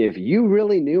 if you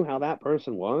really knew how that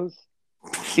person was,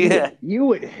 Yeah. you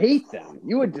would hate them.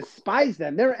 You would despise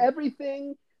them. They're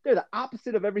everything. They're the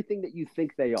opposite of everything that you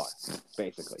think they are,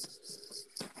 basically.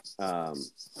 And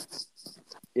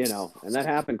that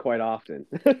happened quite often.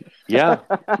 Yeah.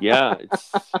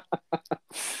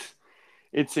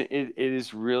 It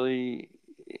is really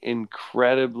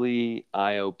incredibly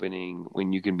eye-opening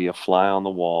when you can be a fly on the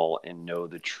wall and know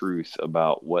the truth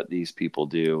about what these people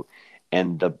do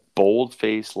and the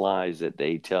bold-faced lies that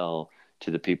they tell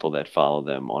to the people that follow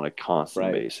them on a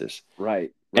constant basis.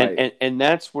 Right. And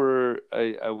that's where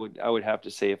I would have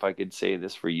to say, if I could say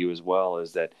this for you as well,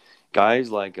 is that guys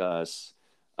like us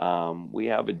we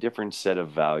have a different set of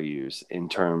values in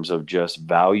terms of just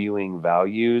valuing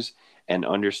values and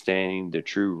understanding the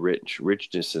true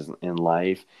richness in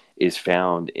life is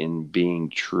found in being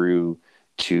true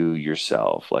to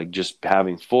yourself, like just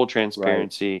having full Right.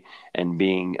 transparency and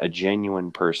being a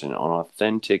genuine person, an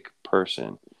authentic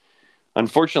person.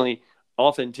 Unfortunately,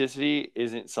 authenticity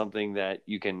isn't something that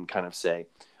you can kind of say,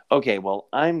 okay, well,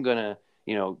 I'm going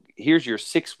to, here's your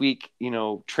 6 week,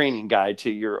 training guide to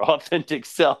your authentic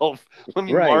self.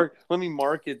 Right. Let me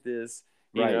market this,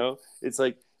 Right. it's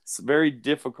like, it's very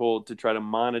difficult to try to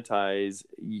monetize,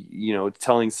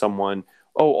 telling someone,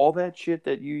 oh, all that shit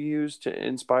that you use to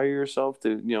inspire yourself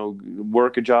to,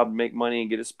 work a job, make money and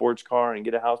get a sports car and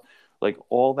get a house. Like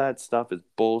all that stuff is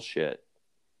bullshit.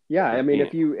 Yeah, I mean, Yeah.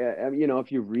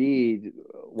 if you read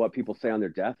what people say on their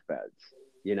deathbeds,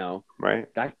 you know,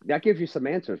 Right. that gives you some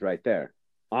answers right there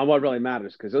on what really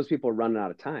matters, because those people are running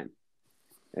out of time,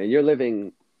 and you're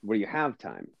living where you have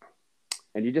time,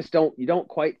 and you don't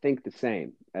quite think the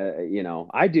same.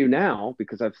 I do now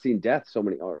because I've seen death so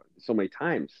many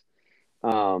times.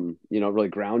 It really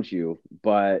grounds you,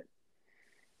 but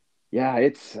yeah,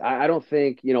 I don't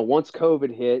think, once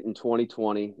COVID hit in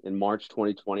 2020, in March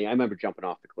 2020, I remember jumping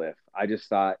off the cliff. I just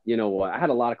thought, you know what? I had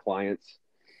a lot of clients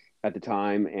at the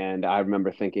time, and I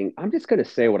remember thinking, I'm just going to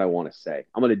say what I want to say.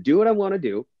 I'm going to do what I want to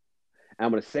do. And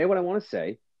I'm going to say what I want to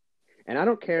say. And I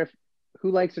don't care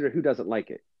who likes it or who doesn't like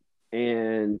it.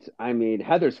 And I mean,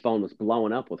 Heather's phone was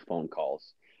blowing up with phone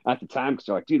calls at the time because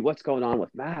they're like, dude, what's going on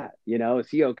with Matt? Is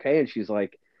he okay? And she's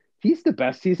like, he's the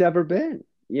best he's ever been.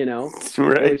 It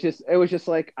Right. was just it was just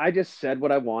like I just said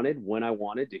what I wanted when I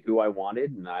wanted to who I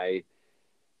wanted, and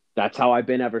that's how I've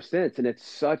been ever since. And it's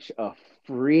such a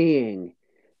freeing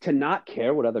to not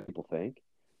care what other people think,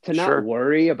 to not Sure.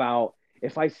 worry about,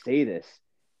 if I say this,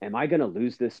 am I going to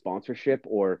lose this sponsorship,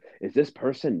 or is this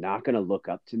person not going to look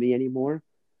up to me anymore?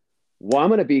 Well, I'm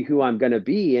going to be who I'm going to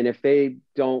be. And if they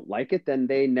don't like it, then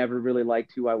they never really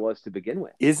liked who I was to begin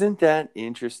with. Isn't that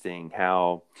interesting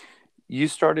how you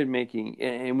started making,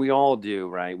 and we all do,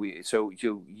 right?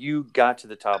 You got to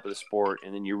the top of the sport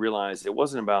and then you realized it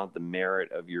wasn't about the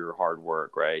merit of your hard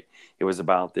work, right? It was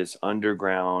about this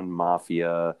underground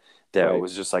mafia that Right.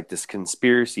 was just like this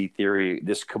conspiracy theory,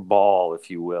 this cabal, if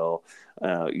you will,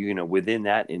 within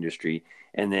that industry.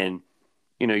 And then,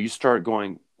 you start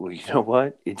going, well, you know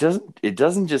what? It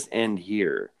doesn't just end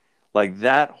here. Like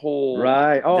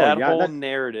Right. Oh, that yeah. whole That's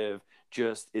narrative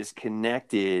just is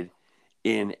connected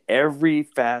in every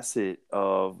facet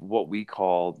of what we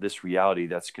call this reality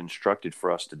that's constructed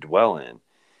for us to dwell in.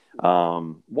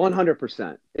 Um,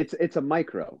 100%. It's a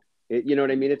micro. You know what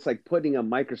I mean? It's like putting a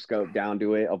microscope down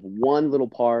to it of one little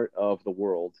part of the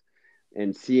world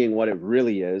and seeing what it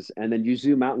really is. And then you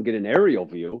zoom out and get an aerial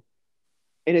view,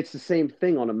 and it's the same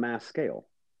thing on a mass scale,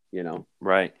 you know?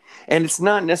 right. And it's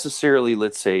not necessarily,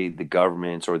 let's say, the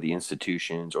governments or the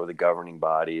institutions or the governing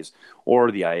bodies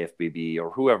or the IFBB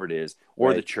or whoever it is, or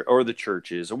Right. or the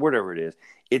churches or whatever it is.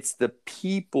 It's the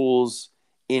people's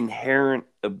inherent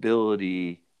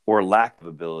ability or lack of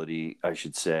ability, I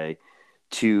should say,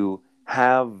 to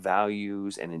have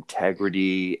values and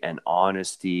integrity and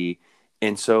honesty.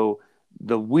 And so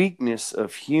the weakness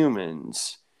of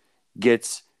humans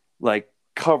gets like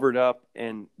covered up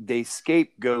and they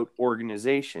scapegoat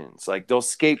organizations. Like they'll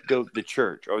scapegoat the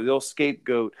church or they'll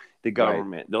scapegoat the Right.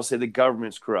 government. They'll say the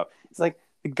government's corrupt. It's like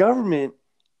the government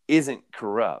isn't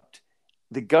corrupt.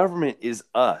 The government is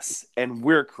us and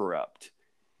we're corrupt,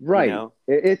 you Right. know?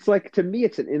 It's like, to me,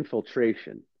 it's an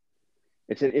infiltration.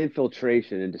 It's an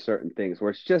infiltration into certain things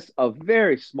where it's just a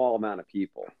very small amount of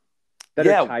people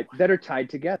Yeah, that are tied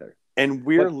together. and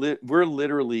But we're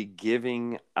literally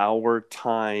giving our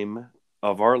time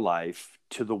of our life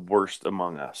to the worst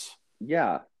among us.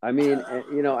 yeah, I mean,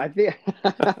 I think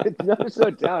no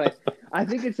doubt. I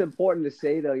think it's important to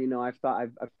say though, I've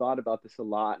thought about this a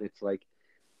lot, and it's like,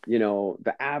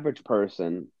 the average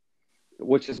person,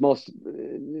 which is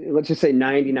let's just say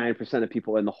 99% of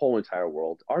people in the whole entire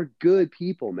world, are good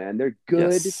people, man. They're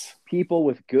good Yes. people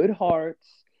with good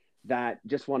hearts that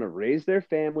just want to raise their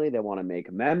family. They want to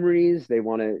make memories. They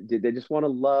just want to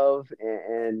love,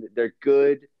 and they're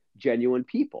good, genuine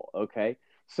people. Okay.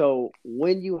 So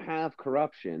when you have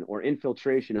corruption or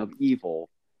infiltration of evil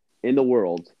in the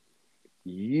world,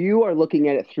 you are looking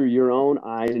at it through your own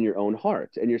eyes and your own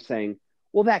heart. And you're saying,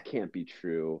 well, that can't be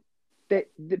true. The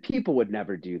people would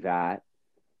never do that.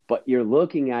 But you're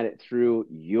looking at it through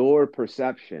your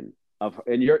perception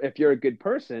if you're a good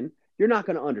person, you're not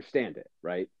going to understand it,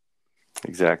 right?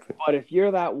 Exactly. But if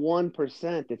you're that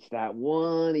 1%, it's that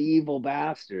one evil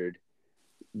bastard,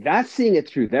 that's seeing it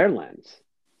through their lens.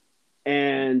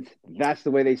 And that's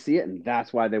the way they see it, and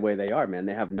that's why the way they are, man.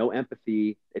 They have no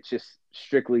empathy. It's just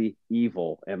strictly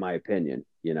evil, in my opinion,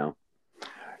 you know.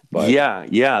 But Yeah,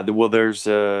 yeah. Well, there's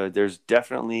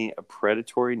definitely a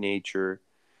predatory nature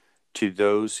to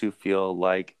those who feel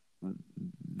like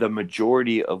the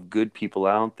majority of good people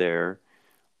out there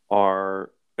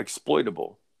are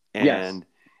exploitable, yes,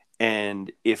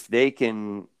 and if they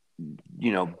can,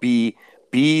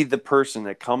 be the person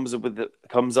that comes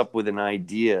up with an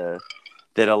idea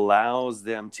that allows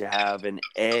them to have an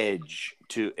edge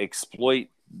to exploit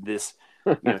this,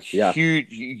 yeah,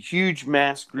 huge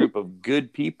mass group of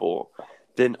good people,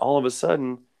 then all of a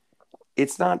sudden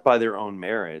it's not by their own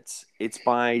merits. It's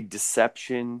by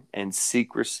deception and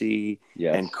secrecy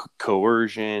yes, and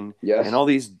coercion and yes, all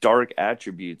these dark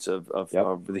attributes yep,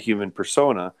 of the human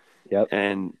persona. yep,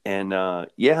 And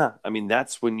yeah, I mean,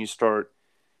 that's when you start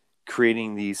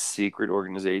creating these secret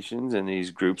organizations and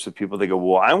these groups of people that go,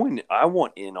 well, I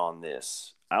want in on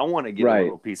this. I want to get a right,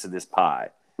 little piece of this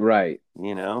pie, right,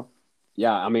 you know?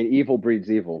 yeah. I mean, evil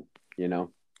breeds evil, you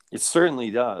know. It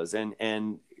certainly does. And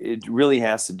it really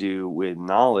has to do with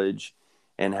knowledge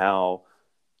and how,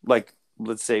 like,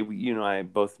 let's say you and I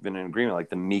have both been in agreement, like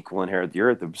the meek will inherit the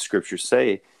earth, the scriptures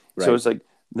say. So Right, it's like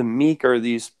the meek are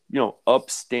these,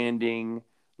 upstanding,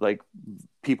 like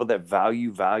people that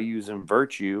value values and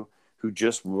virtue, who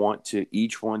just want to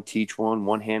each one teach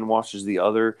one hand washes the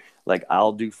other, like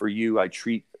I'll do for you, I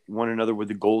treat one another with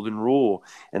the golden rule.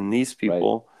 And these right,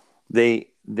 people,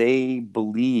 they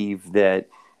believe that,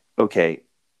 okay,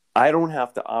 I don't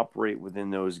have to operate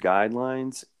within those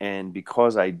guidelines, and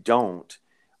because I don't,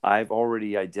 I've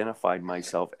already identified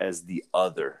myself as the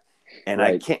other, and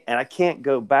I right, can't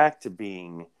go back to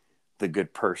being the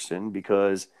good person,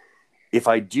 because if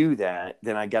I do that,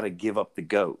 then I got to give up the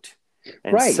goat.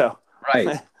 And right, so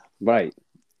right, right,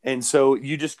 and so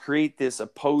you just create this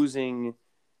opposing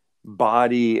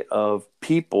body of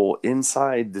people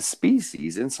inside the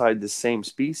species, inside the same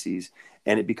species,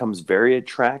 and it becomes very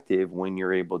attractive when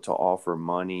you're able to offer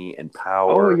money and oh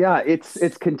power. yeah,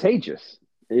 it's contagious,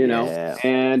 you know. Yeah.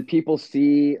 And people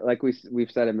see, like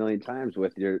we've said a million times,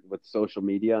 with social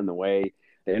media and the way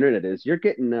the internet is, you're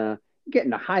getting a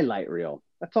highlight reel.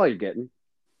 That's all you're getting.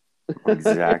 You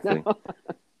Exactly. know?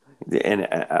 And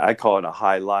I call it a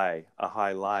high lie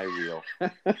reel. Yeah,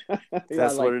 I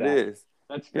That's what like it that. is.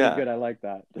 That's pretty Yeah, good. I like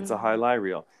that. it's a high lie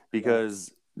reel, Yeah.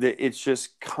 because it's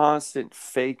just constant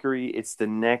fakery. It's the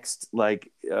next,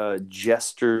 like,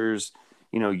 jesters,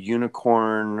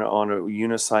 unicorn on a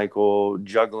unicycle,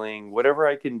 juggling, whatever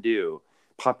I can do,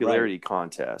 Right. popularity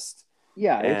contest.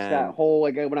 Yeah, it's that And whole,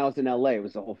 like when I was in LA, it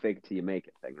was the whole fake it till you make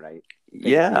it thing, right? Fake it till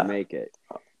you yeah, make it.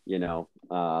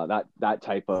 That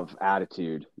type of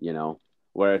attitude,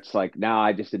 where it's like now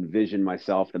I just envision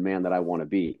myself the man that I want to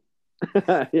be.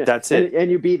 Yeah. that's And it. and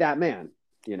you be that man.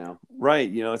 Right.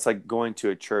 It's like going to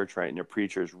a church, right? And a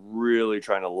preacher is really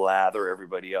trying to lather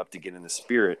everybody up to get in the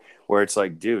spirit, where it's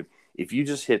like, dude, if you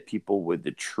just hit people with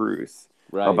the truth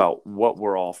Right, about what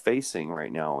we're all facing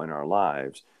right now in our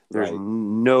lives, there's right.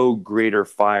 no greater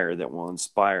fire that will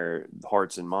inspire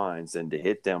hearts and minds than to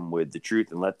hit them with the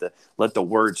truth and let the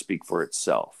word speak for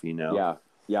itself. Yeah,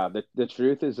 yeah. The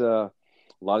truth is a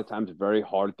lot of times a very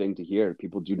hard thing to hear.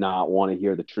 People do not want to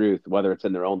hear the truth, whether it's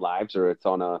in their own lives or it's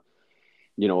on a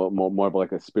more of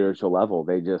like a spiritual level.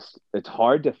 It's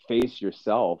hard to face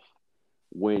yourself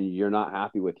when you're not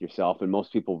happy with yourself. And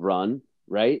most people run,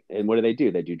 right? And what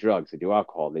do? They do drugs, they do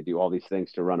alcohol, they do all these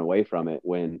things to run away from it,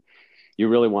 when you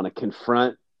really want to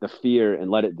confront the fear and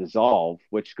let it dissolve,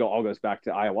 which all goes back to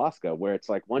ayahuasca, where it's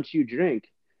like once you drink,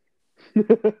 you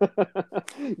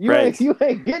ain't Right. you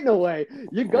ain't getting away.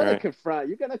 You're gonna Right. confront.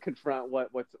 You're gonna confront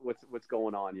what's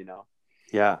going on.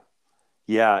 Yeah.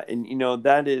 Yeah. And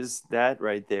that is that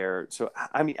right there. So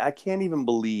I mean, I can't even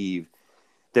believe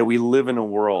that we live in a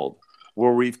world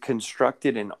where we've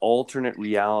constructed an alternate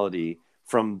reality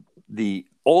from the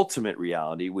ultimate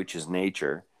reality, which is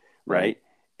nature, Right, right?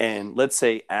 And let's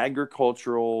say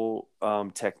agricultural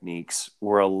techniques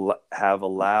have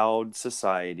allowed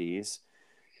societies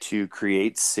to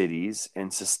create cities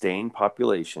and sustain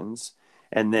populations.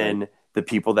 And right, then the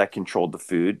people that controlled the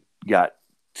food got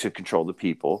to control the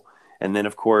people. And then,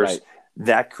 of course, right,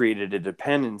 that created a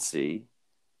dependency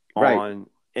right, on,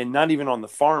 and not even on the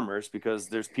farmers, because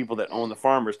there's people that own the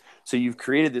farmers. So you've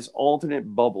created this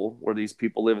alternate bubble where these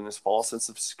people live in this false sense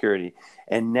of security.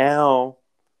 And now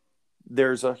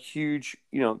there's a huge,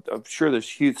 I'm sure there's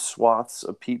huge swaths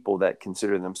of people that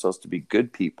consider themselves to be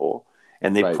good people,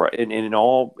 and right, and in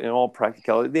all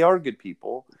practicality, they are good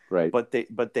people, right. but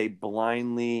they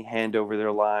blindly hand over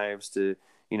their lives to,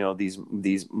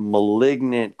 these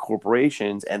malignant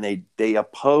corporations, and they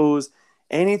oppose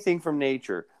anything from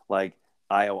nature. Like,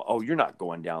 you're not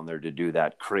going down there to do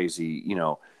that crazy,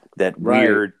 that Right.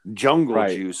 weird jungle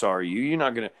Right. juice, are you? You're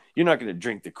not gonna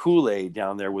drink the Kool-Aid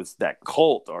down there with that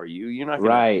cult, are you? You're not gonna,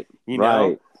 Right. you know.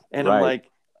 Right. And I'm Right.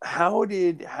 like, how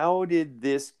did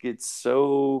this get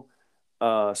so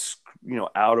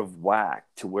out of whack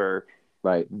to where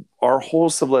Right. our whole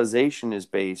civilization is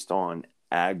based on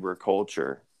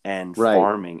agriculture and Right.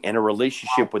 farming and a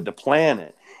relationship with the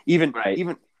planet. Even Right.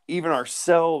 even even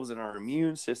ourselves and our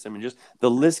immune system, and just the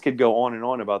list could go on and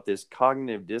on about this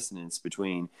cognitive dissonance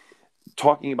between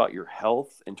talking about your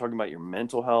health and talking about your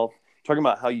mental health, talking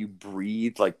about how you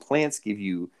breathe. Like, plants give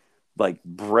you like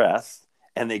breath,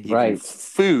 and they give you Right.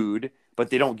 food, but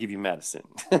they don't give you medicine.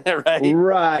 Right?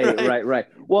 Right. Right? Right. Right.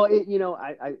 Well,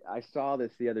 I saw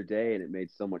this the other day and it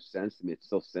made so much sense to me. It's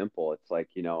so simple. It's like,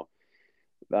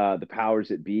 the powers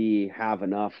that be have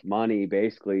enough money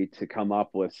basically to come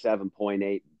up with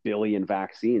 7.8 billion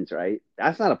vaccines, right?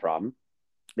 That's not a problem.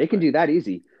 They can Right. do that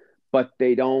easy, but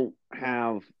they don't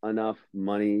have enough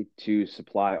money to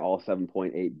supply all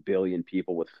 7.8 billion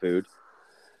people with food.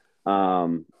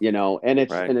 And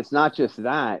it's Right. and it's not just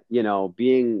that,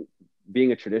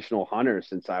 being a traditional hunter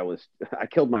since I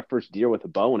killed my first deer with a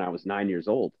bow when I was 9 years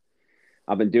old.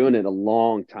 I've been doing it a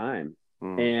long time.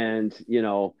 Mm.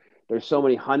 And, there's so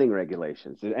many hunting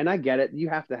regulations. And I get it. You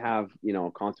have to have,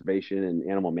 conservation and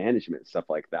animal management and stuff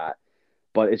like that.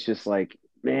 But it's just like,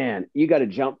 man, you got to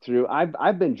jump through.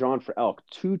 I've been drawn for elk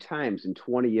 2 times in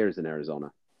 20 years in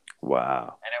Arizona.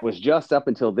 Wow. And it was just up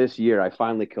until this year I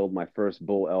finally killed my first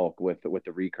bull elk with the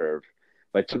recurve.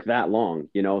 But it took that long,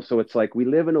 So it's like we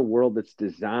live in a world that's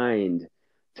designed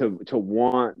to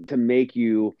want to make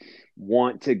you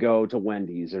want to go to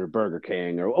Wendy's or Burger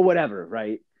King or whatever,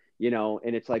 right?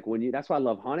 And it's like that's why I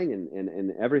love hunting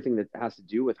and everything that has to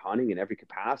do with hunting in every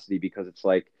capacity, because it's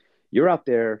like you're out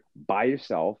there by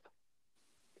yourself.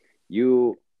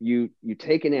 You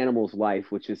take an animal's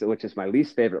life, which is my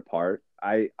least favorite part.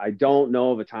 I don't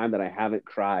know of a time that I haven't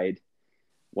cried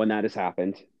when that has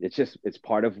happened. It's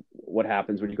part of what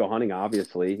happens when you go hunting,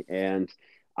 obviously. And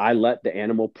I let the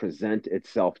animal present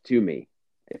itself to me.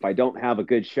 If I don't have a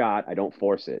good shot, I don't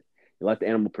force it. You let the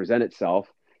animal present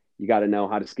itself. You got to know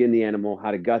how to skin the animal,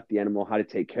 how to gut the animal, how to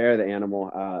take care of the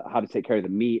animal, how to take care of the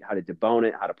meat, how to debone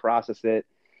it, how to process it.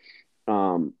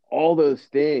 All those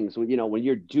things. When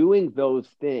you're doing those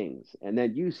things, and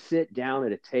then you sit down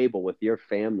at a table with your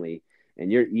family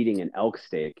and you're eating an elk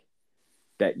steak,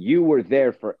 that you were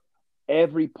there for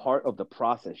every part of the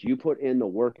process. You put in the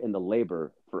work and the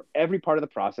labor for every part of the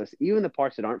process, even the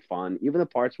parts that aren't fun, even the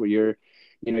parts where you're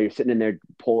sitting in there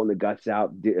pulling the guts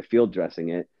out, field dressing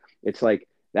it. It's like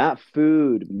that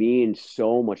food means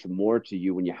so much more to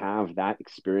you when you have that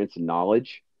experience and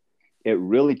knowledge. It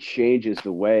really changes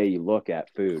the way you look at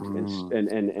food and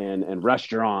Mm. and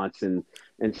restaurants and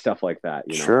stuff like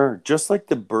that. Sure. Just like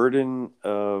the burden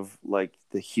of like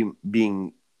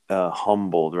being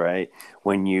humbled, right?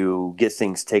 When you get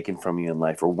things taken from you in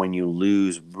life, or when you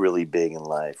lose really big in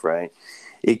life, right?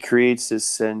 It creates this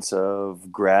sense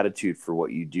of gratitude for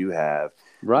what you do have.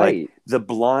 Like, Right. the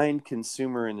blind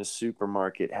consumer in the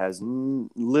supermarket has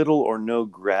little or no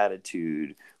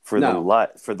gratitude for No.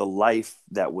 the life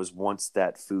that was once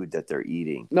that food that they're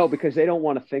eating. No, because they don't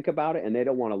want to think about it and they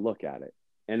don't want to look at it.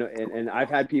 And I've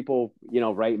had people,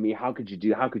 write me, how could you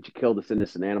kill this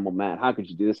innocent animal, Matt? How could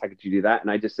you do this? How could you do that? And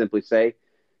I just simply say,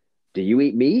 do you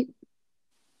eat meat?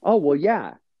 Oh, well,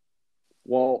 yeah.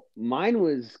 Well, mine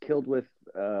was killed with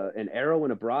an arrow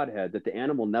and a broadhead that the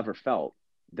animal never felt.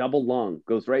 Double lung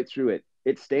goes right through it.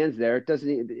 It stands there. It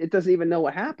doesn't even know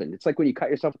what happened. It's like when you cut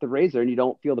yourself with a razor and you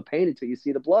don't feel the pain until you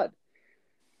see the blood.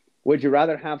 Would you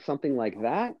rather have something like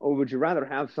that, or would you rather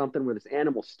have something where this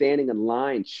animal standing in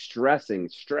line, stressing,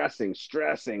 stressing,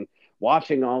 stressing,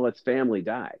 watching all its family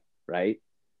die? Right?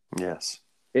 Yes.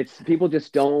 It's people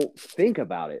just don't think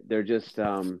about it. They're just,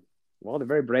 they're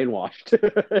very brainwashed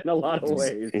in a lot of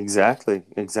ways. Exactly,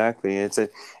 exactly.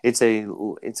 It's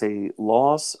a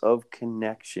loss of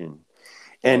connection,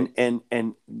 and Right.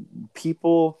 and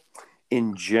people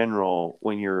in general,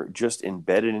 when you're just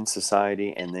embedded in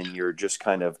society, and then you're just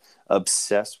kind of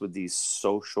obsessed with these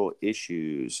social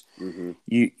issues, Mm-hmm.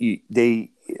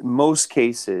 they, most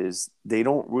cases, they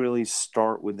don't really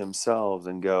start with themselves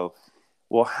and go,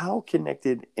 well, how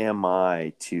connected am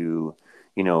I to,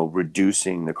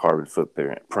 reducing the carbon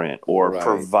footprint, or Right.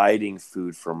 providing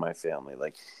food for my family?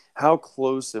 Like, how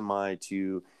close am I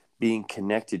to being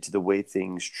connected to the way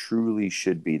things truly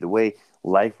should be, the way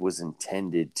life was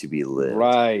intended to be lived,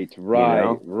 Right. you Right.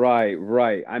 know? Right.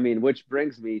 Right. I mean, which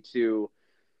brings me to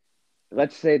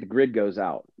let's say the grid goes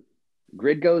out.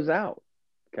 Grid goes out.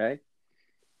 Okay.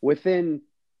 Within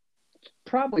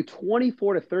probably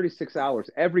 24 to 36 hours,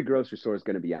 every grocery store is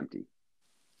going to be empty.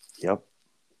 Yep.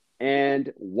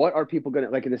 And what are people going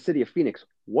to, like in the city of Phoenix,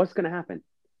 what's going to happen?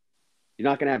 You're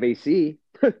not going to have AC.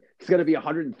 It's going to be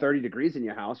 130 degrees in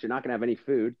your house. You're not going to have any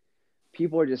food.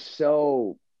 People are just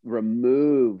so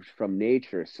removed from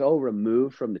nature, so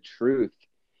removed from the truth.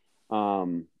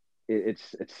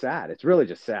 It's sad. It's really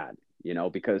just sad,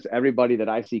 because everybody that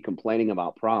I see complaining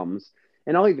about problems,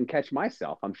 and I'll even catch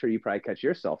myself. I'm sure you probably catch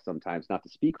yourself sometimes, not to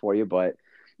speak for you, but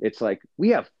it's like we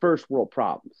have first world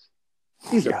problems.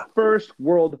 These are first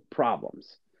world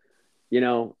problems,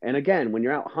 And again, when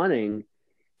you're out hunting,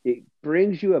 it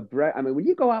brings you a breath. I mean, when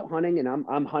you go out hunting, and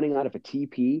I'm hunting out of a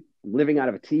teepee, living out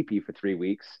of a teepee for 3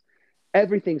 weeks,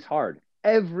 everything's hard.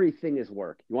 Everything is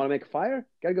work. You want to make a fire?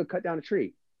 Got to go cut down a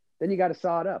tree. Then you got to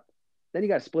saw it up. Then you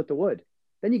got to split the wood.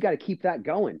 Then you got to keep that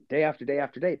going day after day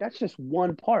after day. That's just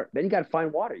one part. Then you got to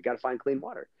find water. You got to find clean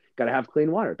water. Got to have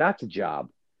clean water. That's a job.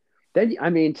 Then, I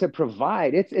mean, to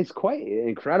provide, it's quite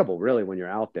incredible, really, when you're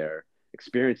out there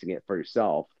experiencing it for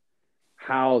yourself,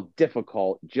 how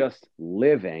difficult just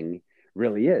living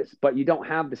really is. But you don't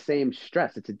have the same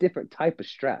stress. It's a different type of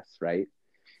stress, right?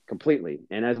 Completely.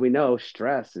 And as we know,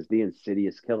 stress is the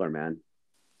insidious killer, man.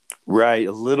 Right.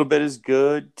 A little bit is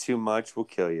good. Too much will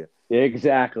kill you.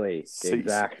 Exactly. So,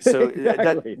 Exactly. so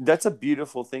Exactly. that's a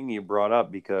beautiful thing you brought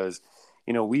up because,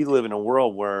 we live in a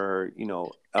world where,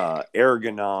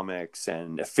 ergonomics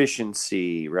and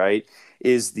efficiency, right,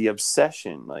 is the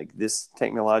obsession. Like this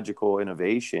technological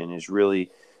innovation is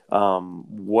really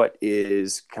what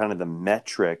is kind of the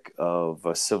metric of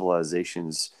a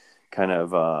civilization's kind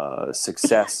of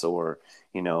success or,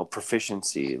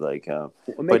 proficiency. Like, It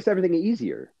makes but everything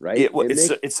easier, right? It makes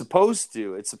it's supposed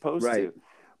to. It's supposed right.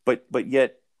 to. But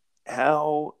yet,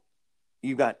 how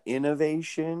you got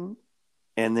innovation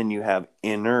and then you have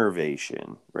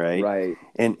innervation, right? Right.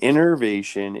 And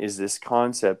innervation is this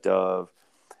concept of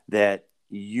that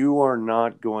you are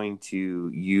not going to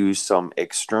use some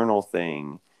external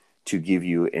thing to give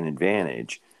you an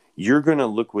advantage. You're going to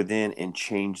look within and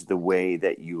change the way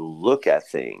that you look at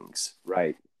things,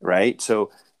 Right. right?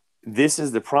 So this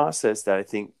is the process that I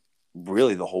think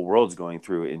really the whole world's going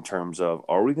through in terms of,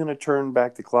 are we going to turn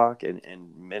back the clock and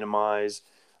minimize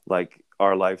like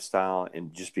our lifestyle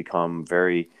and just become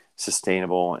very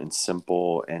sustainable and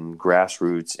simple and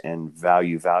grassroots and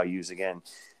values again Right.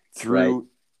 through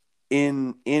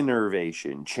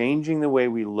innervation, changing the way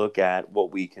we look at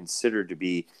what we consider to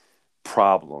be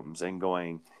problems and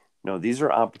going, no, these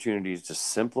are opportunities to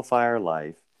simplify our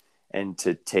life and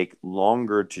to take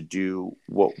longer to do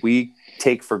what we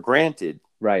take for granted,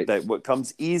 Right. that what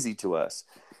comes easy to us.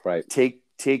 Right. Take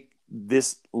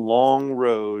this long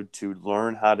road to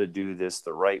learn how to do this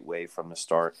the right way from the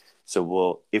start.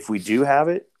 So if we do have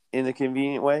it in a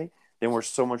convenient way, then we're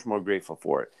so much more grateful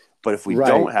for it. But if we Right.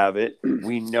 don't have it,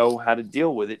 we know how to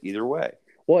deal with it either way.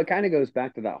 Well, it kind of goes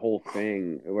back to that whole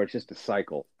thing where it's just a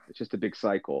cycle. It's just a big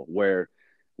cycle where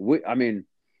I mean,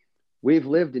 we've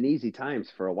lived in easy times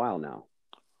for a while now.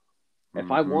 If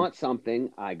I Mm-hmm. want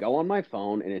something, I go on my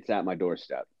phone and it's at my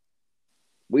doorstep.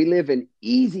 We live in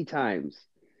easy times,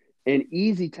 and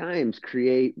easy times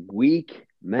create weak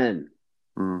men.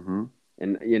 Mm-hmm.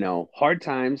 And hard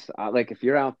times, like if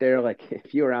you're out there, like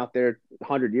if you were out there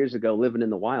 100 years ago living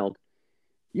in the wild,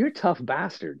 you're a tough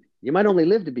bastard. You might only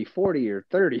live to be 40 or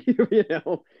 30, Yeah.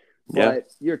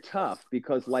 but you're tough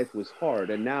because life was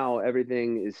hard. And now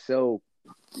everything is so,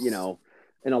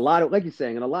 in a lot of, like you're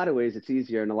saying, in a lot of ways it's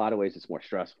easier. In a lot of ways it's more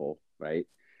stressful, right?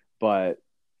 But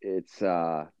it's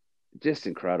just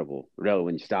incredible, really,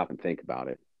 when you stop and think about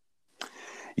it.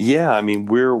 Yeah, I mean,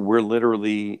 we're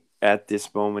literally at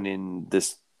this moment in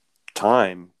this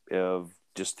time of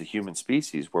just the human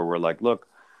species where we're like, look,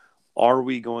 are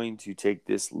we going to take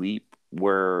this leap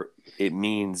where it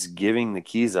means giving the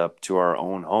keys up to our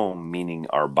own home, meaning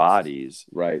our bodies,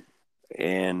 Right.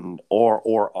 and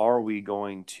or are we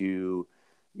going to,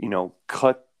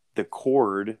 cut the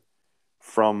cord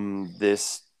from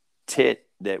this tit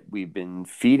that we've been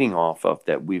feeding off of,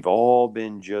 that we've all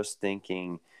been just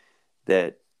thinking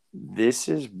that this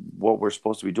is what we're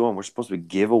supposed to be doing. We're supposed to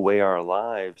give away our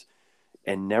lives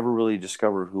and never really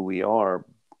discover who we are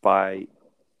by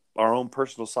our own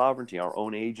personal sovereignty, our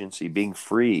own agency, being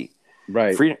free.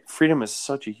 Right. Freedom is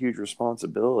such a huge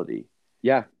responsibility.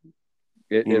 Yeah,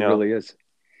 You it know, really is.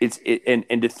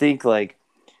 and to think like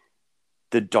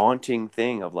the daunting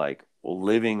thing of like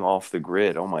living off the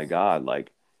grid. Oh my God.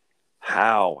 Like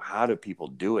how do people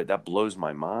do it? That blows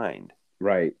my mind,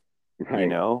 Right. you Right.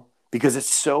 know? because it's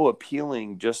so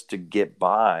appealing just to get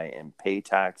by and pay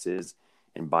taxes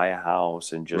and buy a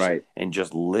house and Right.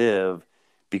 just live,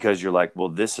 because you're like, well,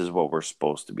 this is what we're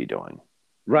supposed to be doing.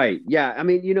 Right. Yeah. I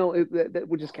mean,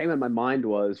 what just came in my mind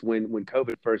was when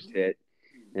COVID first hit,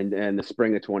 and the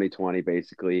spring of 2020,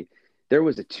 basically, there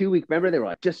was a 2 week. Remember, they were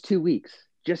like, just 2 weeks,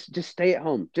 just stay at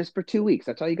home, just for 2 weeks.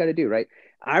 That's all you got to do, right?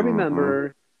 I Mm-hmm.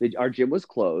 remember that our gym was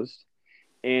closed,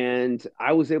 and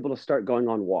I was able to start going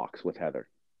on walks with Heather,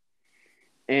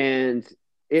 and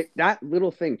that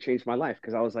little thing changed my life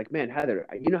because I was like, man, Heather,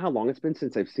 you know how long it's been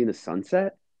since I've seen a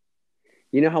sunset?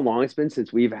 You know how long it's been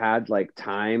since we've had like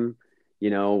time,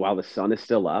 while the sun is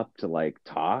still up to like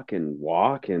talk and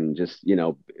walk and just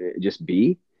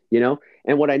be,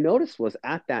 And what I noticed was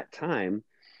at that time,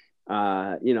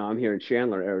 I'm here in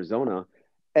Chandler, Arizona.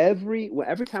 Every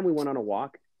time we went on a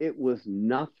walk, it was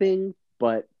nothing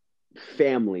but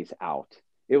families out.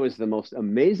 It was the most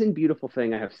amazing, beautiful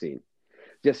thing I have seen.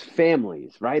 Just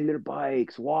families riding their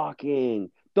bikes,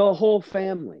 walking, the whole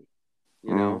family,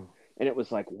 you know? Mm. And it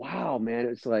was like, wow, man,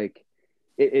 it's like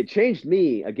it changed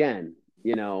me again,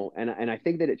 and I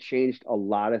think that it changed a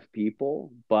lot of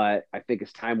people, but I think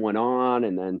as time went on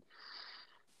and then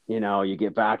you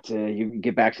get back to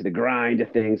the grind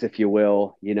of things, if you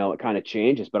will, it kind of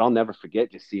changes. But I'll never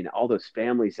forget just seeing all those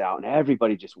families out and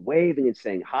everybody just waving and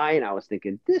saying hi. And I was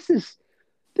thinking, this is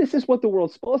what the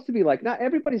world's supposed to be like. Not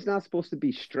everybody's not supposed to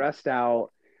be stressed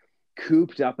out,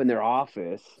 cooped up in their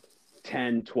office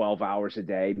 10, 12 hours a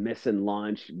day, missing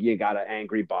lunch. You got an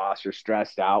angry boss, you're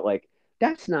stressed out. Like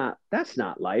that's not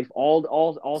life. All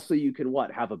also you can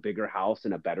have a bigger house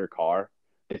and a better car.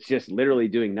 It's just literally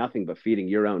doing nothing but feeding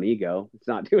your own ego. It's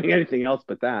not doing anything else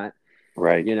but that,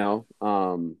 Right. you know.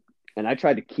 And I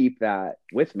tried to keep that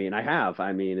with me, and I have.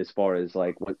 I mean, as far as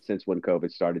like since when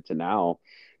COVID started to now,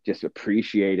 just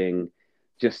appreciating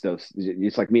just those.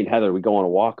 It's like me and Heather. We go on a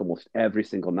walk almost every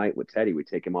single night with Teddy. We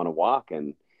take him on a walk,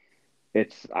 and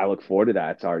I look forward to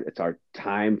that. It's our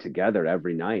time together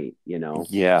every night.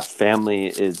 Yeah, family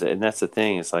is, and that's the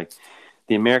thing. It's like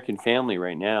the American family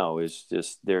right now is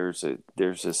just there's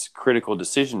this critical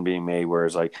decision being made where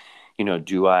it's like,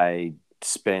 do I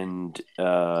spend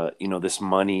this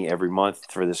money every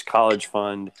month for this college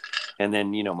fund, and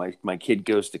then my kid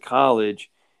goes to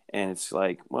college, and it's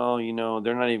like, well,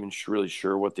 they're not even really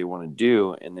sure what they want to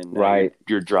do, and then now you're Right.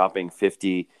 you're dropping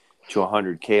 50 to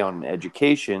 100K on an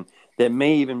education that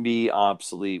may even be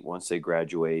obsolete once they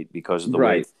graduate because of the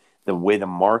way Right. the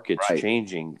market's Right.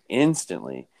 changing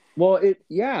instantly. Well,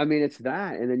 yeah, I mean, it's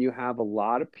that, and then you have a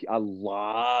lot of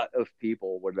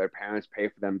people where their parents pay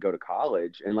for them to go to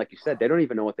college, and like you said, they don't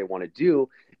even know what they want to do,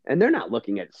 and they're not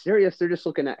looking at serious. They're just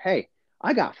looking at, hey,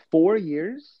 I got 4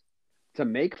 years to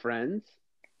make friends,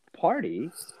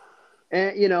 party,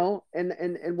 and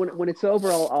and when it's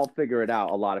over, I'll figure it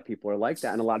out. A lot of people are like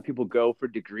that, and a lot of people go for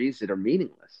degrees that are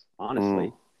meaningless, Mm.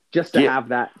 honestly, just to Yeah. have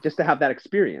that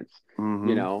experience, Hmm.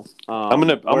 where I'm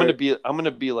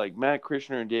gonna be like Matt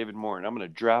Christianer and David Morton. I'm gonna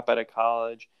drop out of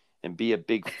college and be a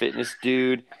big fitness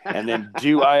dude, and then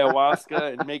do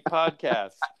ayahuasca and make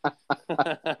podcasts.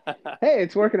 hey,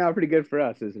 it's working out pretty good for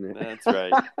us, isn't it? That's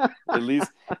right. At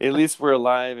least at least we're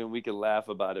alive and we can laugh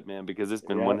about it, man, because it's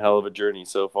been one Yep, hell of a journey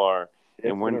so far. And it's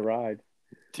been we're a ride,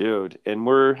 dude, and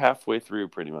we're halfway through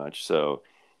pretty much. So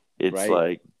it's right?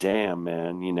 like, damn,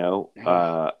 man, Oh,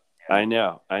 yeah, I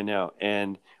know.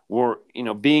 And we're,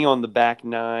 being on the back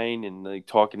nine and like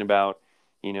talking about,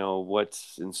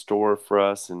 what's in store for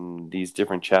us and these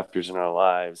different chapters in our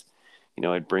lives,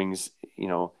 it brings,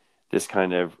 this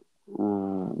kind of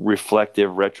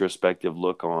reflective, retrospective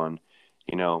look on,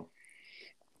 you know,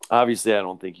 obviously, I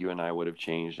don't think you and I would have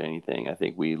changed anything. I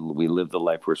think we live the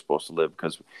life we're supposed to live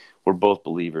because we're both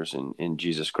believers in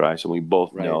Jesus Christ, and we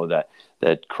both right. know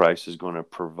that Christ is going to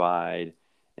provide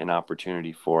an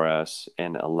opportunity for us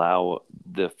and allow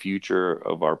the future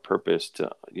of our purpose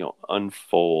to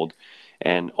unfold.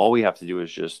 And all we have to do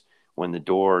is just when the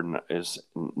door is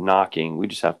knocking, we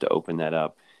just have to open that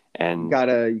up. And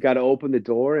You gotta open the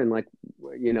door, and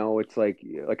it's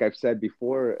like I've said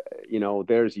before,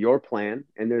 there's your plan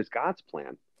and there's God's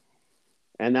plan.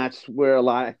 And that's where a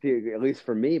lot, I think, at least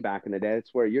for me back in the day,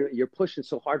 it's where you're pushing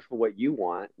so hard for what you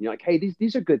want. You're like, hey,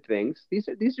 these are good things.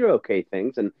 These are okay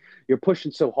things, and you're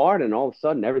pushing so hard, and all of a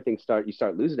sudden, you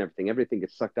start losing everything. Everything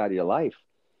gets sucked out of your life,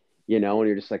 and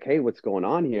you're just like, hey, what's going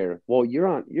on here? Well, you're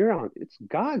on. It's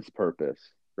God's purpose,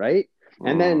 right?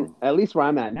 And then mm, at least where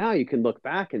I'm at now, you can look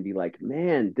back and be like,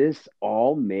 man, this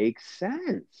all makes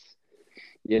sense,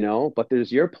 But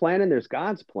there's your plan and there's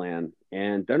God's plan,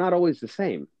 and they're not always the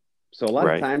same. So a lot of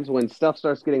right. times when stuff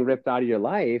starts getting ripped out of your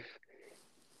life,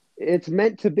 it's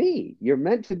meant to be. You're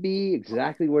meant to be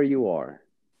exactly where you are.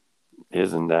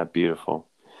 Isn't that beautiful?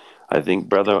 I think,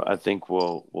 brother, I think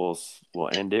we'll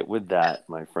end it with that,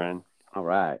 my friend. All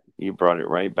right. You brought it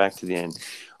right back to the end.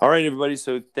 All right, everybody.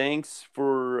 So thanks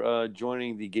for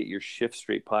joining the Get Your Shift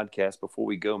Straight podcast. Before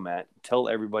we go, Matt, tell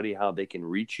everybody how they can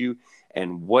reach you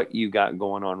and what you got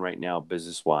going on right now,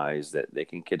 business wise, that they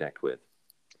can connect with.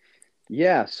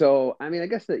 Yeah, so I mean, I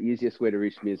guess the easiest way to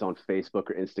reach me is on Facebook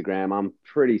or Instagram. I'm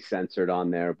pretty censored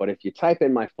on there, but if you type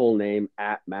in my full name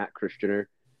at Matt Christianer,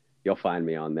 you'll find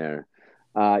me on there.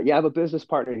 Yeah, I have a business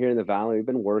partner here in the Valley. We've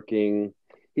been working.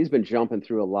 He's been jumping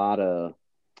through a lot of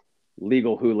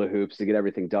legal hula hoops to get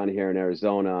everything done here in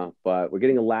Arizona, but we're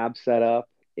getting a lab set up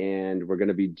and we're going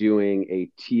to be doing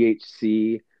a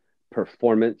THC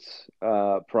performance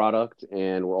product,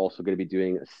 and we're also going to be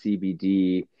doing a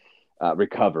CBD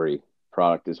recovery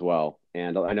product as well.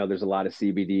 And I know there's a lot of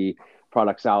CBD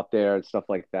products out there and stuff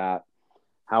like that.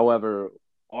 However,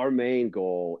 our main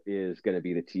goal is going to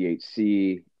be the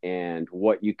THC and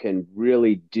what you can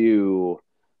really do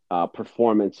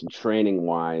performance and training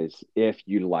wise if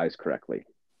utilized correctly.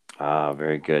 Ah,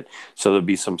 very good. So there'll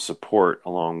be some support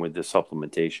along with the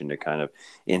supplementation to kind of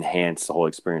enhance the whole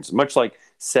experience, much like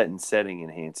set and setting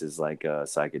enhances like a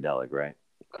psychedelic, right?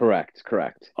 Correct,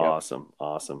 correct. Yep. Awesome,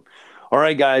 awesome. All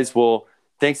right, guys. Well,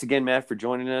 thanks again, Matt, for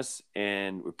joining us,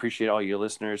 and we appreciate all your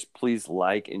listeners. Please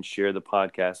like and share the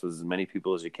podcast with as many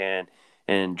people as you can,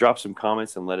 and drop some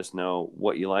comments and let us know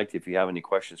what you liked. If you have any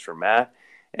questions for Matt,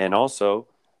 and also,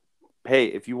 hey,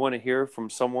 if you want to hear from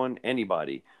someone,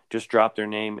 anybody, just drop their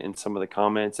name in some of the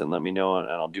comments and let me know, and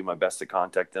I'll do my best to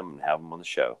contact them and have them on the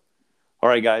show. All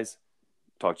right, guys.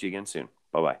 Talk to you again soon.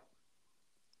 Bye bye.